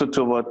it also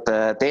to what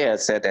Dea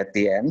said at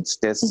the end.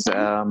 This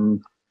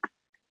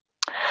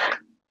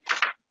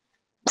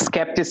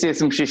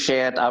skepticism she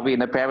shared, are we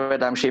in a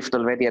paradigm shift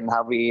already, and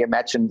how we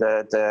imagine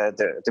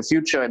the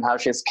future, and how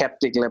she's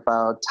skeptical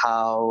about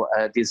how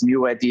these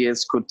new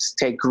ideas could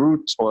take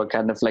root or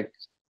kind of like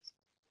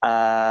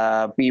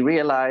be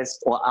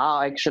realized or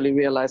are actually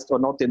realized or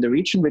not in the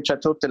region, which I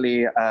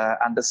totally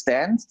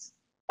understand.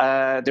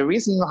 The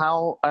reason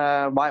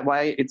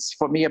why it's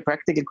for me a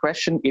practical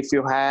question, if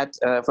you had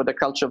for the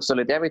Culture of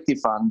Solidarity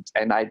Fund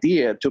an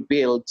idea to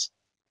build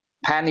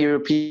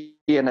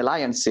pan-European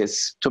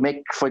alliances to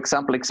make, for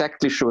example,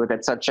 exactly sure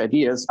that such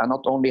ideas are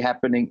not only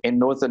happening in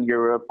Northern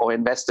Europe or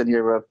in Western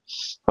Europe,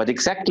 but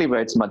exactly where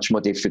it's much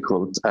more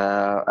difficult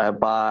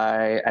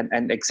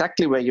and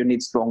exactly where you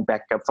need strong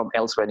backup from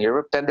elsewhere in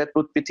Europe, then that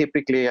would be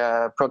typically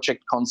a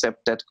project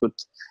concept that could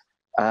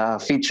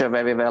feature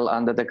very well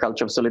under the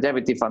Culture of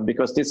Solidarity Fund,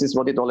 because this is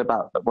what it's all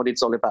about.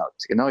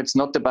 You know, it's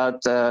not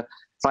about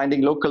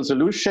finding local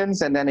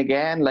solutions, and then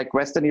again, like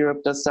Western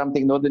Europe does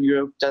something, Northern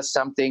Europe does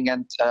something,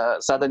 and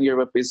Southern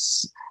Europe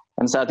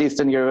and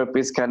Southeastern Europe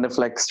is kind of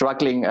like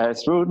struggling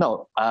through.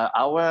 No,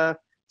 our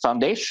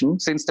foundation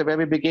since the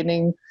very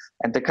beginning,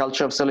 and the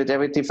Culture of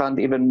Solidarity Fund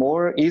even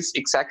more, is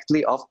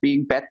exactly of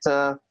being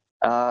better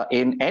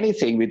in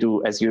anything we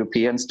do as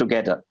Europeans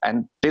together.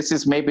 And this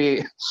is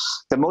maybe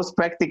the most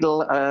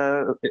practical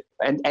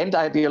and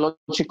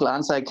ideological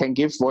answer I can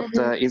give what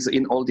is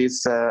in all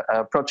these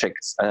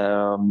projects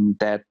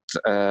what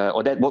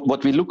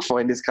we look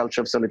for in this Culture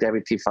of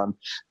Solidarity Fund.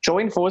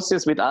 Join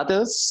forces with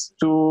others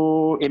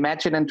to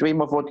imagine and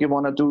dream of what you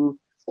want to do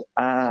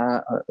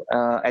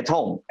at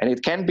home. And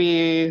it can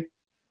be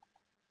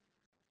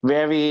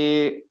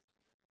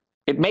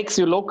it makes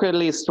you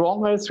locally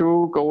stronger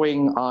through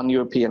going on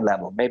European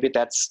level. Maybe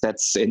that's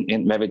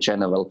in very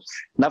general.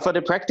 Now for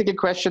the practical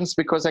questions,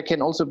 because I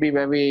can also be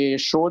very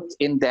short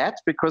in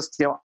that, because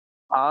there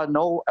are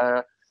no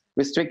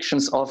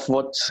restrictions of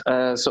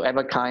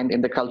whatsoever kind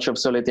in the Culture of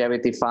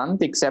Solidarity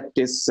Fund, except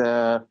this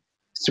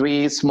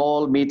 3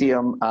 small,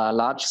 medium,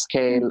 large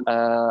scale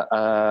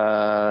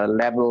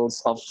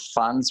levels of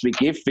funds we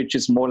give, which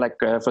is more like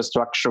for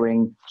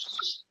structuring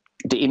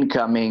the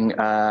incoming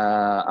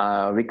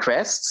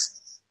requests.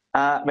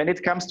 When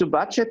it comes to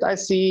budget, or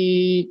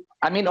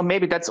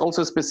maybe that's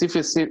also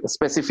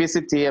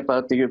specificity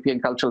about the European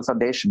Cultural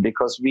Foundation,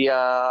 because we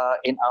are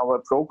in our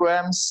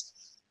programs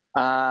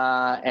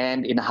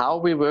and in how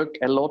we work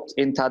a lot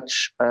in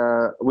touch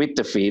with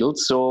the field.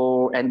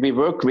 And we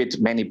work with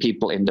many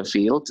people in the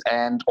field,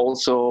 and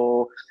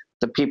also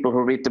the people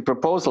who read the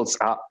proposals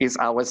is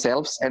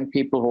ourselves and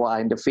people who are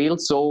in the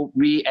field. So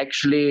we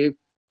actually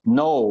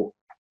know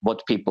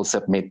what people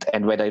submit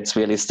and whether it's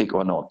realistic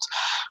or not.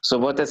 So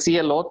what I see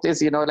a lot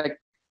is, like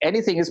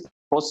anything is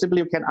possible.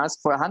 You can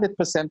ask for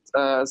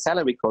 100%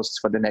 salary costs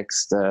for the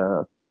next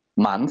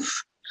month,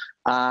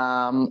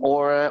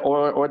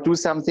 or do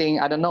something,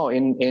 I don't know,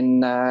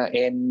 in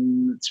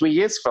 3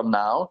 years from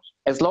now,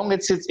 as long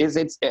as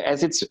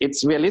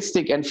it's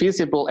realistic and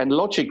feasible and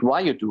logic why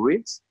you do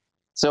it.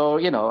 So,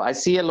 I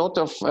see a lot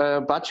of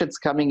budgets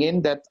coming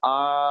in that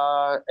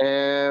are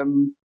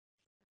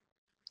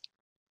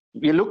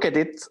you look at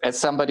it as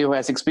somebody who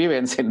has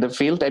experience in the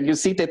field, and you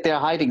see that they're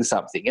hiding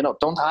something.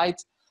 Don't hide,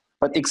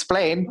 but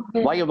explain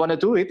why you want to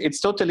do it. It's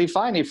totally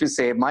fine if you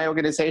say, my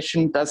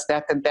organization does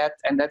that, and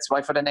that's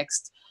why for the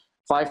next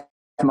 5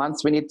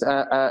 months we need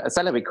a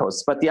salary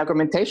cost. But the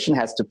argumentation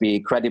has to be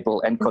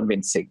credible and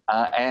convincing.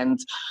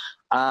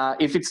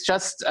 If it's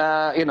just,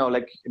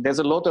 like there's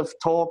a lot of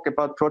talk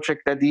about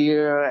project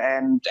idea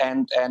and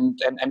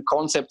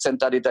concepts and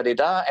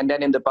da-di-da-di-da, and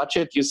then in the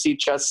budget you see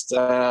just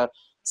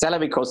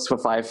salary costs for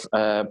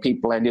 5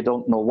 people and you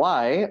don't know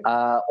why,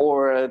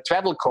 or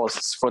travel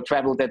costs for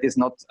travel that is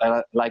not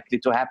likely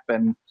to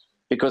happen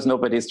because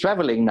nobody is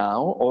traveling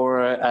now,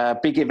 or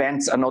big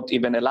events are not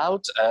even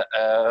allowed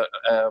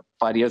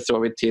by the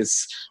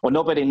authorities, or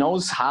nobody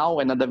knows how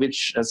and under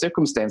which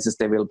circumstances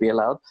they will be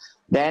allowed,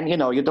 then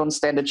you don't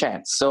stand a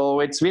chance.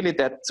 So it's really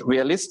that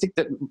realistic,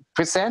 that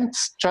present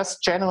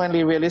just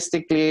genuinely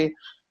realistically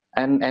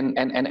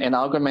and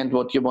argument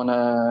what you want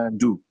to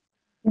do.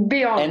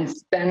 Be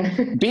honest,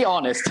 then. Be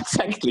honest,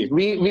 exactly.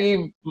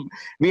 We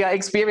are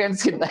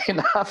experienced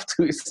enough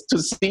to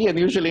see and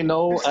usually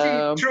know.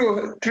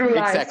 True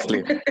lies.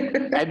 Exactly.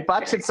 And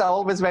budgets are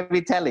always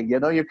very telling.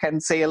 You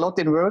can say a lot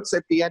in words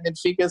at the end in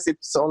figures.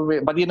 It's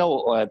always, but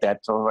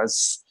that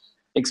always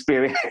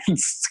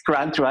experienced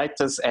grant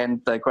writers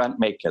and grant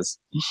makers.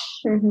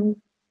 Mm-hmm.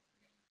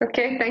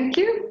 Okay, thank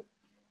you.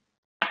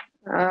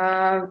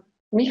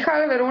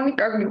 Michal,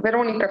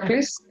 Veronika,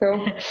 please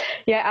go.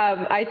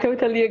 Yeah, I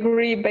totally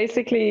agree.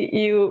 Basically,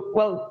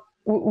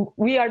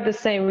 we are the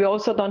same. We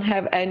also don't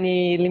have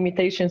any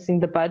limitations in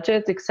the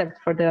budget except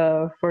for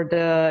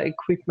the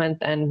equipment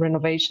and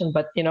renovation.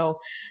 But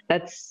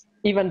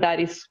that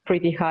is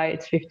pretty high.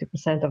 It's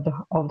 50%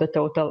 of the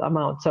total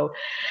amount. So,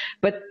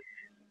 but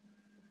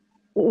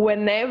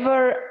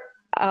whenever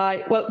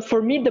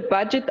for me, the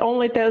budget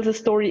only tells a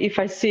story if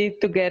I see it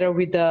together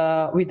with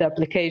the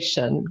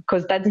application,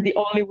 because that's the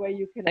only way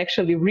you can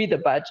actually read a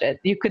budget.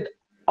 You could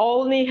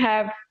only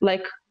have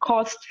like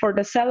cost for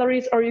the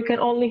salaries, or you can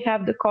only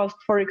have the cost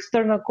for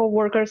external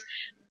co-workers,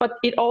 but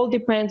it all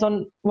depends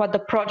on what the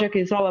project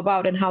is all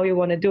about and how you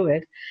want to do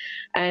it.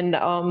 And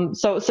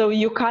so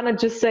you cannot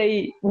just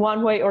say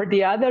one way or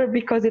the other,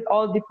 because it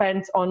all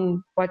depends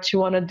on what you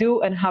want to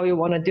do and how you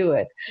want to do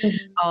it.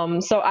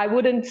 Mm-hmm. So I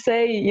wouldn't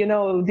say,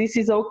 this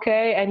is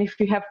okay, and if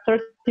you have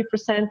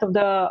 30% of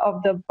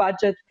the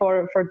budget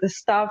for the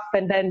stuff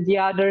and then the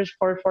others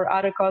for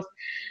other costs,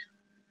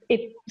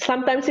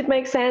 sometimes it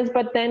makes sense,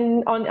 but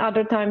then on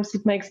other times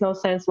it makes no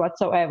sense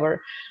whatsoever.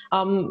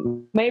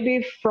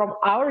 Maybe from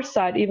our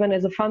side, even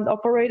as a fund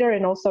operator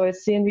and also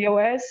as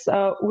CNVOS,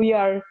 we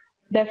are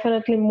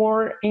definitely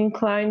more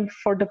inclined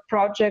for the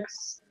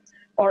projects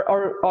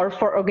or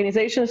for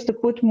organizations to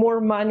put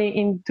more money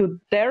into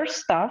their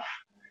stuff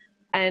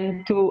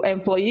and to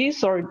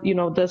employees, or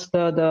just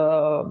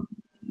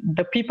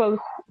the people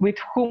with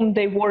whom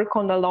they work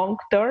on the long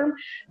term,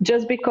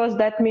 just because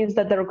that means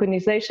that the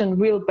organization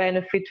will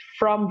benefit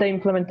from the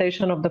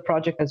implementation of the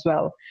project as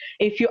well.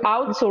 If you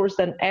outsource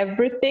then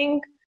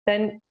everything,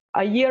 then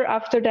a year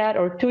after that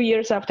or 2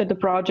 years after the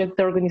project,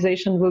 the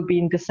organization will be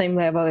in the same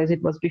level as it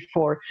was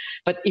before.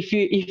 But if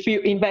you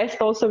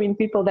invest also in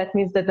people, that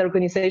means that the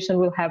organization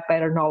will have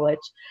better knowledge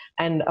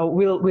and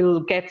will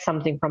get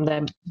something from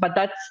them. But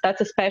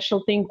that's a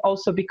special thing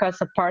also,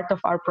 because a part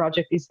of our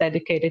project is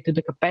dedicated to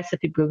the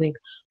capacity building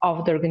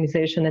of the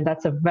organization, and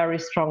that's a very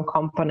strong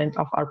component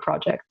of our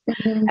project.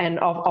 Mm-hmm. And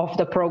of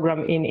the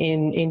program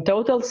in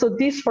total. So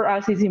this for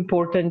us is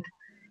important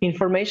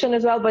information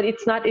as well, but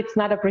it's not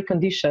a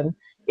precondition.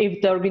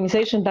 If the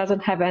organization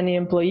doesn't have any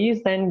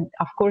employees, then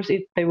of course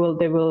they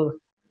will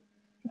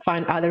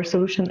find other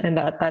solution, and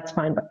that's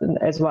fine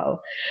as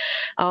well.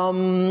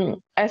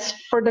 As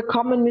for the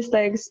common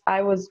mistakes,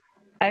 I was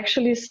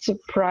actually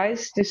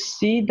surprised to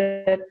see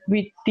that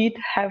we did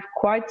have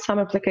quite some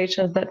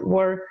applications that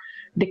were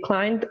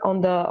declined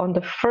on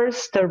the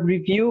first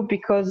review,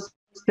 because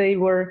they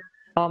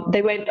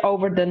went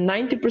over the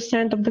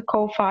 90% of the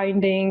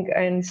co-finding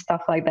and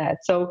stuff like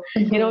that. So,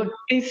 mm-hmm.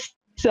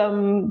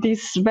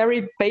 These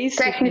very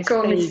basic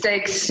technical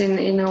mistakes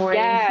in a way.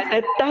 Yeah,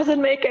 that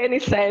doesn't make any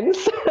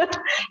sense.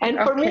 And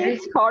for me,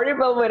 it's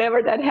horrible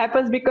whenever that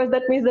happens, because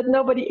that means that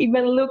nobody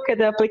even look at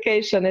the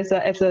application as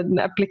an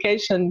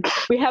application.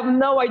 We have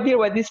no idea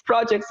what these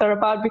projects are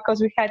about,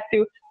 because we had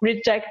to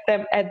reject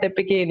them at the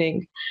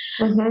beginning.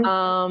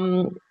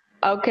 Mm-hmm.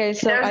 Okay,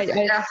 so I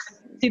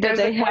see that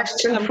they have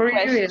some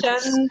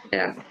questions.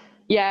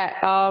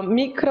 Yeah,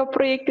 micro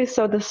projects,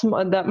 so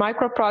the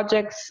micro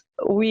projects,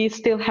 we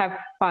still have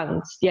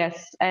funds,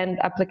 yes, and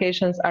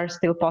applications are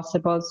still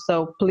possible.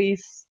 So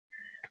please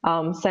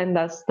send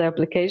us the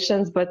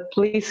applications, but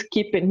please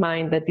keep in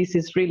mind that this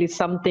is really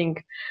something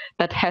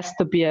that has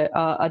to be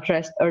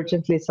addressed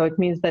urgently. So it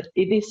means that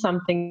it is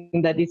something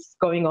that is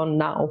going on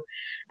now,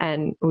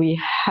 and we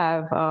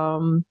have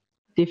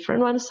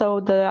different ones.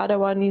 So the other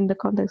one in the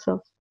context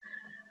of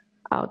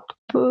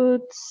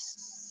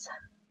outputs.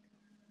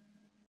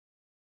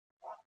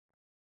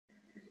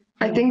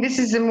 I think this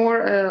is a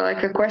more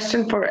like a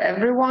question for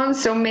everyone.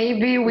 So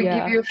maybe we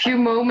give you a few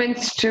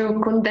moments to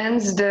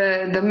condense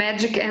the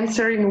magic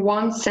answer in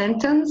one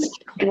sentence,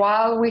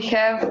 while we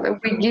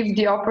give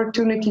the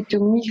opportunity to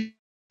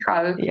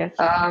Michal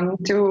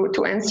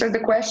to answer the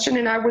question.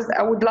 And I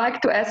would like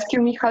to ask you,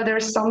 Michal,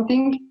 there's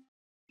something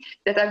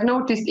that I've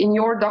noticed in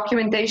your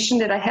documentation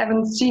that I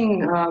haven't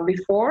seen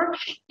before.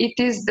 It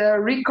is the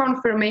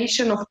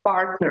reconfirmation of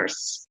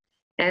partners.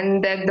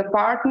 And that the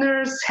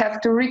partners have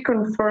to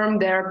reconfirm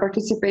their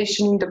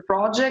participation in the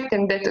project,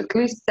 and that at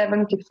least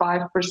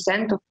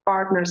 75% of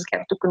partners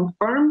have to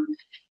confirm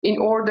in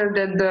order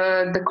that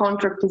the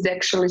contract is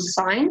actually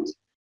signed.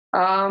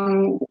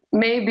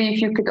 Maybe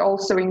if you could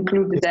also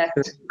include that.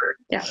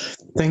 Yeah.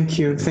 Thank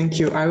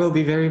you. I will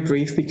be very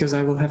brief, because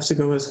I will have to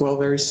go as well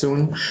very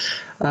soon.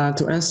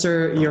 To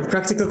answer your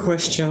practical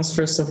questions,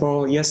 first of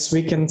all, yes,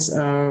 we can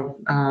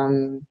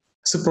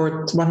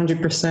support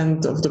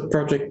 100% of the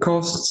project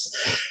costs.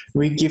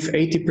 We give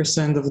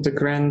 80% of the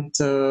grant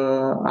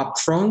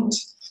upfront.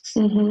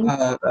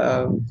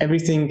 Mm-hmm.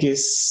 Everything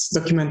is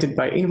documented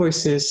by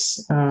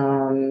invoices,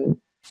 and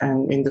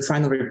in the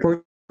final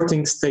report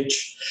supporting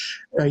stage,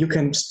 you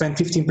can spend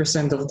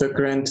 15% of the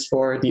grant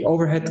for the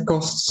overhead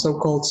costs,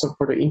 so-called, so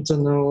for the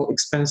internal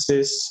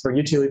expenses, for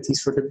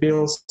utilities, for the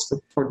bills,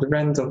 for the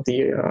rent of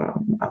the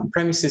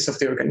premises of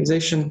the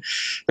organization,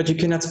 but you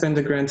cannot spend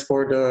the grant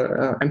for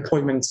the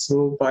employment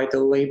rule by the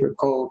labor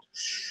code.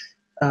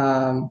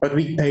 But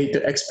we pay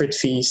the expert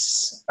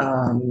fees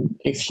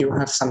if you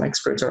have some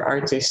experts or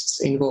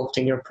artists involved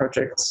in your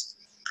projects.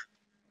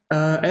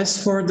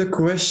 As for the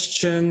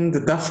question,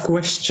 the tough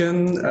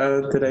question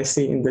that I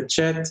see in the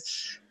chat,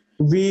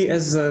 we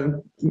as a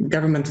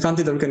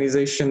government-funded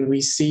organization,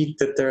 we see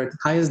that the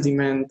highest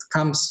demand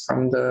comes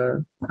from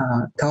the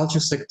culture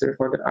sector,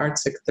 for the art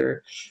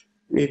sector.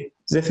 It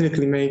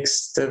definitely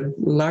makes the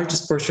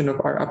largest portion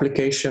of our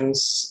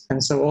applications,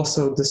 and so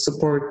also the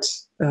support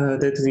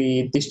that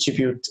we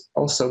distribute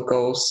also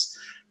goes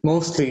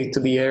mostly to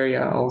the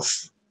area of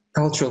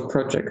cultural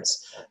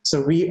projects.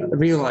 So we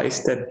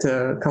realize that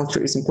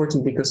culture is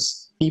important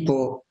because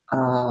people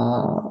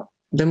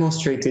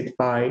demonstrate it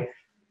by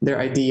their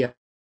ideas,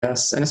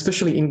 and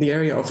especially in the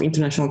area of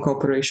international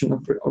cooperation,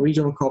 of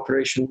regional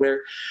cooperation,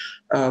 where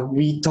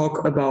we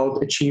talk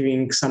about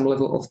achieving some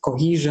level of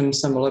cohesion,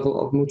 some level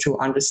of mutual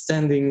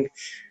understanding,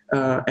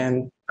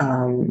 and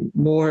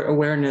more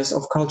awareness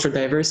of cultural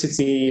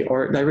diversity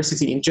or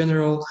diversity in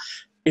general.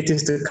 It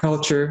is the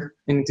culture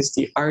and it is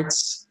the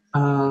arts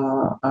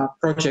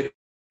project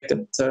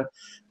that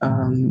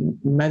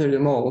matter the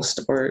most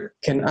or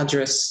can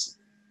address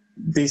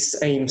these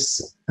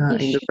aims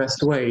in the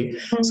best way.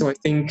 So I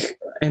think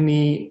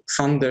any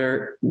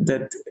funder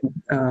that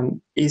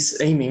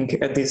is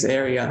aiming at this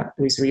area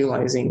is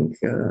realizing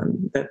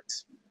that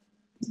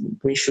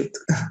we should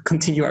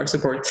continue our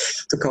support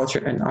to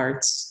culture and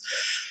arts.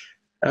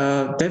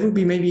 That would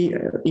be maybe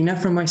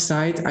enough from my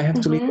side. I have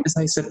to leave. As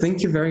I said,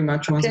 thank you very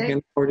much once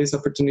again for this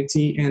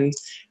opportunity. And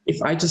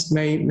if I just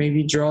may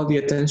maybe draw the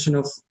attention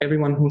of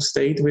everyone who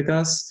stayed with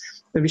us,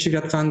 the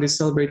Visegrad Fund is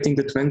celebrating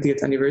the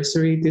 20th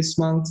anniversary this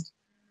month.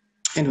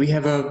 And we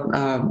have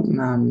a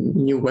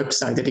new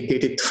website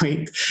dedicated to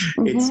it.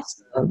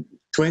 It's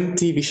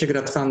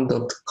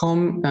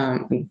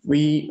 20visegradfund.com.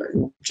 We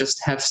just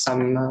have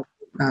some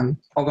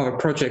of our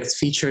projects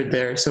featured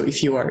there. So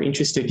if you are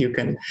interested, you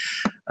can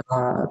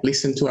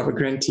listen to our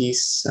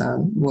grantees,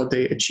 what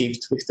they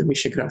achieved with the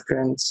Visegrad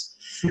grants.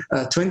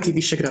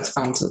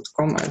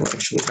 20visegradfund.com. I will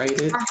actually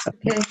write it.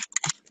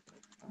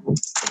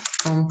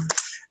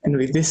 And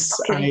with this,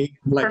 I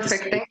would like to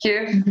say thank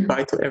you.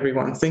 Bye to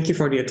everyone. Thank you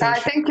for the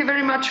attention. Thank you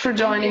very much for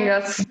joining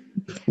us.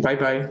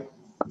 Bye-bye.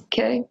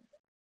 Okay.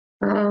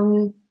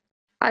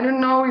 I don't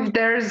know if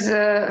there's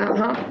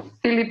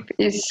Philipp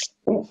has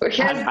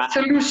the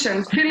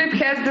solution. Philipp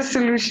has the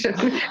solution.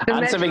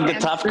 Answering the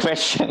tough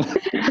question.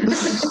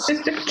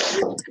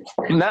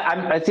 No,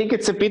 I think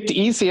it's a bit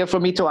easier for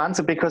me to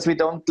answer because we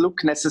don't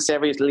look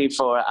necessarily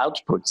for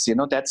outputs. You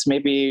know, that's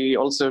maybe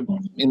also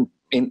in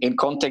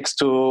context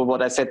to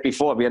what I said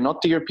before. We are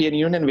not the European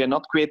Union. We are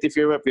not Creative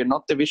Europe. We are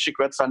not the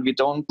Visegrad Fund. We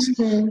don't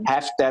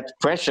have that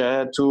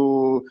pressure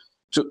to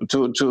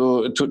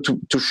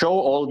show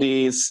all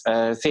these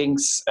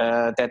things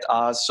that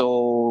are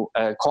so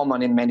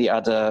common in many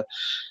other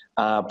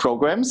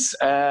programs.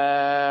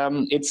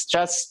 It's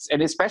just,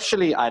 and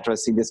especially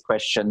addressing this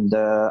question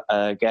the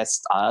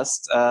guest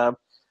asked,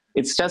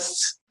 it's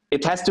just,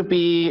 it has to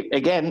be,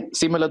 again,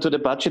 similar to the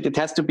budget, it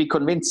has to be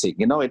convincing.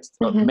 You know, it's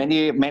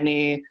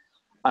many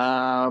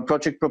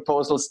project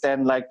proposals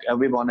then like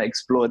we want to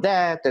explore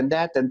that and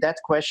that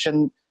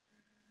question.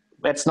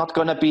 That's not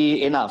going to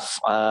be enough,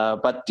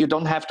 but you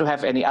don't have to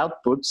have any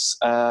outputs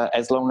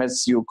as long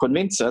as you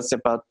convince us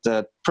about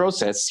the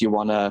process you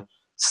want to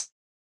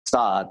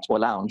start or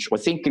launch, or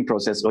thinking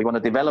process, or you want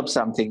to develop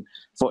something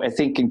for a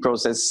thinking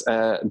process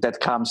that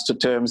comes to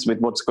terms with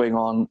what's going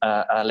on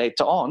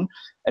later on.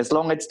 As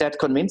long as it's that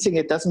convincing,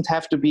 it doesn't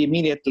have to be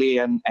immediately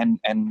an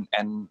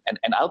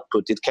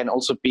output. It can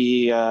also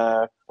be,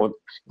 or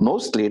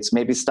mostly it's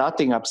maybe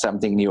starting up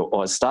something new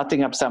or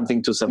starting up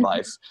something to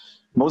survive.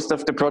 Most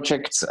of the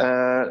projects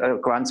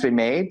grants we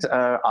made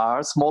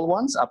are small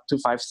ones, up to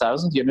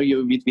 5,000. You know,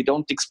 we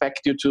don't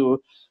expect you to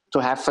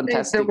have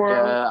fantastic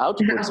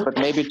outputs, but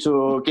maybe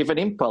to give an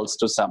impulse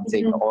to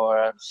something,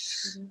 or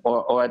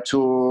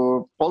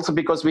to also,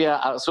 because we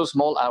are so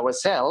small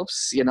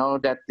ourselves, you know,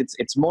 that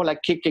it's more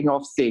like kicking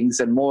off things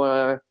and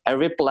more a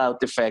ripple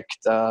out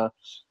effect.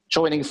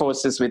 Joining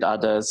forces with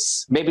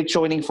others, maybe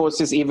joining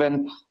forces,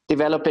 even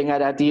developing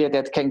an idea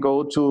that can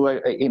go to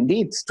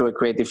indeed to a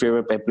Creative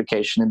Europe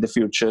application in the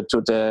future,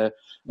 to the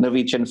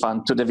Norwegian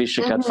Fund, to the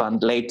Visegrad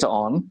Fund later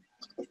on.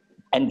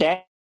 And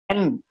then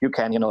you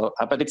can, you know,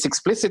 but it's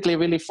explicitly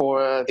really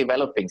for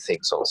developing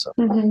things also.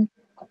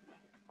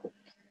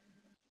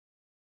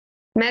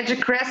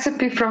 Magic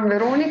recipe from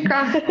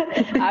Veronika.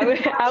 I will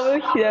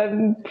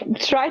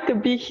try to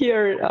be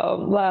here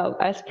well,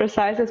 as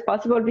precise as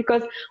possible,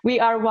 because we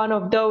are one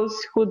of those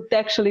who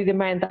actually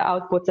demand the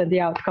outputs and the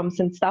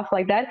outcomes and stuff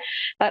like that.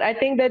 But I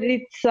think that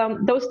it's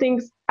those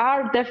things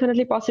are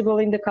definitely possible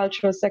in the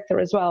cultural sector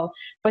as well.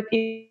 But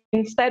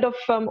instead of,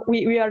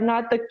 we are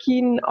not the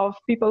keen of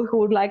people who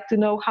would like to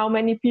know how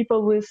many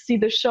people will see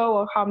the show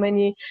or how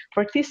many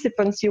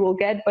participants you will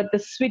get, but the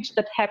switch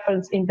that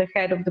happens in the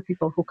head of the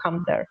people who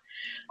come there.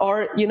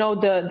 Or, you know,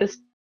 the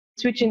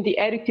switch in the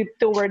attitude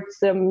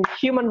towards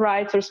human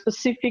rights or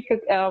specific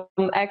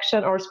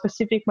action or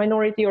specific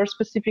minority or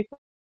specific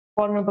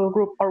vulnerable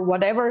group or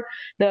whatever,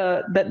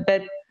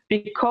 that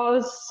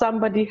because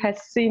somebody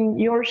has seen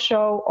your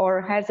show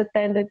or has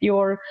attended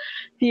your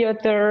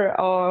theater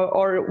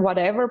or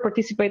whatever,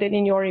 participated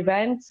in your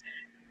events,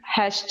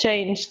 has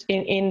changed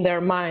in their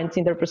minds,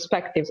 in their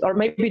perspectives, or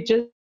maybe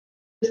just,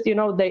 you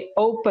know, they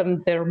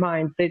opened their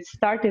mind, they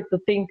started to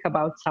think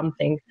about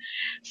something.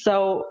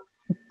 So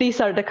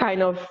these are the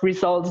kind of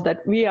results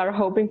that we are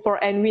hoping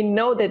for, and we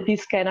know that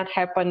this cannot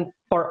happen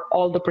for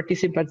all the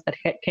participants that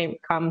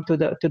come to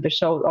the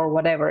show or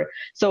whatever.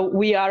 So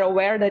we are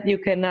aware that you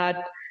cannot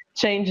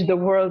change the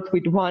world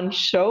with one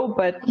show,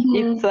 but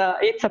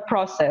it's a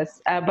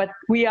process. But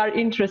we are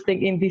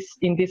interested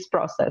in this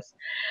process.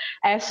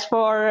 As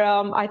for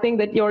I think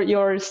that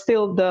you're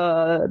still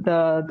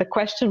the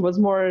question was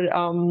more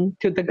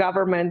to the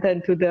government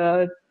and to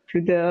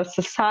the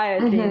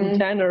society in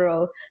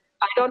general.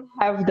 I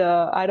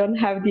don't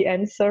have the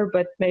answer,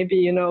 but maybe,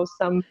 you know,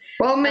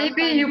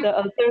 the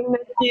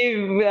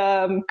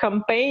alternative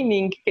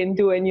campaigning can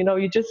do, and, you know,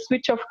 you just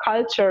switch off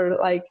culture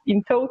like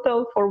in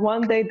total for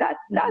one day, that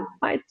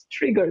might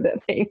trigger the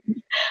thing.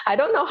 I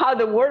don't know how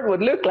the world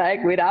would look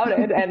like without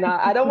it, and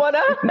I don't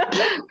wanna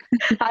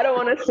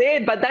say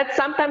it, but that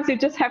sometimes you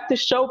just have to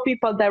show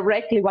people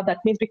directly what that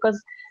means, because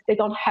they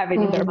don't have it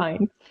in their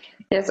mind.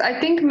 Yes, I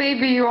think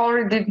maybe you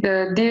already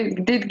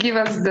did give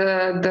us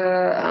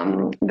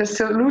the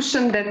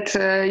solution that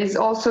is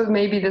also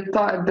maybe the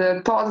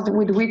thought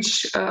with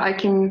which I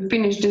can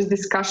finish this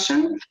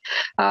discussion.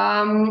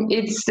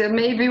 It's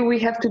maybe we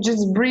have to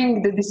just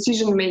bring the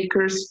decision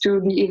makers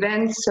to the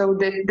event so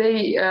that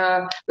they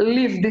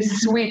leave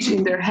this switch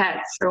in their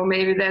heads. So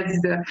maybe that's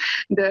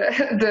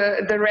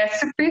the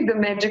recipe, the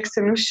magic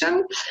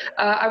solution.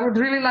 I would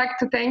really like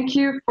to thank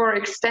you for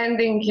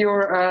extending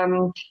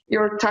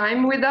your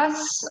time with us.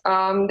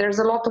 There's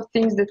a lot of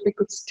things that we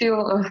could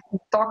still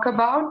talk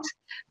about.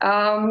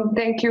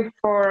 Thank you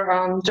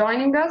for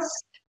joining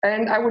us.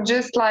 And I would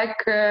just like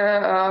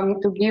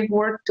to give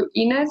word to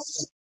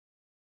Ines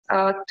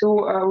to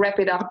wrap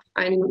it up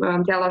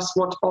and tell us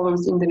what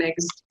follows in the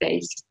next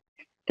days.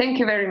 Thank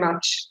you very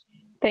much.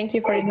 Thank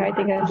you for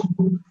inviting us.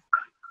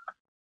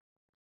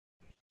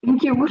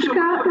 Thank you,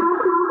 Urška,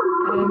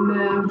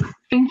 and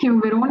thank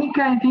you,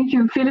 Veronika, and thank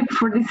you, Philipp,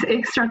 for this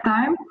extra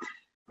time.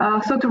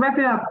 So to wrap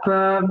it up,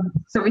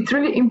 so it's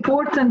really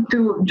important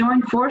to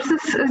join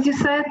forces, as you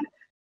said,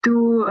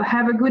 to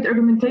have a good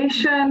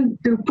argumentation,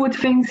 to put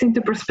things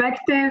into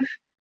perspective,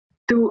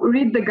 to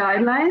read the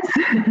guidelines.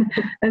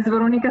 As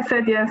Veronika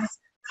said, yes,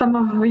 some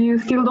of you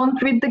still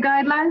don't read the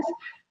guidelines.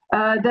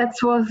 That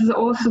was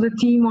also the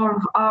theme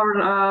of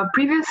our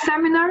previous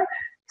seminar.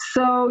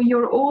 So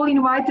you're all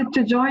invited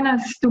to join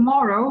us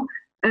tomorrow,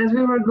 as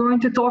we were going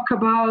to talk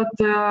about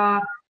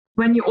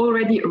when you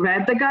already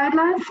read the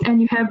guidelines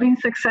and you have been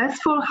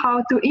successful,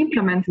 how to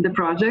implement the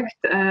project.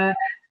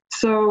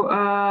 So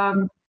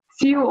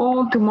see you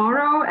all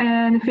tomorrow,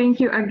 and thank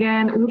you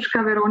again,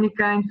 Urška,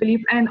 Veronika, and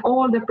Philipp, and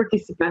all the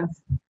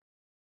participants.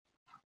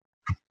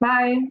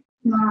 Bye.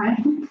 Bye.